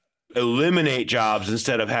just eliminate jobs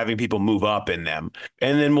instead of having people move up in them.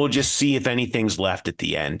 And then we'll just see if anything's left at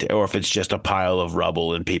the end, or if it's just a pile of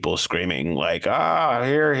rubble and people screaming like,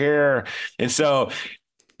 here. And so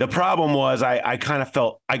the problem was I kind of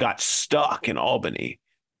felt I got stuck in Albany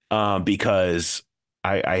because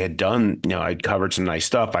I had done, I'd covered some nice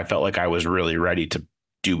stuff. I felt like I was really ready to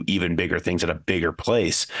do even bigger things at a bigger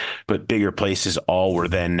place, but bigger places all were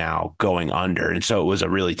then now going under. And so it was a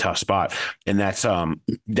really tough spot. And that's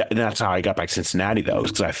how I got back to Cincinnati, though,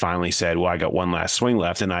 because I finally said, well, I got one last swing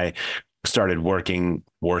left. And I started working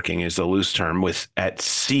is the loose term at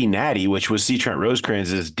CNatty, which was C. Trent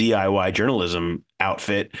Rosecrance's DIY journalism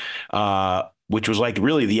outfit, which was like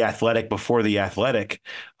really The Athletic before The Athletic.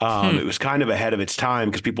 It was kind of ahead of its time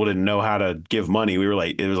because people didn't know how to give money.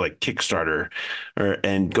 It was like Kickstarter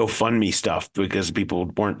and GoFundMe stuff because people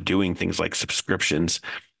weren't doing things like subscriptions.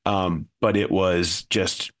 But it was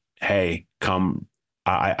just, hey, come.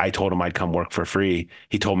 I told him I'd come work for free.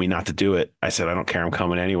 He told me not to do it. I said, I don't care. I'm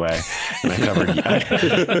coming anyway. And I covered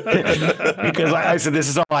because I said, this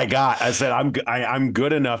is all I got. I said, I'm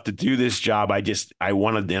good enough to do this job. I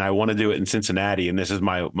want to do it in Cincinnati. And this is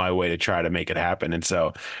my way to try to make it happen. And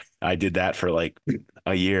so I did that for like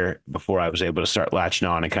a year before I was able to start latching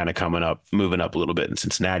on and kind of moving up a little bit in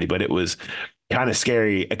Cincinnati. But it was kind of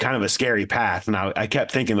a scary path. And I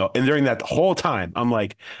kept thinking, though, and during that whole time, I'm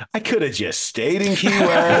like, I could have just stayed in Key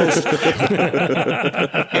West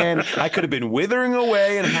and I could have been withering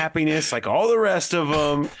away in happiness like all the rest of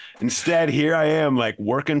them. Instead, here I am like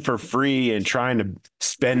working for free and trying to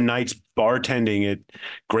spend nights bartending at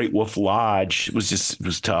Great Wolf Lodge. It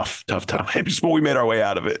was tough times, but we made our way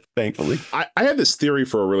out of it, thankfully. I had this theory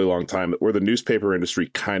for a really long time that where the newspaper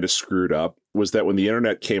industry kind of screwed up was that when the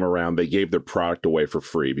internet came around, they gave their product away for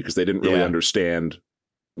free because they didn't really understand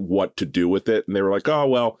what to do with it. And they were like, oh,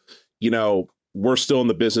 well, we're still in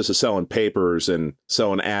the business of selling papers and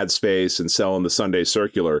selling ad space and selling the Sunday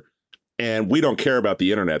Circular. And we don't care about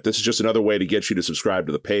the internet. This is just another way to get you to subscribe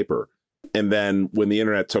to the paper. And then when the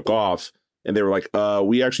internet took off and they were like,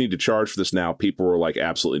 we actually need to charge for this now, people were like,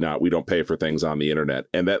 absolutely not. We don't pay for things on the internet.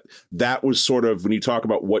 And that was sort of, when you talk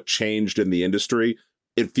about what changed in the industry,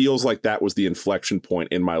 it feels like that was the inflection point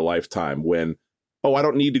in my lifetime when, I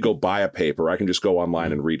don't need to go buy a paper. I can just go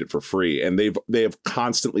online and read it for free. And they have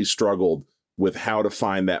constantly struggled with how to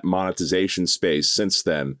find that monetization space since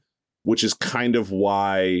then, which is kind of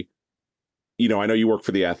why, I know you work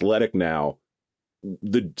for The Athletic now.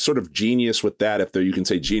 The sort of genius with that, if there you can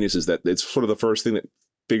say genius, is that it's sort of the first thing that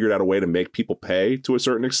figured out a way to make people pay to a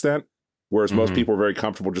certain extent. Whereas most people are very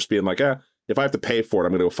comfortable just being like, if I have to pay for it,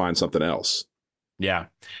 I'm going to go find something else. Yeah,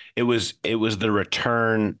 it was the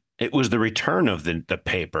return. It was the return of the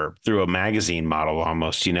paper through a magazine model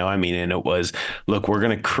almost, I mean, and it was, look, we're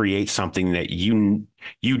going to create something that you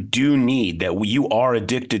do need, that you are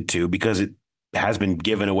addicted to because it has been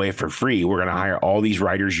given away for free. We're going to hire all these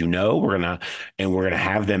writers, we're going to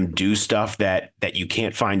have them do stuff that you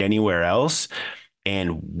can't find anywhere else.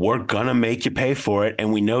 And we're going to make you pay for it.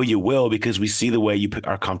 And we know you will because we see the way you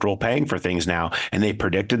are comfortable paying for things now. And they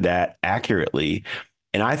predicted that accurately.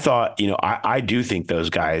 And I thought, I do think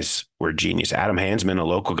those guys were genius. Adam Hansman, a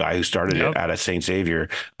local guy who started it out of St. Xavier.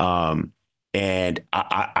 And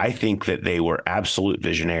I think that they were absolute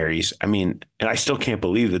visionaries. I mean, and I still can't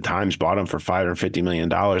believe the Times bought them for $550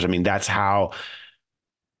 million. I mean, that's how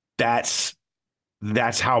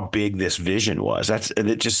big this vision was.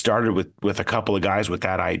 It just started with a couple of guys with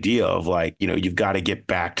that idea of like, you've got to get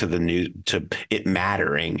back to the news, to it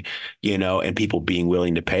mattering, and people being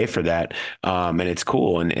willing to pay for that. And it's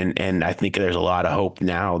cool. And I think there's a lot of hope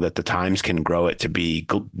now that the Times can grow it to be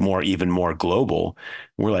even more global.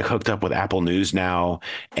 We're like hooked up with Apple News now.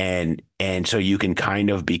 And so you can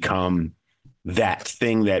kind of become that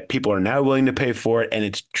thing that people are now willing to pay for it. And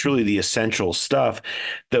it's truly the essential stuff.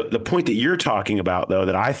 The point that you're talking about, though,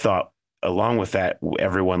 that I thought along with that,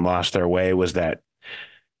 everyone lost their way, was that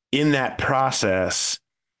in that process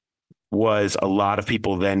was a lot of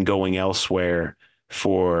people then going elsewhere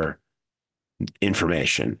for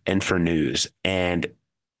information and for news and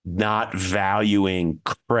not valuing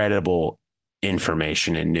credible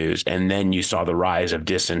information and news. And then you saw the rise of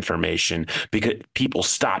disinformation because people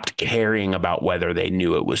stopped caring about whether they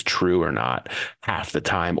knew it was true or not half the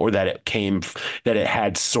time, or that it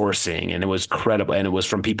had sourcing and it was credible and it was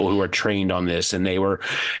from people who are trained on this. And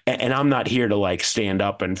and I'm not here to like stand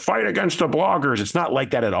up and fight against the bloggers. It's not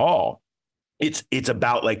like that at all. It's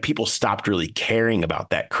about like people stopped really caring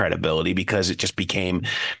about that credibility because it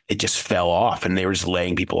just fell off and they were just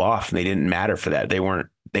laying people off and they didn't matter for that. They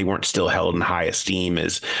weren't still held in high esteem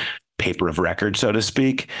as paper of record, so to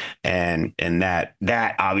speak. And that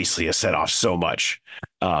obviously has set off so much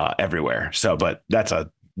everywhere. So, but that's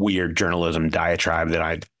a weird journalism diatribe that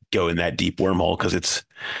I go in that deep wormhole because it's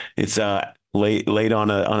late on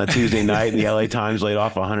a Tuesday night. The LA Times laid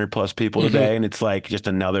off 100+ people today, and it's like just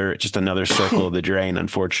another circle of the drain,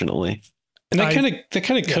 unfortunately. And that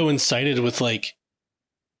kind of coincided with like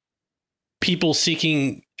people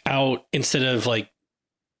seeking out, instead of like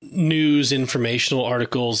news informational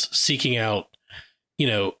articles, seeking out,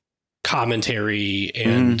 commentary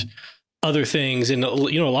and other things. And, a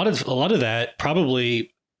lot of that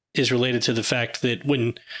probably is related to the fact that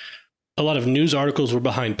when a lot of news articles were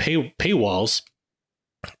behind paywalls,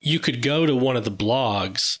 you could go to one of the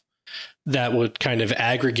blogs that would kind of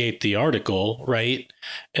aggregate the article, right?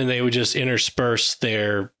 And they would just intersperse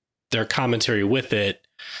their commentary with it.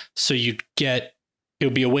 So it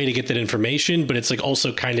would be a way to get that information, but it's like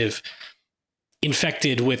also kind of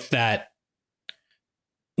infected with that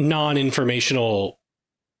non-informational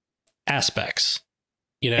aspects,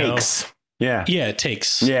 Takes. Yeah. Yeah,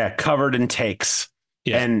 takes. Yeah, covered in takes.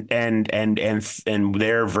 Yeah. And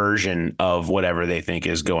their version of whatever they think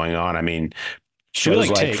is going on. I mean, shows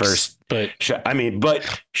like takes, first, but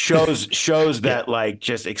shows that like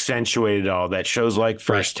just accentuated all that. Shows like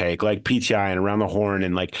First Take, like PTI and Around the Horn,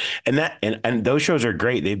 and those shows are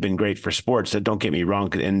great. They've been great for sports. That, don't get me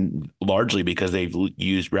wrong, and largely because they've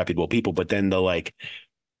used reputable people. But then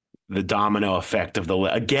the domino effect of the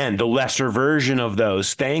lesser version of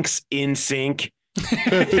those. Thanks, InSync.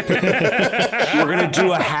 We're gonna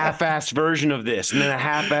do a half-assed version of this and then a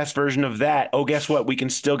half-assed version of that. Oh, guess what? We can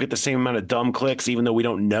still get the same amount of dumb clicks even though we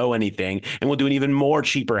don't know anything, and we'll do an even more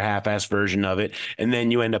cheaper half-assed version of it. And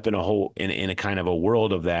then you end up in a kind of a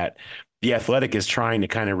world of that. The Athletic is trying to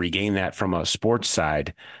kind of regain that from a sports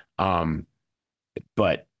side,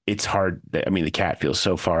 but it's hard. I mean, the cat feels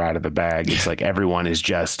so far out of the bag. It's like everyone is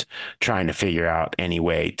just trying to figure out any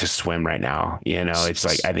way to swim right now. It's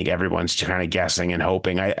like I think everyone's kind of guessing and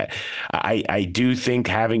hoping. I do think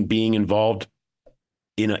being involved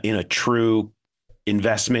in a true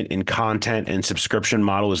investment in content and subscription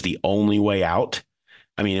model is the only way out.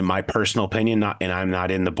 I mean, in my personal opinion, and I'm not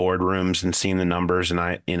in the boardrooms and seeing the numbers and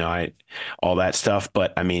I all that stuff,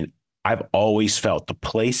 but I mean, I've always felt the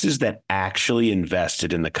places that actually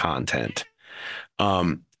invested in the content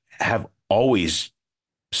have always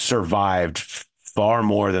survived far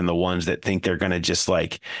more than the ones that think they're going to just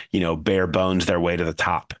bare bones their way to the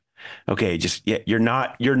top. Okay, just you're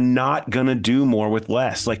not gonna do more with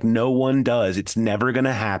less. Like no one does. It's never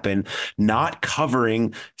gonna happen. Not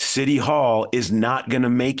covering City Hall is not gonna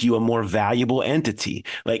make you a more valuable entity.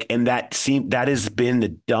 Like, and that has been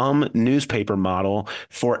the dumb newspaper model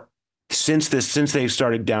for since they've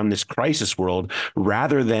started down this crisis world,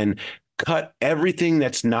 rather than cut everything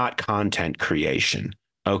that's not content creation.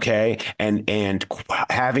 Okay. And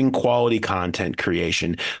having quality content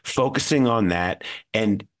creation, focusing on that,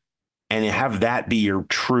 and have that be your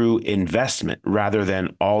true investment rather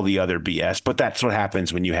than all the other BS. But that's what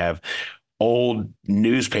happens when you have old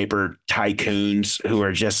newspaper tycoons who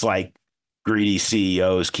are just like greedy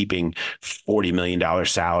CEOs keeping $40 million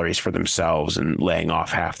salaries for themselves and laying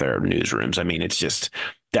off half their newsrooms. I mean, it's just,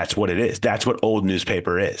 that's what it is. That's what old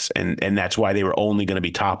newspaper is. And that's why they were only going to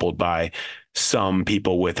be toppled by some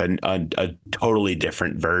people with a totally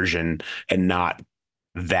different version and not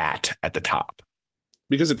that at the top.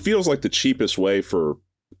 Because it feels like the cheapest way for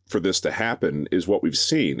this to happen is what we've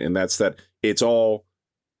seen. And that's that it's all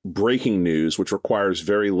breaking news, which requires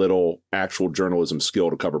very little actual journalism skill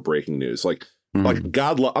to cover breaking news. Like I'm not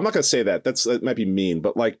going to say that. That might be mean,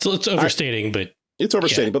 but like. So it's overstating, but. It's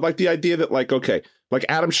overstating, but like the idea that like, okay, like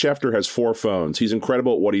Adam Schefter has 4 phones. He's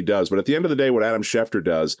incredible at what he does. But at the end of the day, what Adam Schefter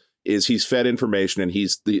does is he's fed information and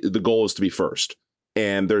the goal is to be first.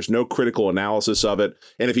 And there's no critical analysis of it.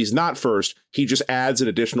 And if he's not first, he just adds an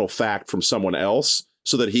additional fact from someone else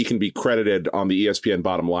so that he can be credited on the ESPN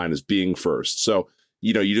bottom line as being first. So,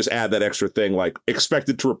 you just add that extra thing like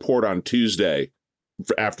expected to report on Tuesday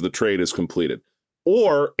after the trade is completed.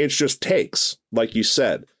 Or it's just takes, like you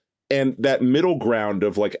said. And that middle ground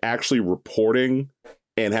of like actually reporting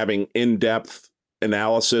and having in-depth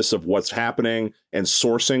analysis of what's happening and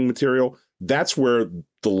sourcing material, that's where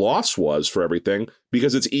the loss was for everything,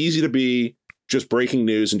 because it's easy to be just breaking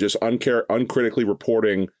news and just uncritically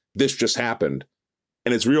reporting this just happened.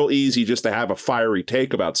 And it's real easy just to have a fiery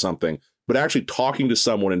take about something, but actually talking to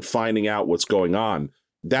someone and finding out what's going on,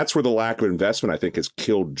 that's where the lack of investment, I think, has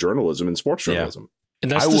killed journalism and sports journalism. Yeah.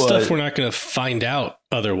 And that's stuff we're not going to find out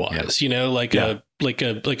otherwise, like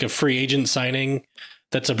a free agent signing.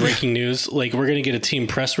 That's a breaking news. Like we're going to get a team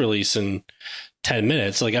press release in 10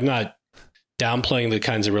 minutes. Like I'm not downplaying the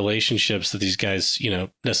kinds of relationships that these guys,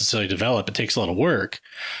 necessarily develop. It takes a lot of work,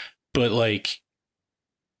 but like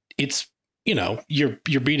it's, you're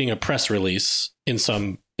beating a press release in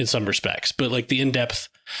some respects, but like the in-depth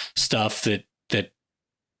stuff that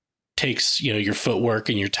takes, your footwork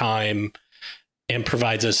and your time and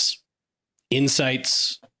provides us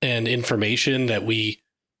insights and information that we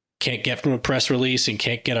can't get from a press release and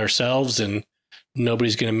can't get ourselves, and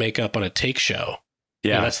nobody's going to make up on a take show.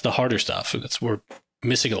 Yeah, that's the harder stuff. We're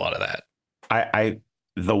missing a lot of that.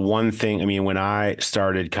 The one thing, I mean, when I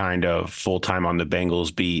started kind of full time on the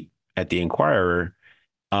Bengals beat at the Inquirer,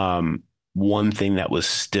 one thing that was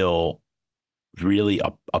still really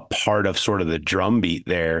a part of sort of the drumbeat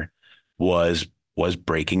there was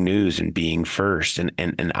breaking news and being first.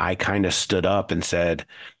 And I kind of stood up and said,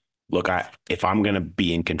 look, if I'm going to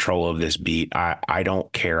be in control of this beat, I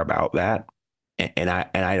don't care about that. And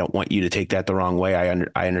I don't want you to take that the wrong way.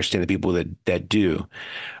 I understand the people that do.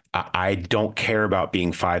 I don't care about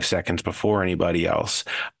being 5 seconds before anybody else.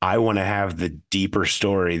 I want to have the deeper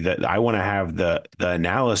story, that I want to have the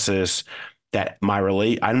analysis that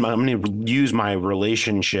I'm going to use my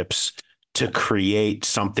relationships to create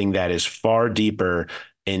something that is far deeper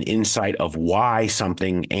an insight of why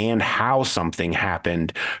something and how something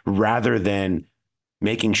happened, rather than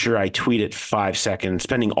making sure I tweet it 5 seconds,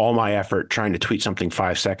 spending all my effort trying to tweet something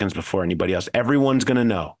 5 seconds before anybody else. Everyone's going to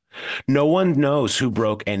know. No one knows who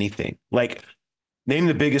broke anything. Like, name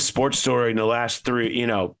the biggest sports story in the last 3,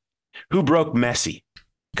 who broke Messi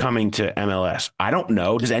coming to MLS? I don't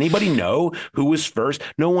know. Does anybody know who was first?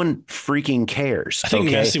 No one freaking cares. I think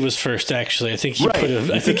Messi was first, actually. I think he put like a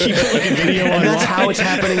video on. And that's how it's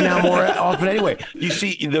happening now more often anyway. You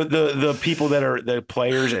see the people that are the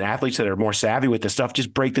players and athletes that are more savvy with this stuff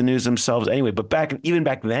just break the news themselves anyway. But even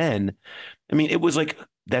back then, I mean, it was like,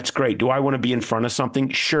 that's great. Do I want to be in front of something?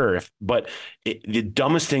 Sure. But the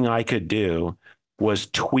dumbest thing I could do was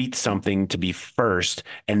tweet something to be first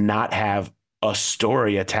and not have a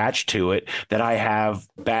story attached to it, that I have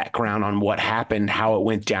background on what happened, how it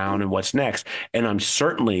went down, and what's next. And I'm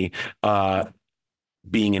certainly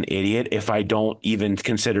being an idiot if I don't even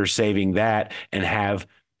consider saving that and have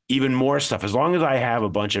even more stuff. As long as I have a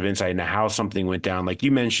bunch of insight into how something went down, like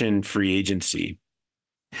you mentioned free agency.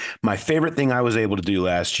 My favorite thing I was able to do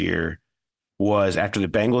last year was after the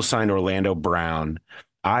Bengals signed Orlando Brown,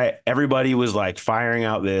 everybody was like firing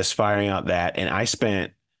out this, firing out that. And I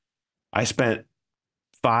spent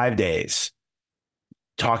 5 days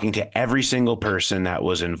talking to every single person that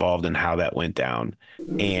was involved in how that went down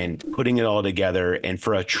and putting it all together, and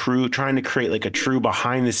for trying to create like a true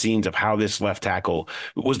behind the scenes of how this left tackle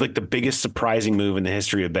was like the biggest surprising move in the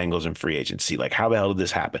history of Bengals and free agency. Like, how the hell did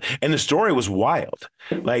this happen? And the story was wild.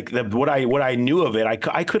 Like what I knew of it,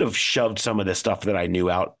 I could have shoved some of the stuff that I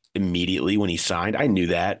knew out immediately when he signed. I knew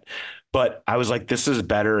that. But I was like, this is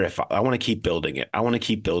better if I want to keep building it. I want to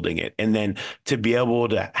keep building it. And then to be able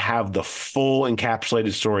to have the full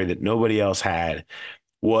encapsulated story that nobody else had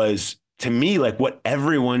was, to me, like what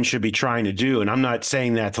everyone should be trying to do. And I'm not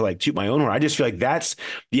saying that to like toot my own horn. I just feel like that's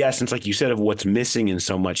the essence, like you said, of what's missing in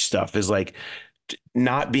so much stuff is like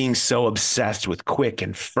not being so obsessed with quick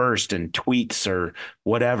and first and tweets or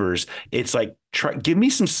whatever's. It's like, give me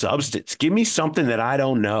some substance. Give me something that I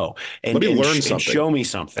don't know, and, Let me learn and something. show me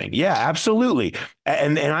something. Yeah, absolutely.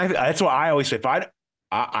 And that's why I always say, if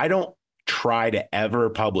I don't try to ever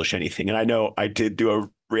publish anything, and I know I did do a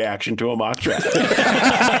reaction to a mock draft,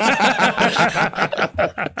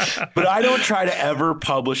 but I don't try to ever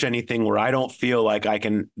publish anything where I don't feel like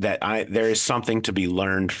there is something to be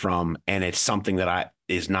learned from, and it's something that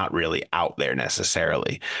is not really out there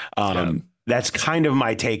necessarily. That's kind of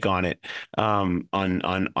my take on it, on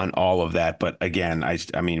all of that. But again,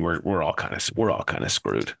 I mean, we're all kind of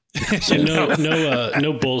screwed. So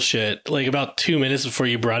no bullshit. Like about 2 minutes before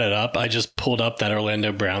you brought it up, I just pulled up that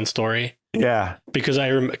Orlando Brown story. Yeah, because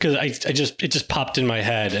it just popped in my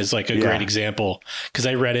head as like a great example, because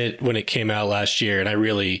I read it when it came out last year, and I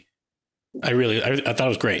thought it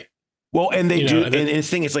was great. Well, and they do, and the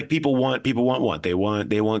thing is, like, people want what they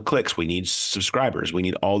want clicks. We need subscribers. We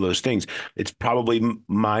need all those things. It's probably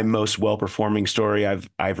my most well-performing story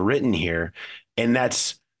I've written here, and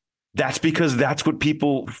that's because that's what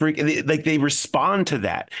people like. They respond to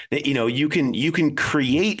that. You can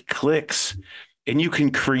create clicks, and you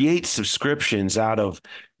can create subscriptions out of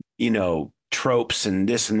tropes and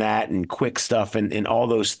this and that and quick stuff and all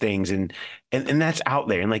those things. And that's out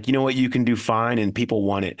there. And like, you know what, you can do fine and people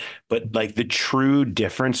want it. But like the true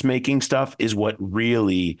difference making stuff is what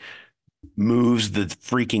really moves the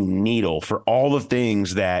freaking needle for all the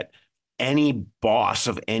things that any boss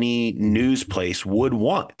of any news place would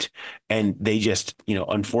want. And they just,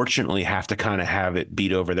 unfortunately have to kind of have it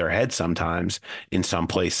beat over their head sometimes in some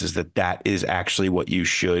places that is actually what you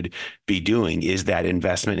should be doing, is that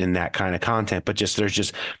investment in that kind of content. But there's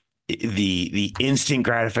just the instant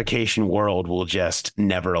gratification world will just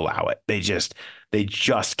never allow it. They just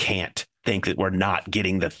can't think that we're not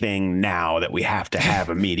getting the thing now that we have to have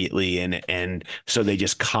immediately. And so they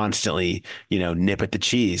just constantly, nip at the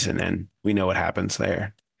cheese, and then we know what happens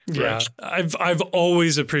there. Yeah, I've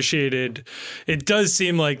always appreciated. It does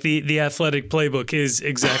seem like the athletic playbook is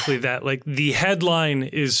exactly that. Like the headline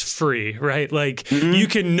is free, right? Like you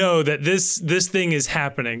can know that this thing is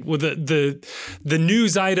happening. Well, the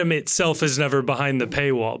news item itself is never behind the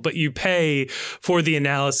paywall, but you pay for the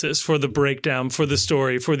analysis, for the breakdown, for the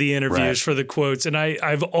story, for the interviews, for the quotes, and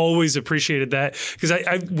I've always appreciated that,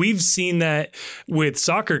 because we've seen that with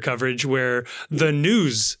soccer coverage where the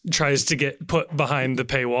news tries to get put behind the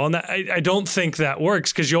paywall. And I don't think that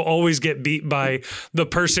works, because you'll always get beat by the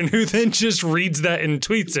person who then just reads that and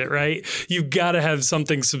tweets it, right? You've got to have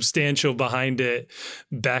something substantial behind it,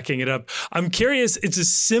 backing it up. I'm curious, it's a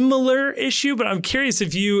similar issue, but I'm curious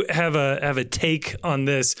if you have a take on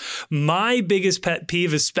this. My biggest pet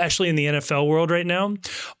peeve, especially in the NFL world right now,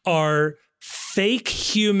 are fake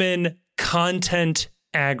human content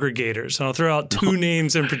aggregators. And I'll throw out two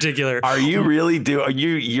names in particular. Are you really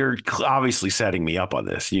you're obviously setting me up on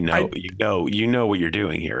this. You know what you're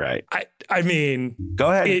doing here, right? I mean,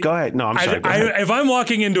 go ahead. No, I'm sorry. If I'm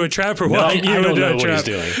walking into a trap or walking into a trap,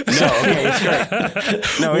 no, okay, it's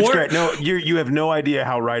great. No, it's great. No, you have no idea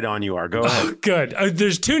how right on you are. Go ahead. Oh, good.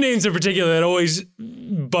 There's two names in particular that always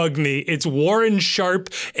bug me. It's Warren Sharp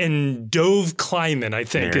and Dove Kleiman, I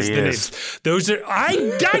think, is the names. Those are I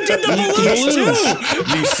did the balloons too.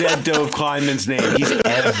 You said Dove Kleiman's name. He's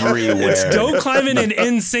everywhere. It's Dove Kleiman and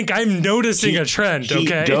NSYNC. I'm noticing a trend.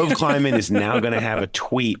 Okay, Dove Kleiman is now going to have a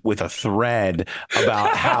tweet with a thread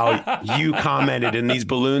about how you commented and these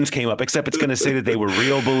balloons came up. Except it's going to say that they were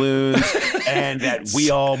real balloons and that we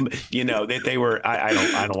all, that they were. I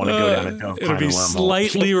don't want to go down a Dove Kleiman. It'll be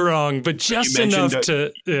slightly wrong, but just enough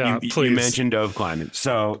to. Yeah, please. You mentioned Dove Kleiman.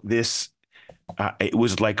 So this, it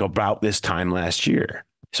was like about this time last year.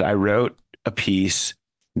 So I wrote a piece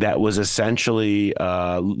that was essentially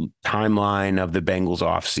a timeline of the Bengals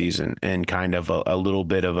offseason and kind of a little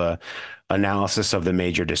bit of a analysis of the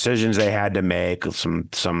major decisions they had to make, some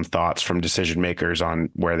thoughts from decision makers on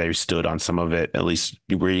where they stood on some of it, at least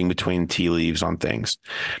reading between tea leaves on things.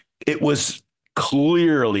 It was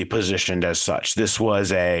clearly positioned as such. This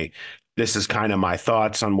is kind of my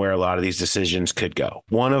thoughts on where a lot of these decisions could go.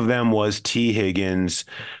 One of them was T. Higgins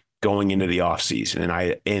going into the offseason.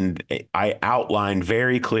 And I outlined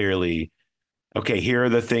very clearly, okay, here are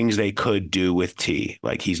the things they could do with T.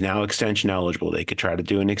 Like, he's now extension eligible. They could try to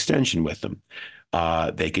do an extension with him.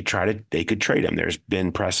 They could trade him. There's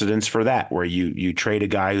been precedents for that, where you trade a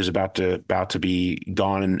guy who's about to be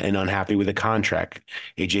gone and unhappy with a contract.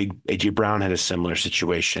 AJ Brown had a similar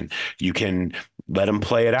situation. You can let him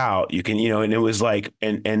play it out. You can, and it was like,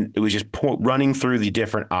 and it was just running through the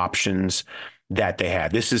different options that they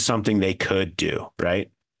had. This is something they could do, right?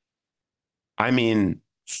 I mean,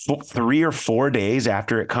 3 or 4 days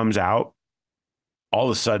after it comes out, all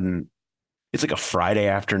of a sudden, it's like a Friday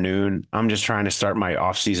afternoon. I'm just trying to start my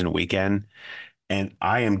off-season weekend, and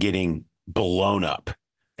I am getting blown up.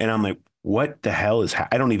 And I'm like, what the hell is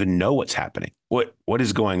I don't even know what's happening. What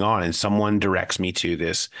is going on? And someone directs me to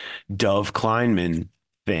this Dove Kleinman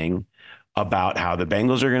thing about how the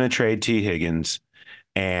Bengals are going to trade T. Higgins,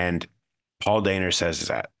 and Paul Dehner says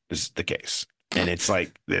that is the case. And it's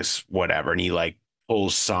like this, whatever. And he like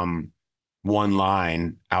pulls some one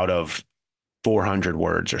line out of 400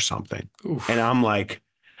 words or something. Oof. And I'm like,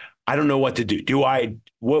 I don't know what to do.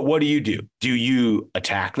 What do you do? Do you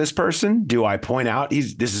attack this person? Do I point out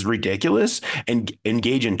this is ridiculous and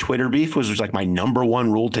engage in Twitter beef, which was like my number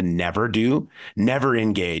one rule to never do, never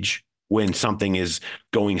engage when something is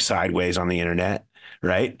going sideways on the internet.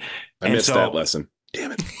 Right. I missed that lesson.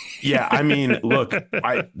 Damn it. Yeah. I mean, look,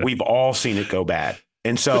 we've all seen it go bad.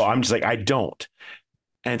 And so I'm just like, I don't.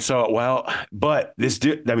 And so, but this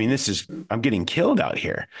dude, I mean, I'm getting killed out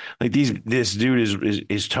here. Like this dude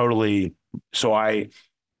is totally, so I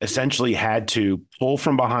essentially had to pull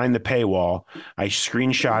from behind the paywall. I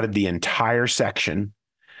screenshotted the entire section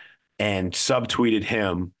and subtweeted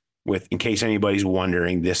him with, in case anybody's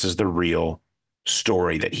wondering, this is the real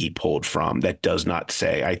story that he pulled from that does not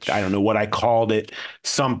say, I don't know what I called it.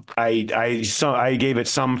 I gave it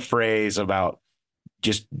some phrase about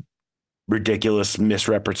just ridiculous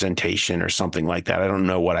misrepresentation or something like that. I don't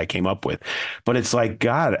know what I came up with, but it's like,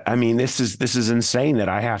 God, I mean, this is insane that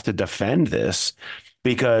I have to defend this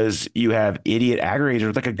because you have idiot aggregators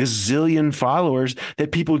with like a gazillion followers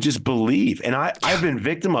that people just believe. And I've been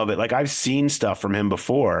victim of it. Like, I've seen stuff from him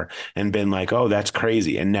before and been like, oh, that's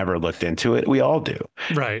crazy, and never looked into it. We all do.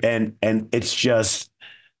 Right. And it's just,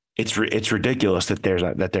 it's ridiculous that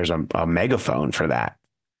there's a megaphone for that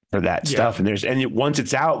stuff. And once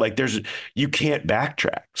it's out, like you can't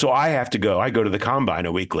backtrack. So I go to the combine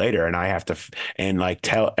a week later and I have to, and like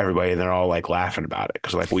tell everybody, and they're all like laughing about it.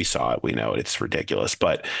 Cause like we saw it, we know it's ridiculous,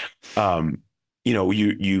 but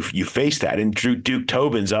you face that, and Duke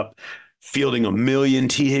Tobin's up fielding a million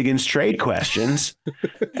T. Higgins trade questions.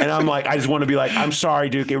 And I'm like, I just want to be like, I'm sorry,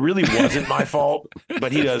 Duke, it really wasn't my fault,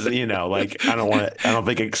 but he doesn't, like, I don't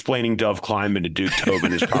think explaining Dove Kleinman to Duke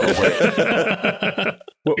Tobin is probably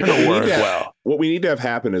what we need to have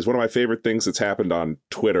happen is one of my favorite things that's happened on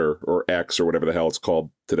Twitter or X or whatever the hell it's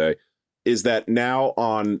called today is that now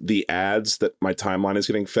on the ads that my timeline is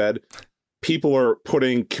getting fed, people are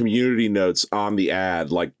putting community notes on the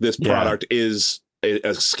ad. Like, this product is a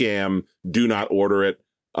scam. Do not order it.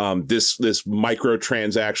 This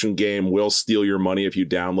microtransaction game will steal your money if you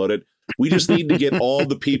download it. We just need to get all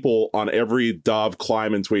the people on every Dov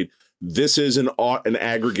Kleiman tweet. This is an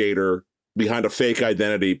aggregator behind a fake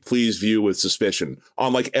identity. Please view with suspicion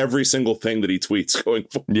on like every single thing that he tweets going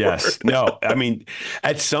forward. Yes. No, I mean,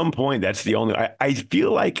 at some point, that's the only, I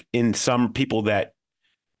feel like in some people that,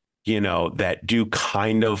 that do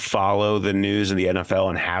kind of follow the news in the NFL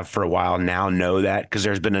and have for a while now know that, because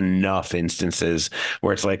there's been enough instances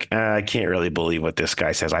where it's like, I can't really believe what this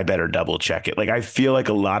guy says. I better double check it. Like, I feel like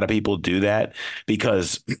a lot of people do that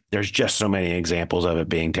because there's just so many examples of it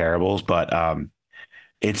being terrible, but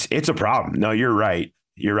it's a problem. No, you're right.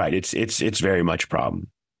 You're right. It's very much a problem.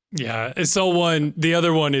 Yeah. I saw the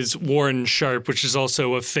other one is Warren Sharp, which is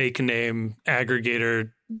also a fake name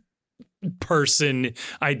aggregator. person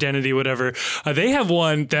identity, whatever. They have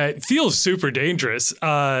one that feels super dangerous,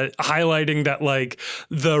 highlighting that like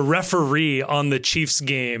the referee on the Chiefs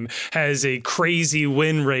game has a crazy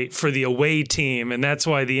win rate for the away team, and that's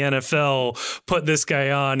why the NFL put this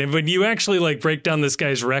guy on. And when you actually like break down this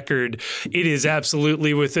guy's record, it is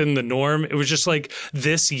absolutely within the norm. It was just like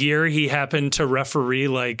this year he happened to referee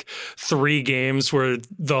like 3 games where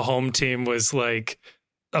the home team was like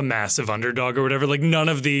a massive underdog or whatever. Like none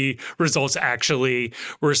of the results actually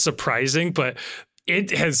were surprising, but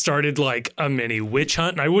it has started like a mini witch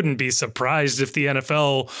hunt. And I wouldn't be surprised if the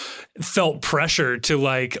NFL felt pressure to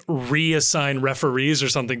like reassign referees or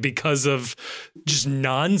something because of just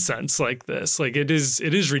nonsense like this. Like it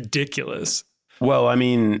is ridiculous. Well, I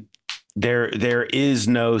mean, there is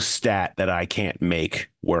no stat that I can't make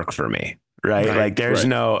work for me, right? Like there's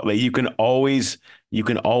no, like you can always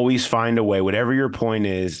find a way. Whatever your point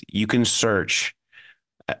is, you can search.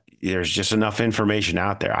 There's just enough information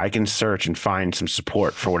out there. I can search and find some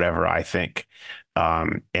support for whatever I think.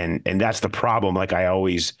 And that's the problem. Like I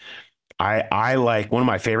like, one of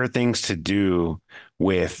my favorite things to do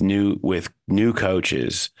with new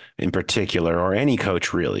coaches in particular, or any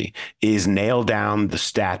coach really, is nail down the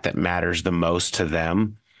stat that matters the most to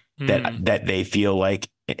them, that they feel like,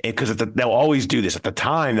 because they'll always do this at the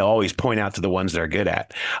time. They'll always point out to the ones they're good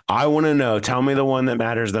at. I want to know, tell me the one that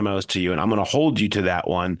matters the most to you, and I'm going to hold you to that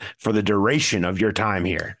one for the duration of your time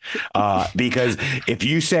here. Because if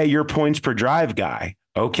you say you're points per drive guy,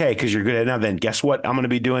 okay, because you're good at it now, then guess what I'm going to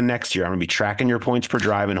be doing next year? I'm going to be tracking your points per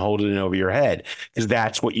drive and holding it over your head, because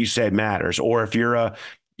that's what you said matters. Or if you're a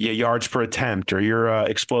yards per attempt, or you're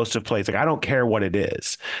explosive plays, like I don't care what it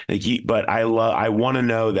is, like but I want to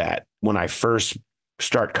know that when I first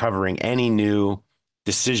start covering any new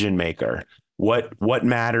decision maker, what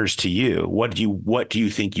matters to you? What do you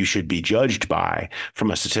think you should be judged by from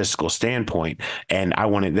a statistical standpoint? And I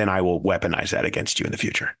will weaponize that against you in the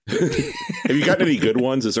future. Have you gotten any good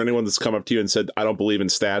ones? Is there anyone that's come up to you and said, I don't believe in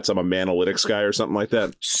stats, I'm a analytics guy, or something like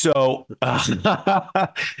that? So,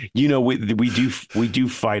 we do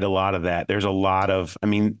fight a lot of that. There's a lot of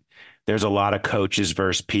coaches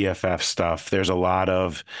versus PFF stuff. There's a lot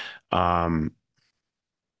of,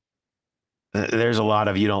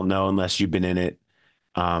 you don't know unless you've been in it,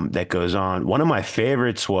 that goes on. One of my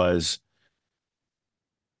favorites was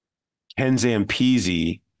Ken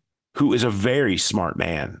Zampese, who is a very smart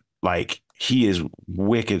man. Like he is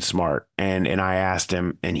wicked smart. And I asked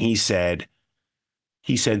him, and he said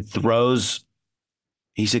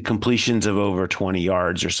completions of over 20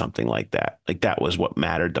 yards or something like that. Like that was what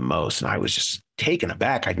mattered the most. And I was just taken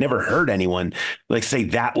aback. I'd never heard anyone like say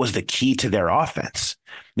that was the key to their offense,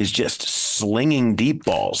 is just slinging deep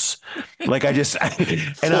balls. Like I was like,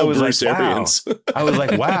 wow. I was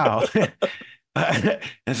like, wow. And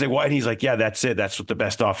I said, why? And he's like, yeah, that's it. That's what the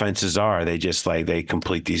best offenses are. They just like, they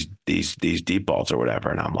complete these deep balls or whatever.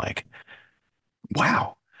 And I'm like,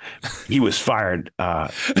 wow. He was fired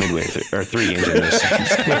midway or 3 games into the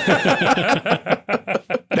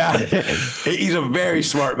second. He's a very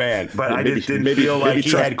smart man, but I didn't feel like he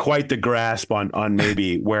had quite the grasp on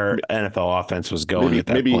maybe where NFL offense was going at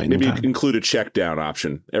that point. Maybe include a check down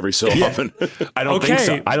option every so often. I don't think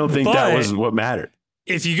so. I don't think that was what mattered.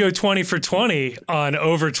 If you go 20 for 20 on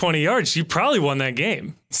over 20 yards, you probably won that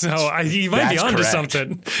game. So you might be onto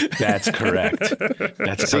something. That's correct.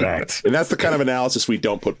 That's correct. And that's the kind of analysis we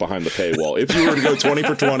don't put behind the paywall. If you were to go 20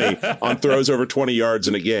 for 20 on throws over 20 yards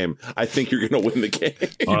in a game, I think you're going to win the game.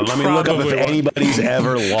 Let me look up if anybody's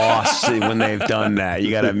ever lost when they've done that. You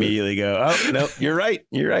got to immediately go, oh, no, you're right.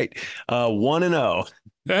 You're right. 1-0.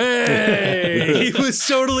 Hey, he was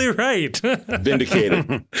totally right.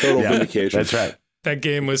 Vindicated. Total vindication. That's right. That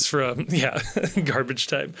game was from, garbage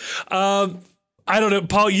time. I don't know,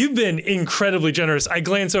 Paul, you've been incredibly generous. I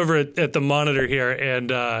glance over at the monitor here,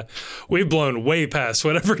 and we've blown way past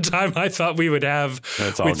whatever time I thought we would have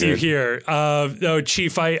with you here. No,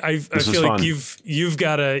 Chief, I feel like you've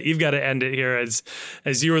got to end it here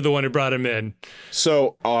as you were the one who brought him in.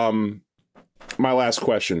 So, my last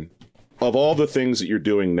question: of all the things that you're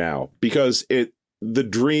doing now, because the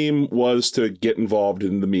dream was to get involved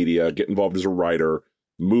in the media, get involved as a writer,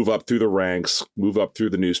 move up through the ranks, move up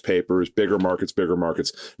through the newspapers, bigger markets.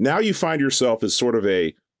 Now you find yourself as sort of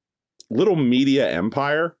a little media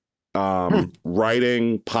empire,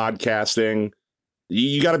 writing, podcasting.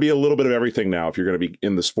 You got to be a little bit of everything now if you're going to be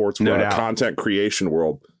in the sports content creation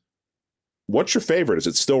world. What's your favorite? Is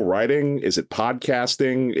it still writing? Is it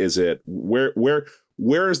podcasting? Is it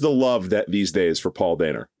where is the love that these days for Paul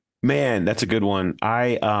Dehner? Man, that's a good one.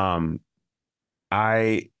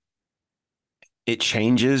 It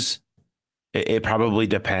changes. It probably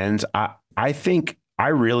depends. I think I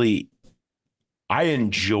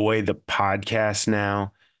enjoy the podcast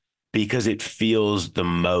now because it feels the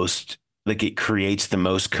most like it creates the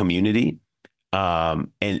most community.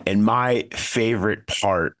 And my favorite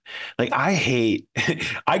part, like I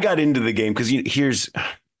got into the game because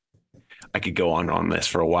I could go on this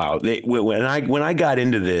for a while. When I got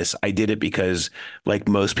into this, I did it because like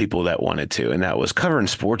most people that wanted to, and that was covering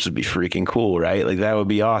sports would be freaking cool, right? Like that would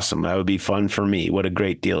be awesome. That would be fun for me. What a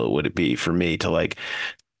great deal it would be for me to like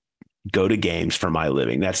go to games for my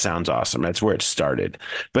living. That sounds awesome. That's where it started.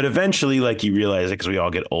 But eventually, like you realize it because we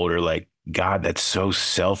all get older, like, God, that's so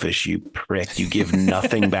selfish, you prick. You give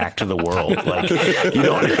nothing back to the world. Like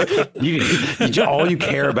all you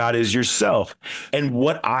care about is yourself. And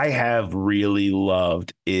what I have really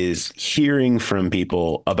loved is hearing from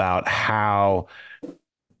people about how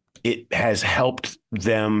it has helped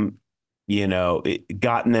them, it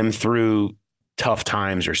gotten them through tough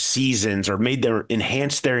times or seasons or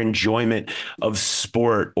enhance their enjoyment of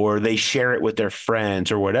sport, or they share it with their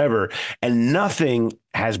friends or whatever. And nothing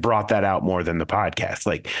has brought that out more than the podcast.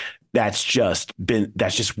 Like that's just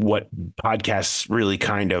what podcasts really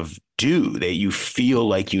kind of do. You feel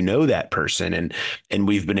like that person. And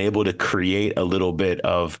we've been able to create a little bit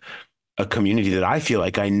of a community that I feel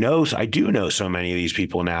like I do know so many of these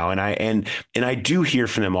people now. And I do hear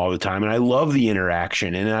from them all the time. And I love the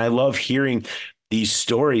interaction, and I love hearing these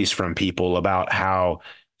stories from people about how,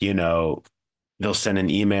 they'll send an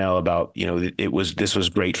email about, this was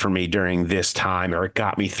great for me during this time, or it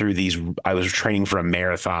got me through I was training for a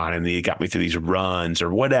marathon and it got me through these runs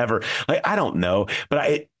or whatever. Like, I don't know,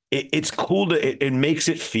 but it's cool it makes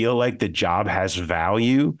it feel like the job has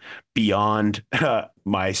value beyond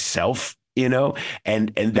myself,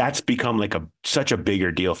 and that's become like such a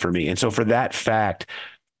bigger deal for me. And so for that fact,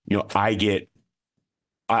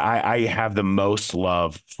 I have the most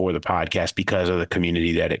love for the podcast because of the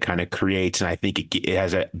community that it kind of creates. And I think it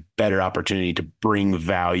has a better opportunity to bring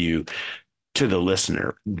value to the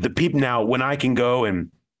listener. The people now, when I can go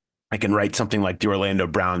and I can write something like the Orlando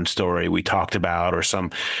Brown story we talked about, or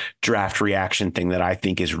some draft reaction thing that I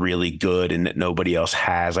think is really good and that nobody else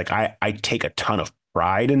has. Like I take a ton of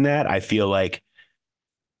pride in that. I feel like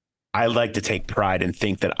I like to take pride and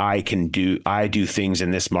think that I do things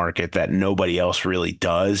in this market that nobody else really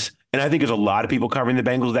does. And I think there's a lot of people covering the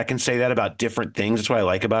Bengals that can say that about different things. That's what I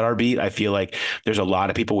like about our beat. I feel like there's a lot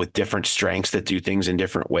of people with different strengths that do things in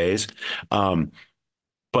different ways. So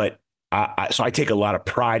I take a lot of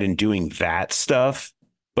pride in doing that stuff.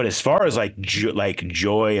 But as far as like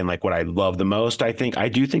joy and like what I love the most, I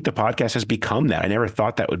do think the podcast has become that. I never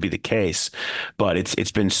thought that would be the case, but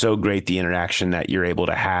it's been so great, the interaction that you're able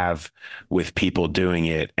to have with people doing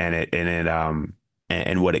it,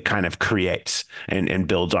 and what it kind of creates and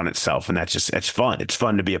builds on itself. And it's fun. It's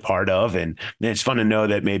fun to be a part of, and it's fun to know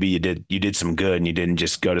that maybe you did some good and you didn't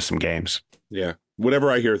just go to some games. Yeah.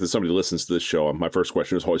 Whenever I hear that somebody listens to this show, my first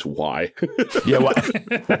question is always why. Yeah, why?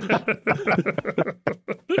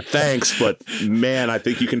 Thanks, but man, I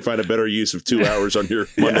think you can find a better use of 2 hours on your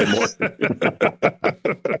Monday morning.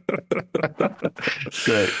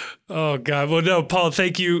 Great. Oh God! Well, no, Paul,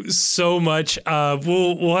 thank you so much.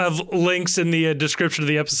 We'll have links in the description of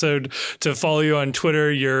the episode to follow you on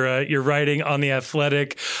Twitter. You're writing on The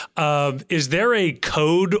Athletic. Is there a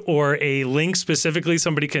code or a link specifically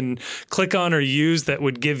somebody can click on or use that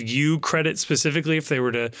would give you credit specifically if they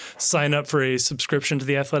were to sign up for a subscription to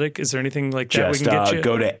The Athletic? Is there anything like that we can get you?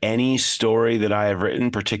 Go to any story that I have written,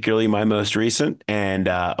 particularly my most recent, and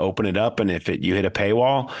open it up. And if you hit a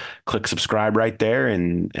paywall, click subscribe right there,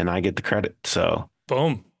 and I get the credit. So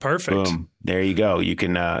boom, perfect. Boom, there you go. You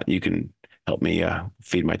can help me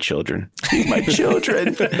feed my children. Feed my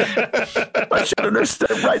children. My children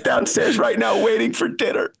are right downstairs right now waiting for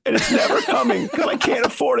dinner, and it's never coming because I can't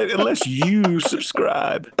afford it unless you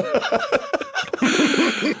subscribe.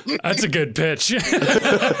 That's a good pitch.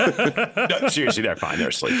 No, seriously, they're fine. They're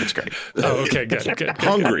asleep. It's great. Oh, okay, good.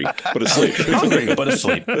 Hungry, but asleep. Hungry, but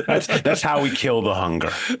asleep. That's how we kill the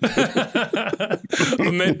hunger.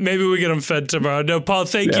 Well, maybe we get them fed tomorrow. No, Paul,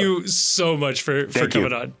 thank you so much for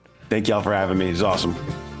coming on. Thank y'all for having me. It's awesome.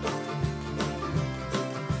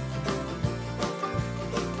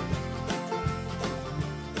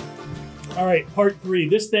 All right, part 3.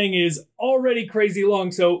 This thing is already crazy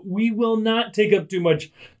long, so we will not take up too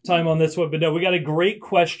much time on this one. But no, we got a great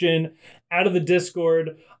question out of the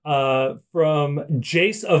Discord from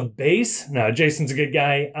Jace of Base. Now, Jason's a good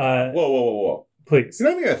guy. Whoa. Please.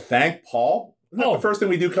 You're not going to thank Paul the first thing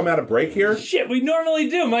we do come out of break here? Shit, we normally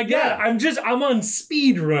do. My God, Yeah. I'm on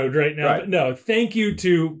speed road right now. Right. But no, thank you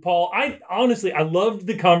to Paul. I loved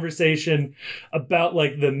the conversation about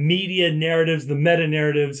like the media narratives, the meta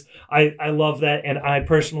narratives. I love that. And I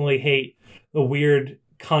personally hate the weird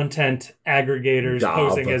content aggregators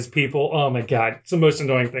posing as people. Oh my God, it's the most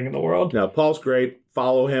annoying thing in the world. No, Paul's great.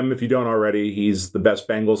 Follow him if you don't already. He's the best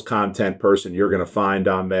Bengals content person you're going to find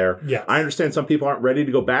on there. Yes. I understand some people aren't ready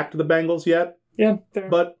to go back to the Bengals yet. Yeah, fair.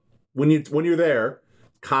 But when you're there,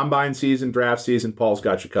 combine season, draft season, Paul's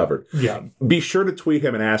got you covered. Yeah. Be sure to tweet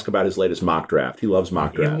him and ask about his latest mock draft. He loves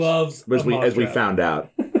mock drafts. He loves as we found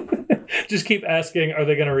out. Just keep asking, are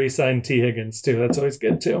they going to re-sign T. Higgins too? That's always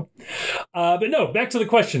good too. But no, back to the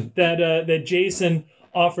question that Jason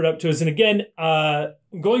offered up to us. And again,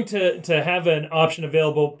 going to have an option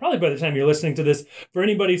available probably by the time you're listening to this for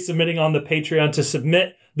anybody submitting on the Patreon to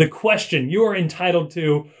submit the question you are entitled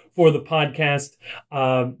to for the podcast.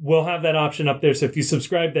 We'll have that option up there. So if you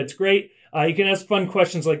subscribe, that's great. You can ask fun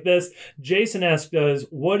questions like this. Jason asked us,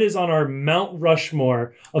 what is on our Mount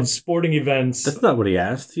Rushmore of sporting events? That's not what he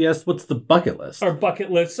asked. He asked, what's the bucket list? Our bucket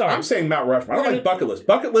list. Sorry. I'm saying Mount Rushmore. I don't like bucket list.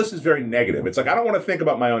 Bucket list is very negative. It's like, I don't want to think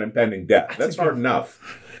about my own impending death. That's hard enough.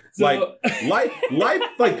 So, life,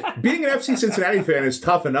 like being an FC Cincinnati fan is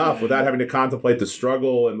tough enough without having to contemplate the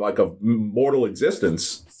struggle and like a mortal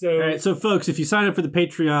existence. So, all right, so folks, if you sign up for the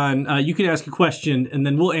Patreon, you can ask a question, and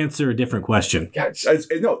then we'll answer a different question.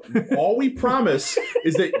 No, all we promise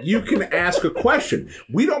is that you can ask a question.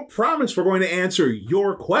 We don't promise we're going to answer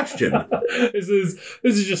your question. This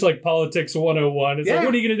is just like politics 101. It's like,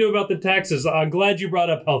 what are you going to do about the taxes? I'm glad you brought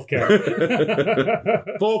up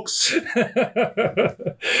healthcare. Folks.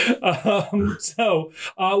 So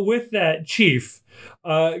with that, Chief,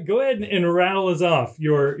 go ahead and rattle us off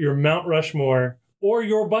your Mount Rushmore or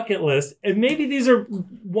your bucket list, and maybe these are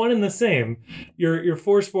one and the same. Your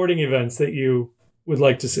 4 sporting events that you would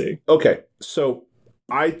like to see. Okay, so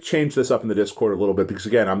I changed this up in the Discord a little bit because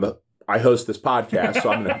again, I host this podcast,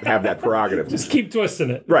 so I'm going to have that prerogative. Just keep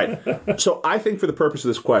twisting it. Right. So I think for the purpose of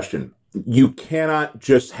this question, you cannot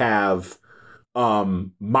just have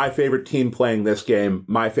my favorite team playing this game,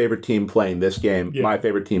 my favorite team playing this game, my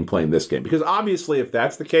favorite team playing this game. Because obviously, if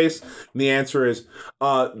that's the case, the answer is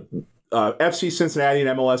FC Cincinnati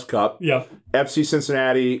and MLS Cup, FC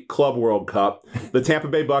Cincinnati Club World Cup, the Tampa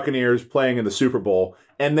Bay Buccaneers playing in the Super Bowl,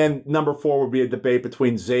 and then number 4 would be a debate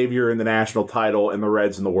between Xavier in the national title and the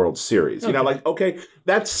Reds in the World Series. You know, like, okay,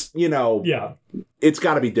 that's, it's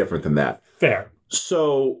got to be different than that. Fair.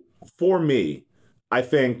 So for me, I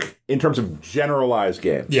think in terms of generalized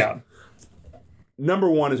games, number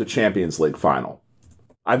 1 is a Champions League final.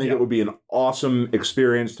 I think it would be an awesome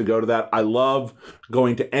experience to go to that. I love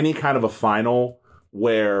going to any kind of a final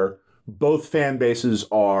where both fan bases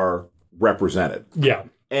are represented. Yeah.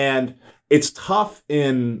 And it's tough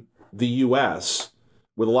in the U.S.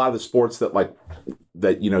 with a lot of the sports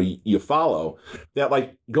that you follow, that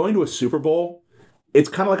like going to a Super Bowl, it's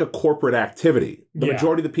kind of like a corporate activity. The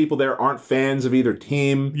majority of the people there aren't fans of either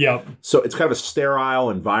team. Yep. So it's kind of a sterile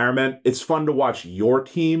environment. It's fun to watch your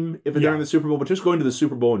team if they're in the Super Bowl, but just going to the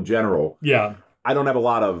Super Bowl in general, I don't have a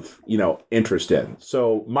lot of, interest in.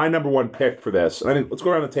 So my number 1 pick for this, I think let's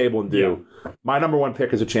go around the table and do my number 1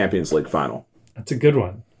 pick is a Champions League final. That's a good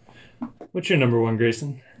one. What's your number 1,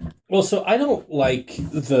 Grayson? Well, so I don't like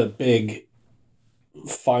the big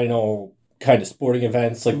final kind of sporting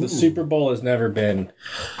events. Like the Super Bowl has never been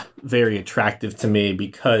very attractive to me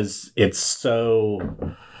because it's so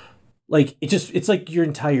like it's like your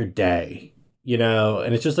entire day,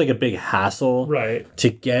 and it's just like a big hassle to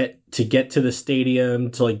get to the stadium,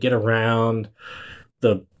 to like get around.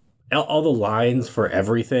 All the lines for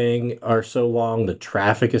everything are so long, the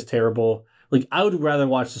traffic is terrible. Like I would rather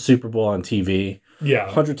watch the Super Bowl on TV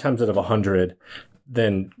 100 times out of 100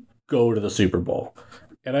 than go to the Super Bowl.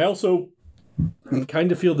 And I also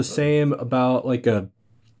kind of feel the same about like a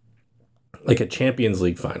Champions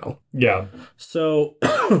League final. Yeah. So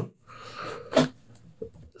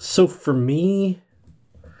for me,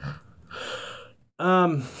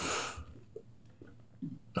 probably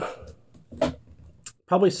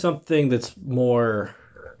something that's more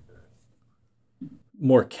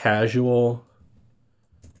casual.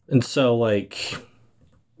 And so like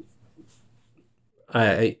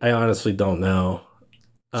I honestly don't know.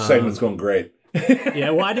 Segment's going great.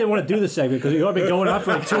 Yeah, well, I didn't want to do this segment because you've been going on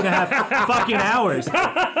for like 2.5 fucking hours.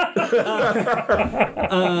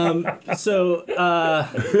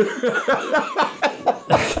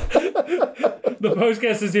 The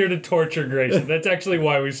podcast is here to torture Grayson. That's actually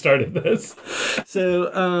why we started this. So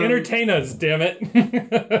entertain us, damn it.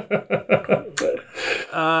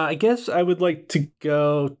 I guess I would like to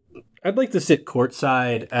go. I'd like to sit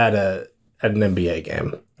courtside at an NBA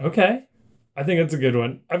game. Okay. I think that's a good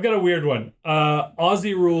one. I've got a weird one.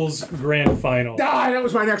 Aussie Rules Grand Final. That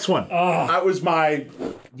was my next one. That was my,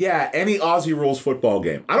 any Aussie Rules football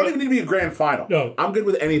game. I don't even need to be a grand final. No. I'm good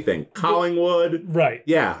with anything. Collingwood. Right.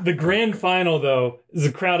 Yeah. The grand final, though, is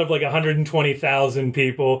a crowd of like 120,000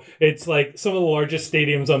 people. It's like some of the largest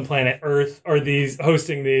stadiums on planet Earth are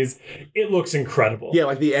hosting these. It looks incredible. Yeah,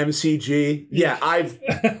 like the MCG. Yeah,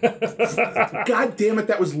 God damn it,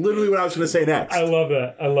 that was literally what I was going to say next. I love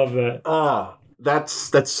that.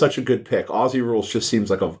 That's such a good pick. Aussie Rules just seems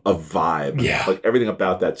like a vibe. Yeah. Like everything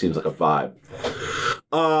about that seems like a vibe.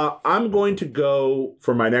 I'm going to go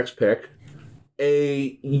for my next pick,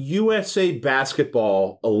 a USA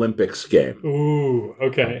basketball Olympics game. Ooh,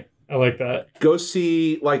 okay. I like that. Go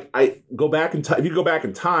see, go back in time. If you go back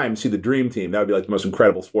in time, see the Dream Team, that would be like the most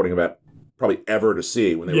incredible sporting event probably ever to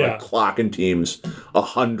see when they were like clocking teams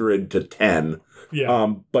 100-10.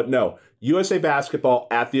 Yeah. But no. USA basketball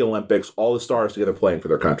at the Olympics, all the stars together playing for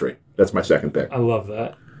their country. That's my second pick. I love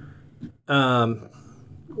that. I'd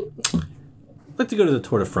like to go to the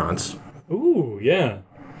Tour de France. Ooh, yeah.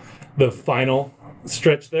 The final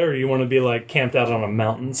stretch there, or you want to be like camped out on a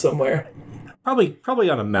mountain somewhere? Probably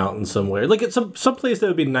on a mountain somewhere. Like at some place that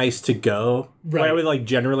would be nice to go. Right. Where I would like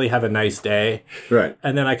generally have a nice day. Right.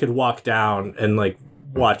 And then I could walk down and like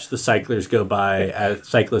watch the cyclists go by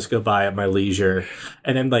at my leisure,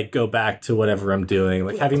 and then like go back to whatever I'm doing,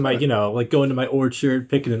 like having my, like going to my orchard,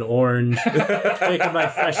 picking an orange, making my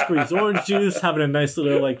fresh squeezed orange juice, having a nice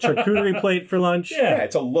little like charcuterie plate for lunch. Yeah,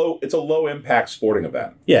 it's a low impact sporting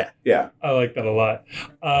event. Yeah. I like that a lot.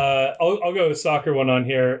 I'll go with soccer one on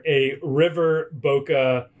here. A River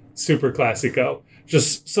Boca Super Classico.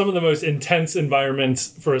 Just some of the most intense environments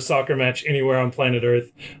for a soccer match anywhere on planet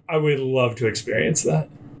Earth. I would love to experience that.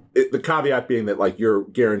 The caveat being that like you're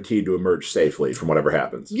guaranteed to emerge safely from whatever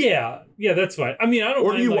happens. Yeah, that's fine. I mean, I don't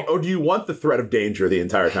mind, or do you want the threat of danger the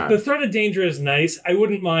entire time? The threat of danger is nice. I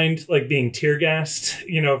wouldn't mind like being tear gassed,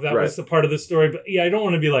 if that was the part of the story. But I don't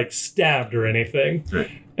want to be like stabbed or anything.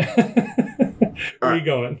 Right. Where are you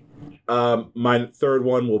going? My third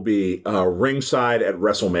one will be ringside at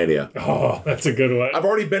WrestleMania. Oh, that's a good one. I've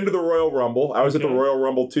already been to the Royal Rumble. I was at the Royal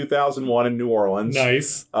Rumble 2001 in New Orleans.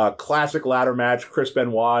 Nice. Classic ladder match, Chris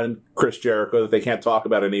Benoit and Chris Jericho that they can't talk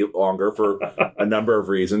about any longer for a number of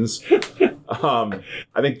reasons. I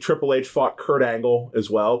think Triple H fought Kurt Angle as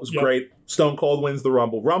well. It was great. Stone Cold wins the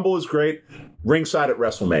Rumble. Rumble is great. Ringside at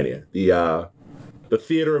WrestleMania. The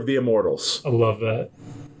theater of the immortals. I love that.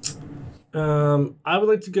 I would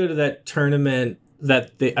like to go to that tournament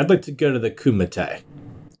I'd like to go to the Kumite.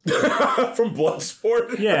 From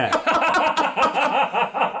Bloodsport? Yeah.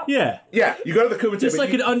 Yeah, you go to the Kumite. Just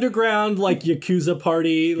like an underground, like, Yakuza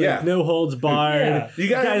party, like, no holds barred. Yeah. You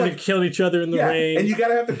guys are killing each other in the ring. And you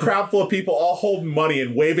gotta have the crowd full of people all holding money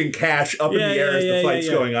and waving cash up in the air as the fight's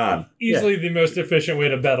going on. Easily the most efficient way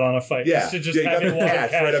to bet on a fight. Yeah. Is to just have a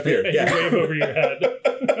cash right up here. And you wave over your head.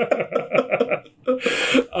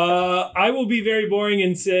 I will be very boring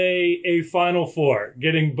and say a Final Four,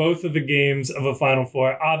 getting both of the games of a Final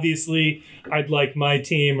Four. Obviously, I'd like my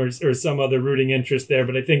team or some other rooting interest there,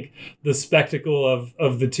 but I think the spectacle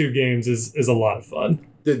of the two games is a lot of fun.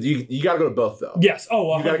 You got to go to both, though. Yes.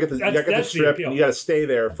 Oh, you got to get the strip, and you got to stay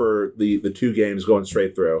there for the two games going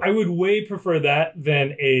straight through. I would way prefer that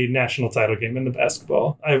than a national title game in the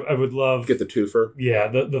basketball. I would love... Get the twofer? Yeah,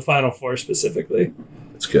 the Final Four specifically.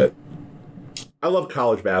 That's good. I love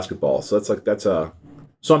college basketball, so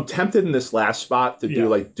so I'm tempted in this last spot to do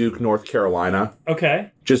like Duke, North Carolina. Okay.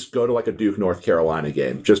 Just go to like a Duke, North Carolina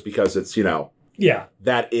game, just because it's,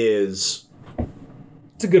 that is...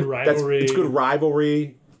 It's a good rivalry. It's good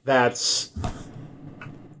rivalry. That's...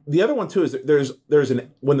 The other one, too, is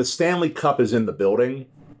when the Stanley Cup is in the building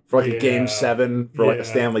for like a Game 7 for like a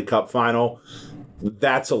Stanley Cup final,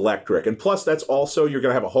 that's electric. And plus, that's also, you're going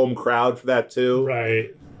to have a home crowd for that, too.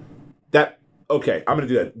 Right. Okay, I'm going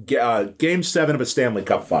to do that. Game 7 of a Stanley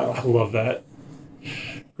Cup final. I love that.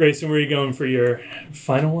 Grayson, where are you going for your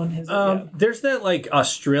final one? There's that like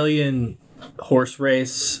Australian horse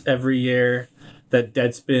race every year that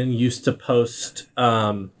Deadspin used to post.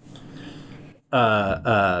 Deadspin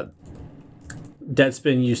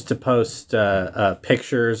used to post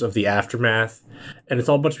pictures of the aftermath, and it's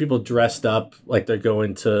all a bunch of people dressed up like they're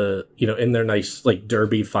going to, in their nice like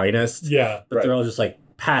derby finest. Yeah, but they're all just like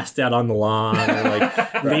passed out on the lawn, or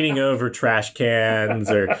like leaning over trash cans,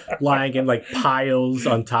 or lying in like piles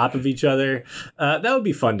on top of each other. That would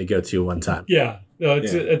be fun to go to one time. Yeah, No,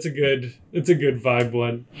 it's a good vibe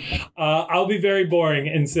one. I'll be very boring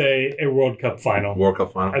and say a World Cup final. World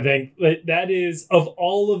Cup final. I think that is, of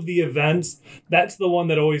all of the events, that's the one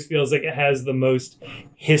that always feels like it has the most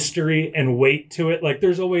history and weight to it. Like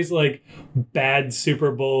there's always like bad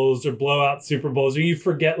Super Bowls or blowout Super Bowls, or you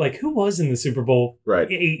forget like who was in the Super Bowl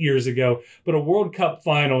 8 years ago. But a World Cup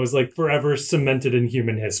final is like forever cemented in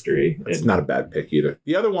human history. It's not a bad pick either.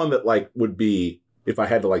 The other one that like would be, if I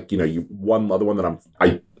had to like, one other one that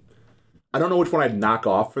I don't know which one I'd knock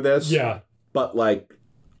off for this. Yeah. But like,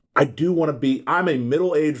 I do want to be, I'm a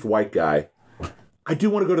middle-aged white guy. I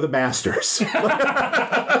do want to go to the Masters.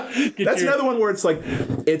 That's another one where it's like,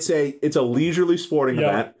 it's a leisurely sporting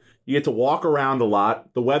event. You get to walk around a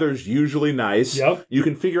lot. The weather's usually nice. Yep. You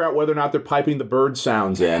can figure out whether or not they're piping the bird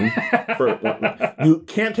sounds in. You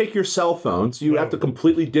can't take your cell phones. You have to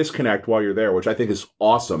completely disconnect while you're there, which I think is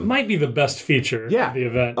awesome. Might be the best feature of the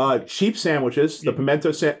event. Cheap sandwiches. The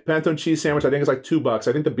pimento and cheese sandwich, I think, is like $2.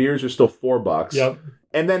 I think the beers are still $4. Yep.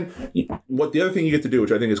 And then the other thing you get to do,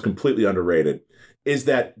 which I think is completely underrated, is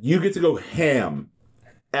that you get to go ham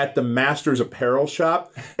at the Masters apparel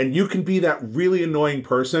shop, and you can be that really annoying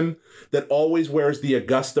person that always wears the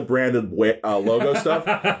Augusta branded logo stuff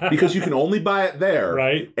because you can only buy it there.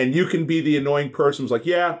 Right. And you can be the annoying person who's like,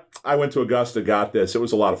 yeah, I went to Augusta, got this. It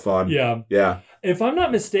was a lot of fun. Yeah. Yeah. If I'm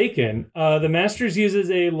not mistaken, the Masters uses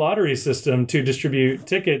a lottery system to distribute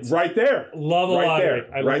tickets. Right there. Love a lottery.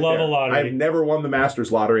 I love a lottery. I've never won the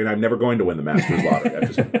Masters lottery, and I'm never going to win the Masters lottery.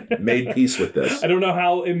 I've just made peace with this. I don't know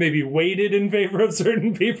how it may be weighted in favor of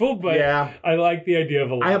certain people, but I like the idea of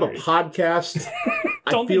a lottery. I have a podcast.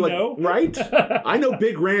 Don't they know? Right? I know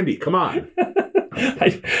Big Randy. Come on.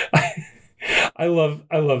 I love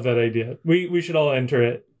that idea. We should all enter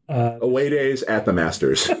it. Away days at the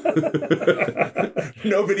Masters.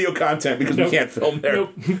 No video content because we can't film there.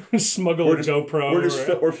 Nope. Smuggle a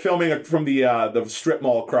GoPro. We're filming from the strip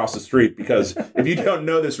mall across the street because if you don't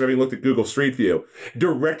know this, maybe looked at Google Street View,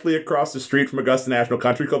 directly across the street from Augusta National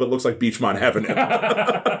Country Club, it looks like Beachmont Avenue.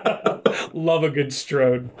 Love a good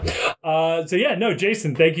strode.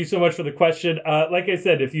 Jason, thank you so much for the question. Like I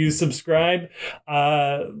said, if you subscribe,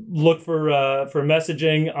 look for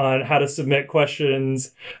messaging on how to submit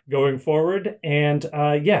questions going forward. And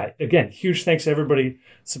again, huge thanks to everybody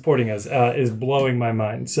supporting us. Is blowing my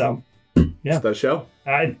mind. So yeah, is that a show?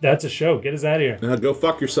 That's a show. Get us out of here. Go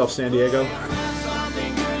fuck yourself, San Diego.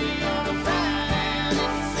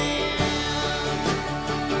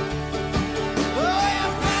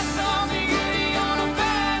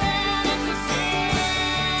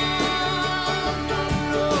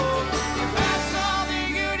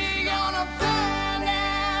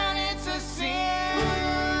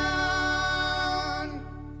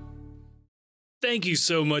 Thank you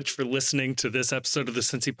so much for listening to this episode of the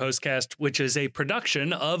Cincy Postcast, which is a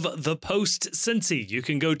production of The Post Cincy. You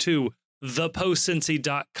can go to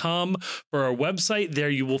thepostcincy.com for our website. There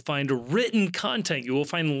you will find written content. You will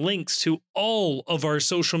find links to all of our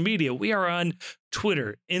social media. We are on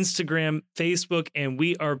Twitter, Instagram, Facebook, and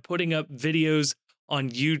we are putting up videos on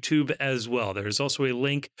YouTube as well. There's also a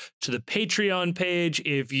link to the Patreon page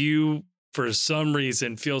if you, for some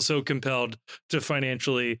reason, feel so compelled to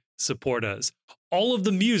financially support us. All of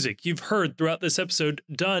the music you've heard throughout this episode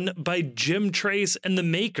done by Jim Trace and the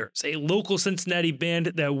Makers, a local Cincinnati band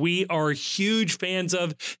that we are huge fans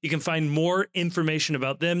of. You can find more information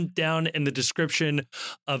about them down in the description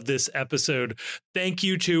of this episode. Thank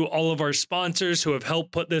you to all of our sponsors who have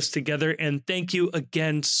helped put this together, and thank you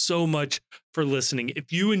again so much for listening.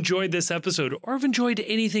 If you enjoyed this episode or have enjoyed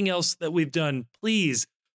anything else that we've done, please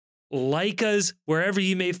like us wherever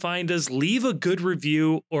you may find us, leave a good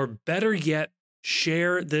review, or better yet,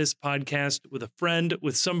 share this podcast with a friend,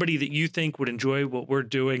 with somebody that you think would enjoy what we're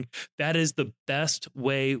doing. That is the best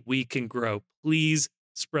way we can grow. Please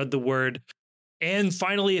spread the word. And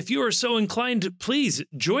finally, if you are so inclined, please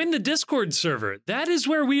join the Discord server. That is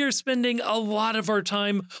where we are spending a lot of our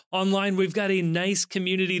time online. We've got a nice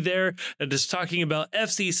community there that is talking about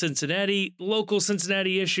FC Cincinnati, local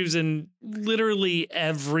Cincinnati issues, and literally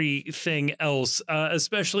everything else,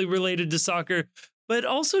 especially related to soccer, but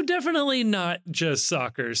also definitely not just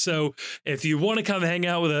soccer. So if you want to come hang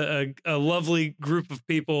out with a lovely group of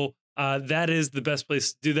people, that is the best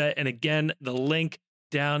place to do that. And again, the link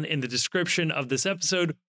down in the description of this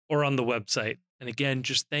episode or on the website. And again,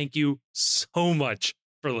 just thank you so much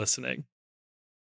for listening.